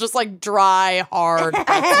pretzels, just dry, hard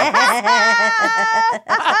pretzels.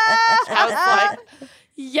 I was like,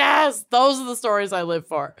 yes, those are the stories I live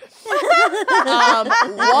for.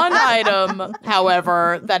 One item,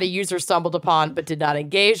 however, that a user stumbled upon but did not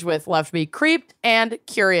engage with left me creeped and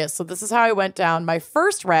curious. So this is how I went down my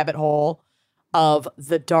first rabbit hole of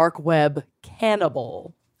the dark web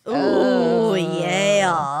cannibal. Ooh,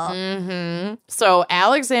 yeah. So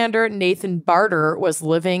Alexander Nathan Barter was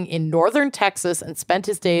living in northern Texas and spent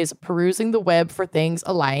his days perusing the web for things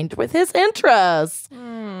aligned with his interests,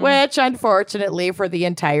 which unfortunately for the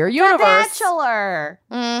entire universe Bachelor.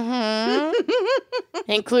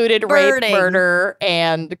 included Birding. rape, murder,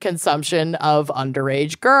 and consumption of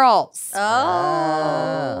underage girls.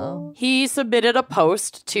 Oh. He submitted a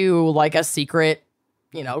post to a secret,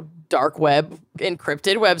 dark web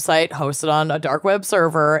encrypted website hosted on a dark web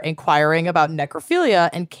server inquiring about necrophilia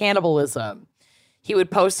and cannibalism. He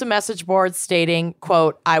would post to message boards stating,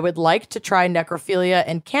 quote, "I would like to try necrophilia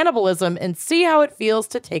and cannibalism and see how it feels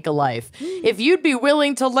to take a life. If you'd be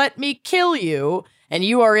willing to let me kill you, and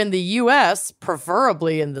you are in the U.S.,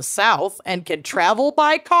 preferably in the South, and can travel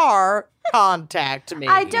by car, contact me.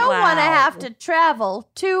 I don't want to have to travel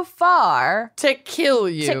too far to kill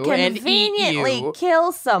you to and eat conveniently you.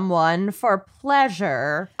 kill someone for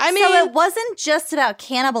pleasure. I mean, So it wasn't just about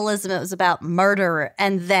cannibalism, it was about murder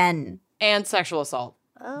and then. and sexual assault.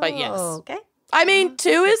 But yes. Okay. I mean,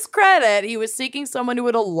 to his credit, he was seeking someone who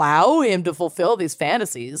would allow him to fulfill these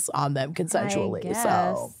fantasies on them consensually. I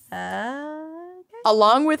So, guess.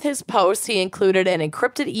 along with his posts, he included an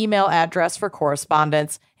encrypted email address for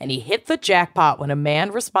correspondence, and he hit the jackpot when a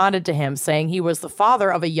man responded to him saying he was the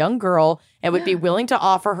father of a young girl and would be willing to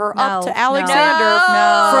offer her up to Alexander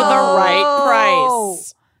for the right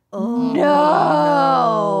price.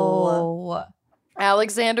 No.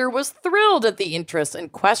 Alexander was thrilled at the interest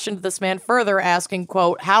and questioned this man further, asking,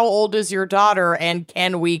 quote, "How old is your daughter and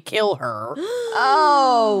can we kill her?"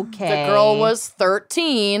 Okay. The girl was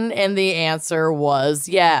 13 and the answer was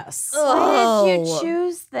yes. Why did you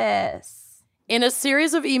choose this? In a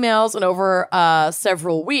series of emails and over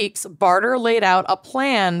several weeks, Barter laid out a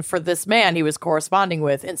plan for this man he was corresponding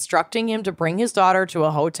with, instructing him to bring his daughter to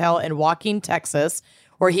a hotel in Joaquin, Texas,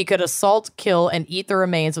 where he could assault, kill, and eat the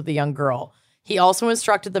remains of the young girl. He also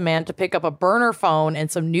instructed the man to pick up a burner phone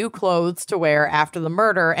and some new clothes to wear after the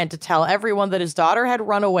murder and to tell everyone that his daughter had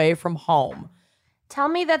run away from home. Tell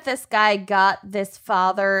me that this guy got this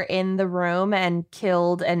father in the room and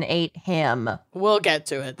killed and ate him. We'll get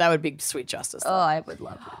to it. That would be sweet justice. Oh, I would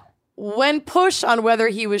love that. When pushed on whether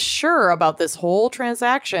he was sure about this whole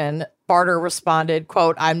transaction, Barter responded,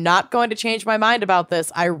 quote, "I'm not going to change my mind about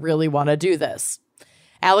this. I really want to do this."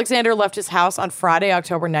 Alexander left his house on Friday,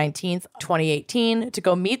 October 19th, 2018, to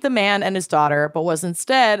go meet the man and his daughter, but was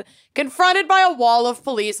instead confronted by a wall of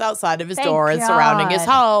police outside of his door and surrounding his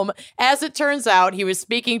home. As it turns out, he was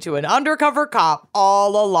speaking to an undercover cop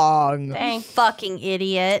all along. Thank Fucking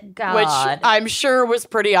idiot. God. Which I'm sure was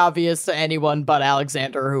pretty obvious to anyone but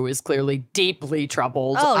Alexander, who is clearly deeply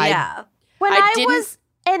troubled. Oh, yeah. When I I didn't- was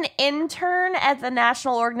an intern at the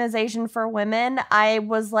National Organization for Women, I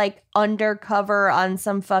was undercover on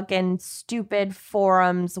some fucking stupid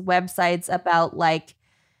forums, websites about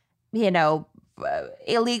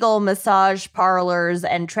illegal massage parlors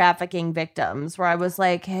and trafficking victims, where I was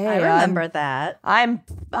like, hey, I remember that. I'm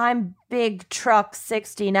Big Truck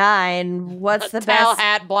 69. What's the Towel best?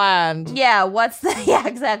 hat blonde. Yeah,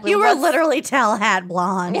 exactly. You were literally towel hat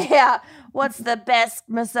blonde. Yeah. What's the best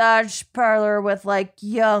massage parlor with like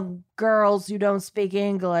young girls who don't speak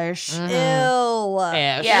English? Ew. Ish.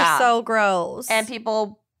 Yeah. You're so gross. And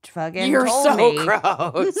people fucking You're told so me.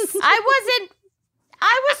 gross.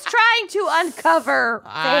 I was trying to uncover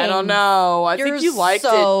I don't things. know. I You're think you liked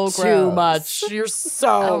so it too gross. much. You're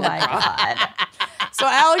so Oh my God. So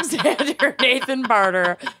Alexander Nathan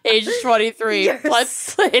Barter, age 23, You're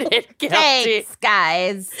pleaded guilty. Thanks,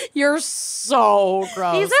 guys. You're so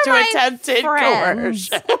gross. These are to my attempted friends.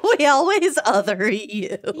 coercion. we always other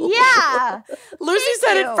you. Yeah. Lucy Thank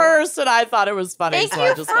said you. it first, and I thought it was funny. Thank so I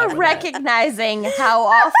you just for went with it. recognizing how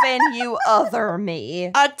often you other me.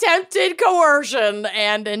 Attempted coercion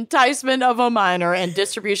and enticement of a minor and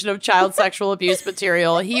distribution of child sexual abuse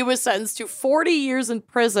material. He was sentenced to 40 years in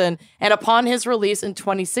prison, and upon his release in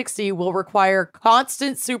 2060 will require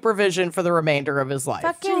constant supervision for the remainder of his life.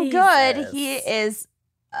 Fucking Jesus. good. He is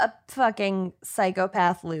a fucking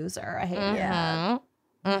psychopath loser. I hate him.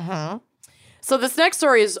 Mm-hmm. So this next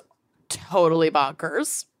story is totally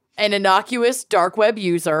bonkers. An innocuous dark web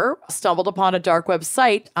user stumbled upon a dark web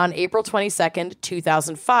site on April 22nd,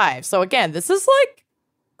 2005. So again, this is like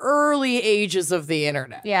early ages of the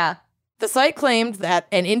internet. Yeah. The site claimed that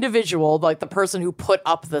an individual, like the person who put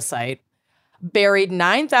up the site, buried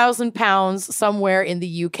 9,000 pounds somewhere in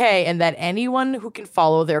the UK, and that anyone who can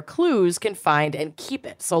follow their clues can find and keep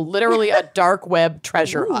it. So literally a dark web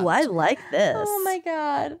treasure Ooh, hunt. I like this. Oh my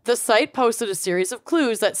God. The site posted a series of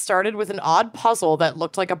clues that started with an odd puzzle that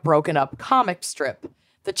looked like a broken up comic strip.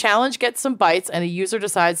 The challenge gets some bites, and a user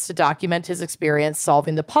decides to document his experience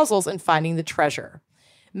solving the puzzles and finding the treasure.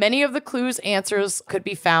 Many of the clues' answers could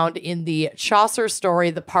be found in the Chaucer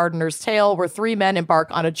story, The Pardoner's Tale, where three men embark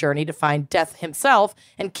on a journey to find Death himself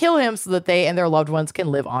and kill him so that they and their loved ones can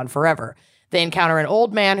live on forever. They encounter an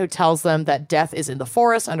old man who tells them that Death is in the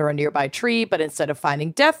forest under a nearby tree, but instead of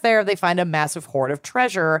finding Death there, they find a massive hoard of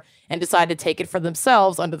treasure and decide to take it for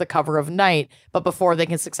themselves under the cover of night. But before they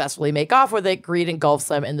can successfully make off with it, greed engulfs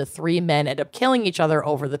them, and the three men end up killing each other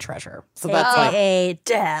over the treasure. So that's like... A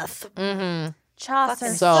death. Mm-hmm. Chaucer,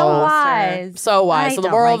 Fucking so Chaucer. wise. So wise. I So the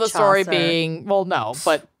don't moral of like the story Chaucer. being, well, no,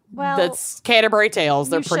 but Well, that's Canterbury Tales.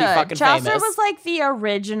 They're You pretty should. fucking Chaucer famous. was like the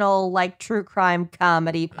original like true crime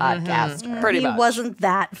comedy podcaster. Pretty he much. wasn't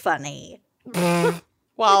that funny.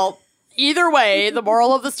 Well, either way, the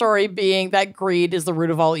moral of the story being that greed is the root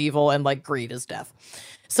of all evil, and like greed is death.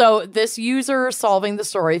 So this user solving the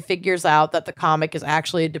story figures out that the comic is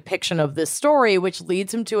actually a depiction of this story, which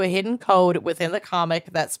leads him to a hidden code within the comic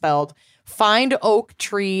that's spelled "Find Oak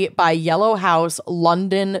Tree by Yellow House,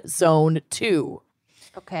 London, Zone 2."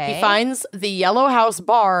 Okay. He finds the Yellow House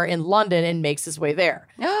bar in London and makes his way there.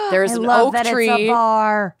 There's I an love oak that tree. It's a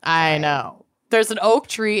bar. I know. There's an oak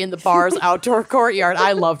tree in the bar's outdoor courtyard.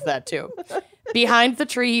 I loved that too. Behind the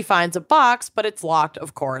tree, he finds a box, but it's locked,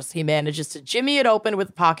 of course. He manages to jimmy it open with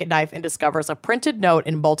a pocket knife and discovers a printed note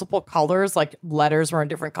in multiple colors, like letters were in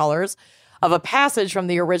different colors, of a passage from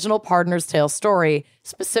the original Pardoner's Tale story,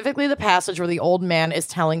 specifically the passage where the old man is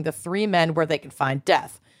telling the three men where they can find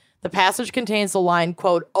Death. The passage contains the line,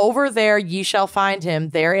 quote, "Over there ye shall find him,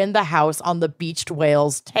 there in the house on the beached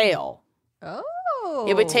whale's tail." Oh.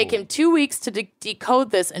 It would take him 2 weeks to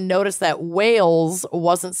decode this and notice that Wales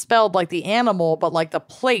wasn't spelled like the animal, but like the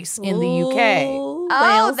place in the UK. Ooh,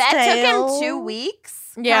 Oh, whale's that tail. took him 2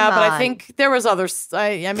 weeks? Yeah, Come but on. I think there was others.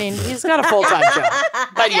 I mean, he's got a full-time job.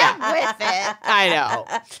 But yeah, With it. I know.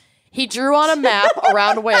 He drew on a map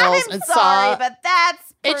around Wales I'm and sorry, saw but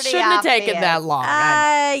that's it pretty shouldn't have taken obvious. that long.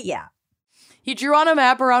 I know. Yeah. He drew on a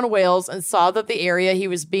map around Wales and saw that the area he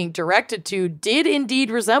was being directed to did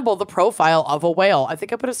indeed resemble the profile of a whale. I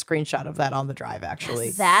think I put a screenshot of that on the drive,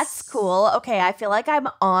 actually. That's cool. Okay, I feel like I'm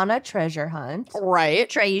on a treasure hunt. Right.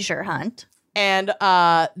 Treasure hunt. And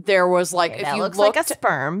there was like, Okay, if that you looks looked, like a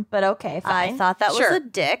sperm, but okay, fine. I thought that Sure. was a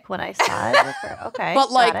dick when I saw it. Okay, but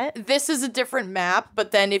got like it. this is a different map.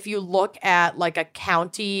 But then if you look at like a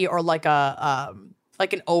county or like a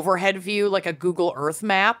like an overhead view, like a Google Earth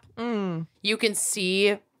map, you can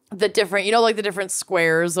see the different, you know, like the different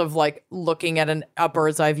squares of like looking at a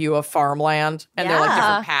bird's eye view of farmland, and they're like Yeah.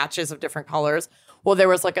 different patches of different colors. Well, there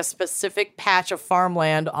was like a specific patch of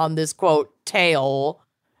farmland on this quote tail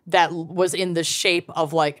that was in the shape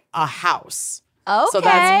of like a house. Okay. So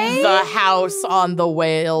that's the house on the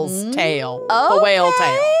whale's tail. The whale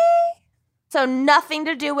tail. So nothing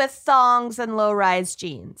to do with thongs and low-rise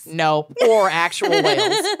jeans. Nope. Or actual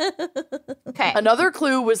whales. Okay. Another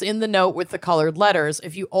clue was in the note with the colored letters.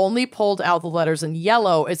 If you only pulled out the letters in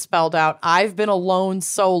yellow, it spelled out, I've been alone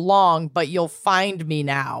so long, but you'll find me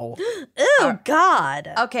now. Ew,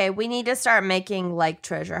 God. Okay, we need to start making like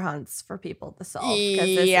treasure hunts for people to solve because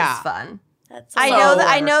this Yeah. is fun. That's I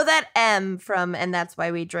So- know that M from And That's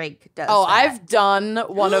Why We Drink does Oh, that. I've done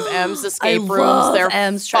one of M's escape rooms. love They're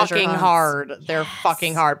M's treasure fucking hunts. hard. They're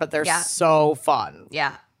fucking hard, but they're Yeah. so fun.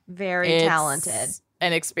 Yeah, very It's talented.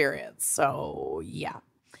 an experience. So, yeah.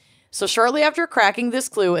 So shortly after cracking this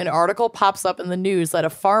clue, an article pops up in the news that a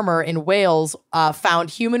farmer in Wales found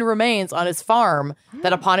human remains on his farm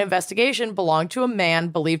that upon investigation belonged to a man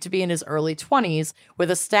believed to be in his early 20s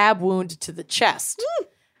with a stab wound to the chest.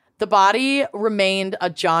 The body remained a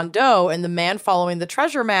John Doe, and the man following the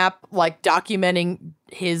treasure map, like documenting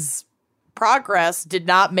his progress, did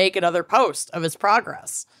not make another post of his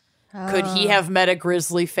progress. Could he have met a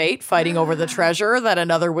grisly fate fighting over the treasure that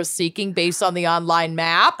another was seeking based on the online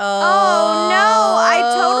map? Oh no,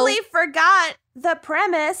 I totally forgot the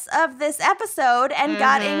premise of this episode and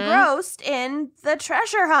got engrossed in the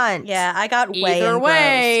treasure hunt. Yeah, I got way Either engrossed.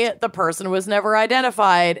 way, the person was never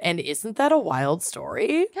identified. And isn't that a wild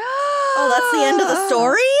story? Oh, that's the end of the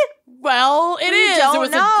story? Well, it is. don't It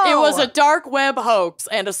was know. a dark web hoax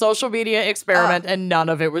and a social media experiment, and none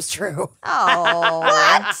of it was true. Oh,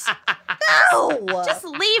 No. just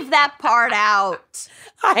leave that part out.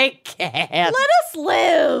 I can't. let us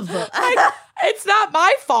live. It's not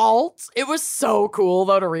my fault. It was so cool,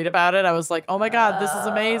 though, to read about it. I was like, oh my God, this is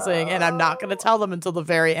amazing. And I'm not going to tell them until the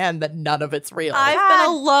very end that none of it's real. I've God. been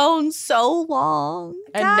alone so long.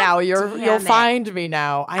 and God now damn you'll it. find me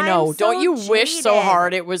now. I know. I'm Don't so you wish so jaded.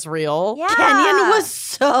 hard it was real? Yeah. Kenyon was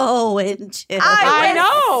so into it. I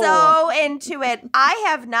know. So into it. I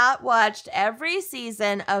have not watched every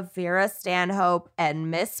season of Vera Stanhope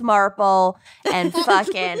and Miss Marple and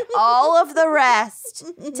fucking all of the rest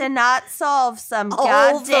to not solve some All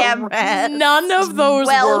goddamn the rest. None of those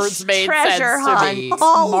Welsh words made treasure sense to me. hunt.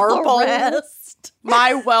 All Marple, the rest.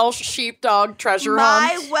 my Welsh sheepdog treasure my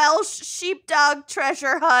hunt. Welsh sheepdog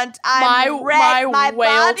treasure hunt. My My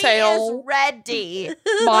whale body tail. is ready.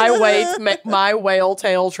 my whale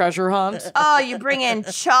tail treasure hunt. Oh, you bring in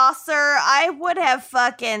Chaucer. I would have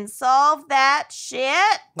fucking solved that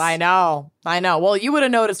shit. I know. Well, you would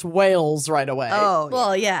have noticed whales right away. Oh,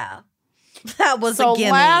 Well, yeah. That was So a gimme.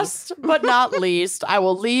 last but not least, I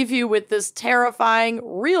will leave you with this terrifying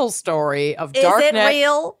real story of Is Darknet. it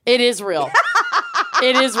real? It is real.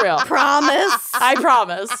 It is real. Promise. I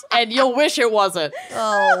promise. And you'll wish it wasn't.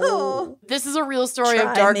 Oh. This is a real story of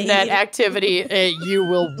Try Darknet me. activity. You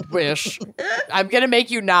will wish. I'm going to make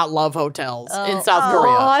you not love hotels in South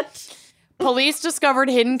Korea. What? Police discovered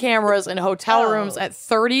hidden cameras in hotel rooms at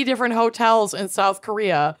 30 different hotels in South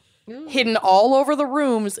Korea, hidden all over the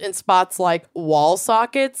rooms in spots like wall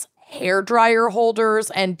sockets, hair dryer holders,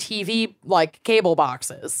 and TV like cable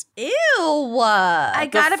boxes. Ew. I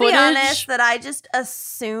gotta be footage- honest that I just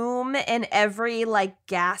assume in every like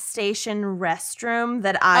gas station restroom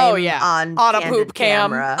that I'm Oh, yeah. on On a candid poop cam.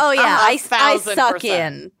 camera. Oh, yeah. I 1,000%. suck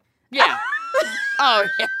in. Yeah. Oh,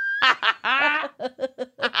 yeah.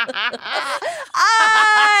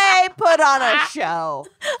 I put on a show.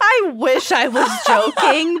 I wish I was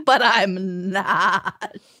joking, but I'm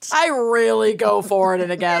not. I really go for it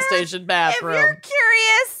in a gas station If bathroom. you're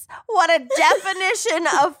curious what a definition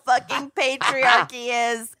of fucking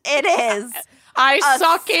patriarchy is, it is. I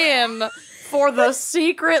suck in for the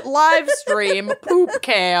secret live stream poop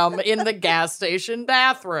cam in the gas station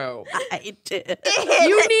bathroom. I did.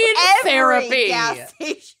 You need Every therapy. gas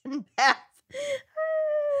station bath.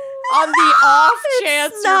 On the off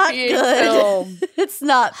chance It's you're not being good. filmed. It's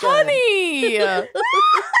not good. Honey!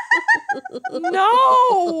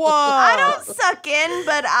 No! I don't suck in,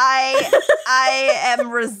 but I am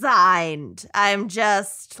resigned. I'm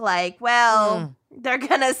just like, well, they're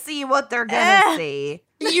gonna see what they're gonna see.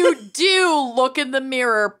 You do look in the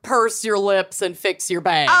mirror, purse your lips, and fix your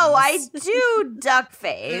bangs. Oh, I do duck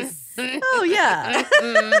face. Oh, yeah.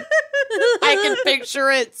 I can picture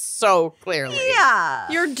it so clearly. Yeah.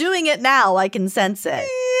 You're doing it now. I can sense it.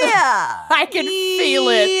 Yeah. I can feel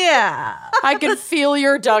it. Yeah. I can feel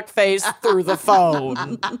your duck face through the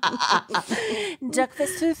phone. Duck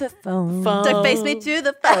face to the phone. Duck face me to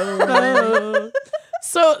the phone.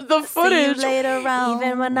 So the See footage, you later on.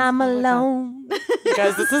 Even when I'm alone.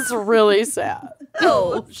 guys, this is really sad.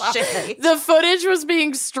 Oh, shit. The footage was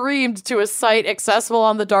being streamed to a site accessible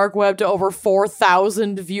on the dark web to over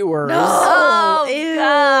 4,000 viewers. Oh, Ew.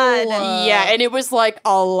 God. Yeah, and it was like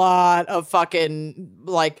a lot of fucking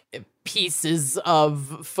like pieces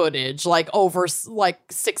of footage, like over like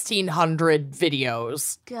 1,600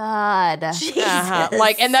 videos. God.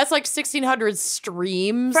 Like, and that's like 1,600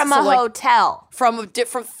 streams From a hotel. From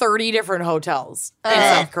 30 different hotels in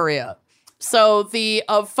South Korea. So the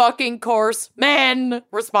fucking course men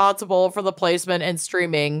responsible for the placement and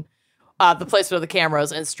streaming, the placement of the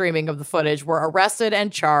cameras and streaming of the footage were arrested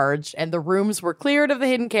and charged, and the rooms were cleared of the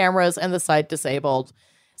hidden cameras and the site disabled.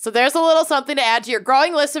 So there's a little something to add to your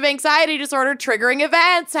growing list of anxiety disorder triggering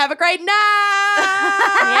events. Have a great night.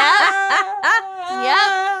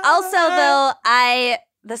 Yep. Also, though,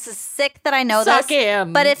 this is sick that I know Suck this.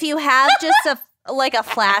 in. But if you have just a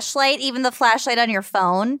flashlight, even the flashlight on your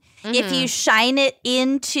phone, if you shine it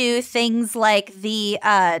into things like the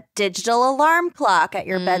digital alarm clock at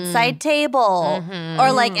your bedside table,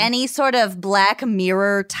 or like any sort of Black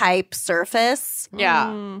Mirror type surface,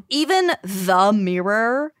 even the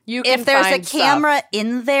mirror, if there's a camera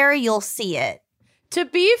in there, you'll see it. To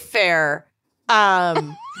be fair,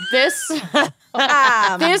 this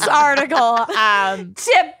this article,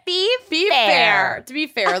 To be fair. to be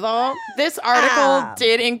fair though, this article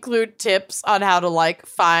did include tips on how to like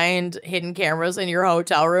find hidden cameras in your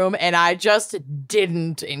hotel room, and I just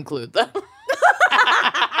didn't include them.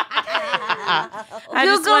 I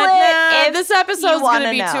just Google went, it if this episode's you going wanna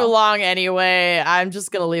to be know. too long anyway. I'm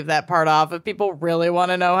just going to leave that part off. If people really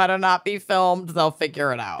want to know how to not be filmed, they'll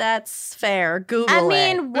figure it out. That's fair. Google I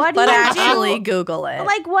mean, what do but you actually do? Google it.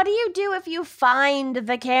 Like, what do you do if you find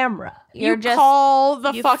the camera? You call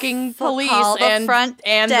the You fucking police call the and front the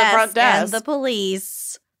desk front desk. and the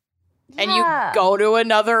police. And you go to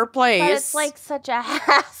another place. But it's like such a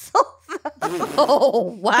hassle.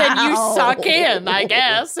 Oh, wow. Then you suck in, I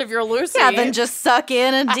guess, if you're Lucy. Yeah, then just suck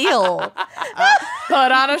in and deal.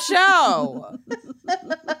 Put on a show.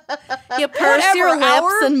 You purse Whatever, your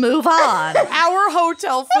lips and move on. Our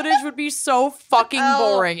hotel footage would be so fucking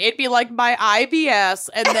boring. It'd be like my IBS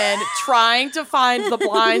and then trying to find The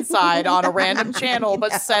Blind Side on a random channel,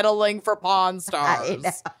 but settling for Pawn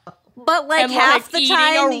Stars. But like And half like the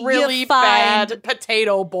time eating a really you find bad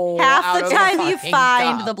potato bowl. half out the of time a you fucking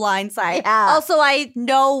find cup. the blind side. Yeah. Also, I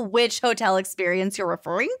know which hotel experience you're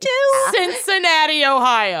referring to. Cincinnati,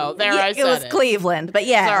 Ohio. There I said it was it. Cleveland, but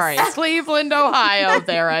yes. Sorry, Cleveland, Ohio.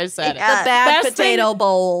 There I said it. The bad Best potato thing-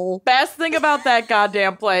 bowl. Best thing about that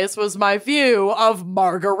goddamn place was my view of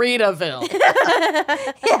Margaritaville.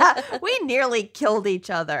 Yeah, we nearly killed each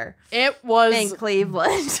other It was in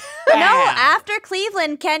Cleveland. No, bad. after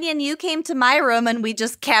Cleveland, Kenyon, you came to my room and we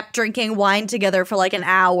just kept drinking wine together for like an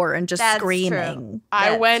hour and just That's screaming. true. I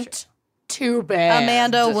That's went to bed.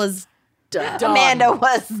 Amanda was done. Done. Amanda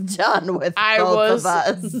was done with I both was of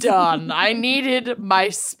us. done. I needed my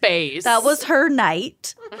space. That was her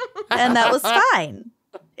night, and that was fine.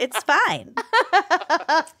 It's fine.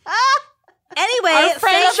 Anyway, Our thanks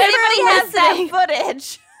friendship for Anybody has that listening.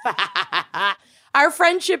 footage? Our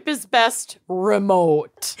friendship is best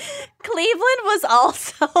remote. Cleveland was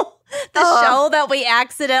also the show that we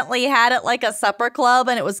accidentally had at like a supper club,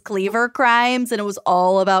 and it was Cleaver Crimes, and it was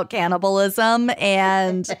all about cannibalism,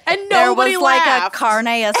 and there nobody was like laughed. a carne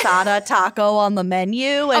asada taco on the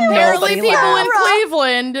menu, and Apparently, nobody people laughed. in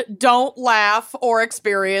Cleveland don't laugh or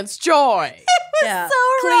experience joy. Yeah. so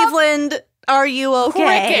rough. Cleveland, are you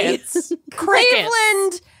okay? Crickets. Crickets.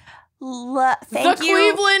 Cleveland. Thank the you.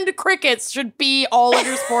 Cleveland Crickets should be all of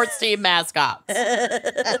your sports team mascots.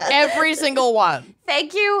 Every single one.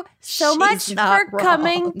 Thank you so She's much not for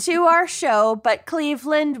coming to our show, but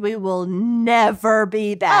Cleveland, we will never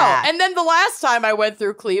be back. Oh, and then the last time I went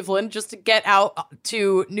through Cleveland just to get out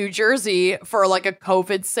to New Jersey for like a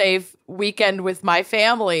COVID-safe weekend with my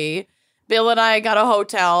family, Bill and I got a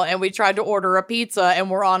hotel and we tried to order a pizza and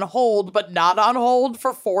we're on hold, but not on hold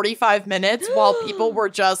for 45 minutes while people were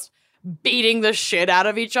just beating the shit out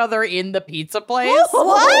of each other in the pizza place.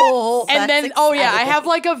 What? And That's then, I exciting. have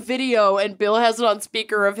like a video and Bill has it on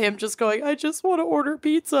speaker of him just going, I just want to order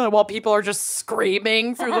pizza while people are just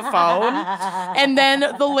screaming through the phone. And then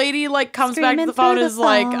the lady like comes back to Screaming the phone and through is the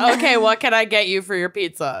like, phone. okay, what can I get you for your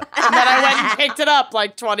pizza? And then I went and picked it up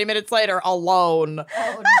like 20 minutes later alone.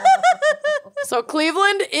 So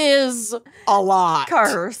Cleveland is a lot.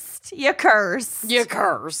 Cursed. You cursed. You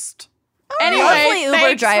cursed. Lovely Anyway, Uber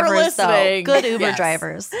thanks for drivers, though. listening. Good Uber Yes.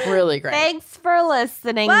 drivers. Really great. Thanks for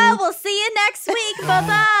listening. Well, we'll see you next week.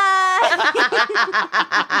 Bye-bye.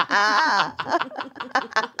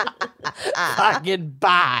 Fucking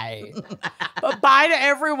bye. Bye to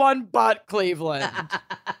everyone but Cleveland.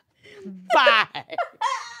 Bye.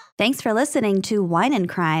 Thanks for listening to Wine and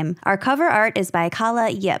Crime. Our cover art is by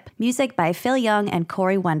Kala Yip, music by Phil Young and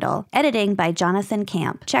Corey Wendell, editing by Jonathan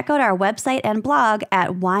Camp. Check out our website and blog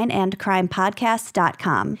at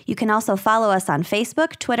wineandcrimepodcast.com. You can also follow us on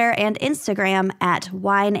Facebook, Twitter, and Instagram at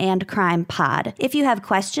Wine and Crime Pod. If you have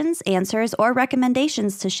questions, answers, or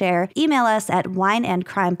recommendations to share, email us at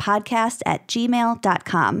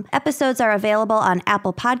wineandcrimepodcast@gmail.com. Episodes are available on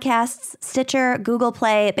Apple Podcasts, Stitcher, Google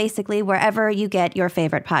Play, basically wherever you get your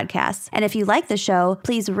favorite podcasts. And if you like the show,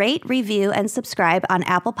 please rate, review, and subscribe on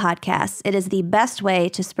Apple Podcasts. It is the best way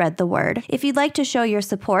to spread the word. If you'd like to show your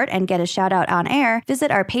support and get a shout out on air,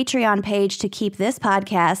 visit our Patreon page to keep this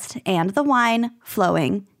podcast and the wine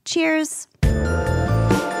flowing. Cheers!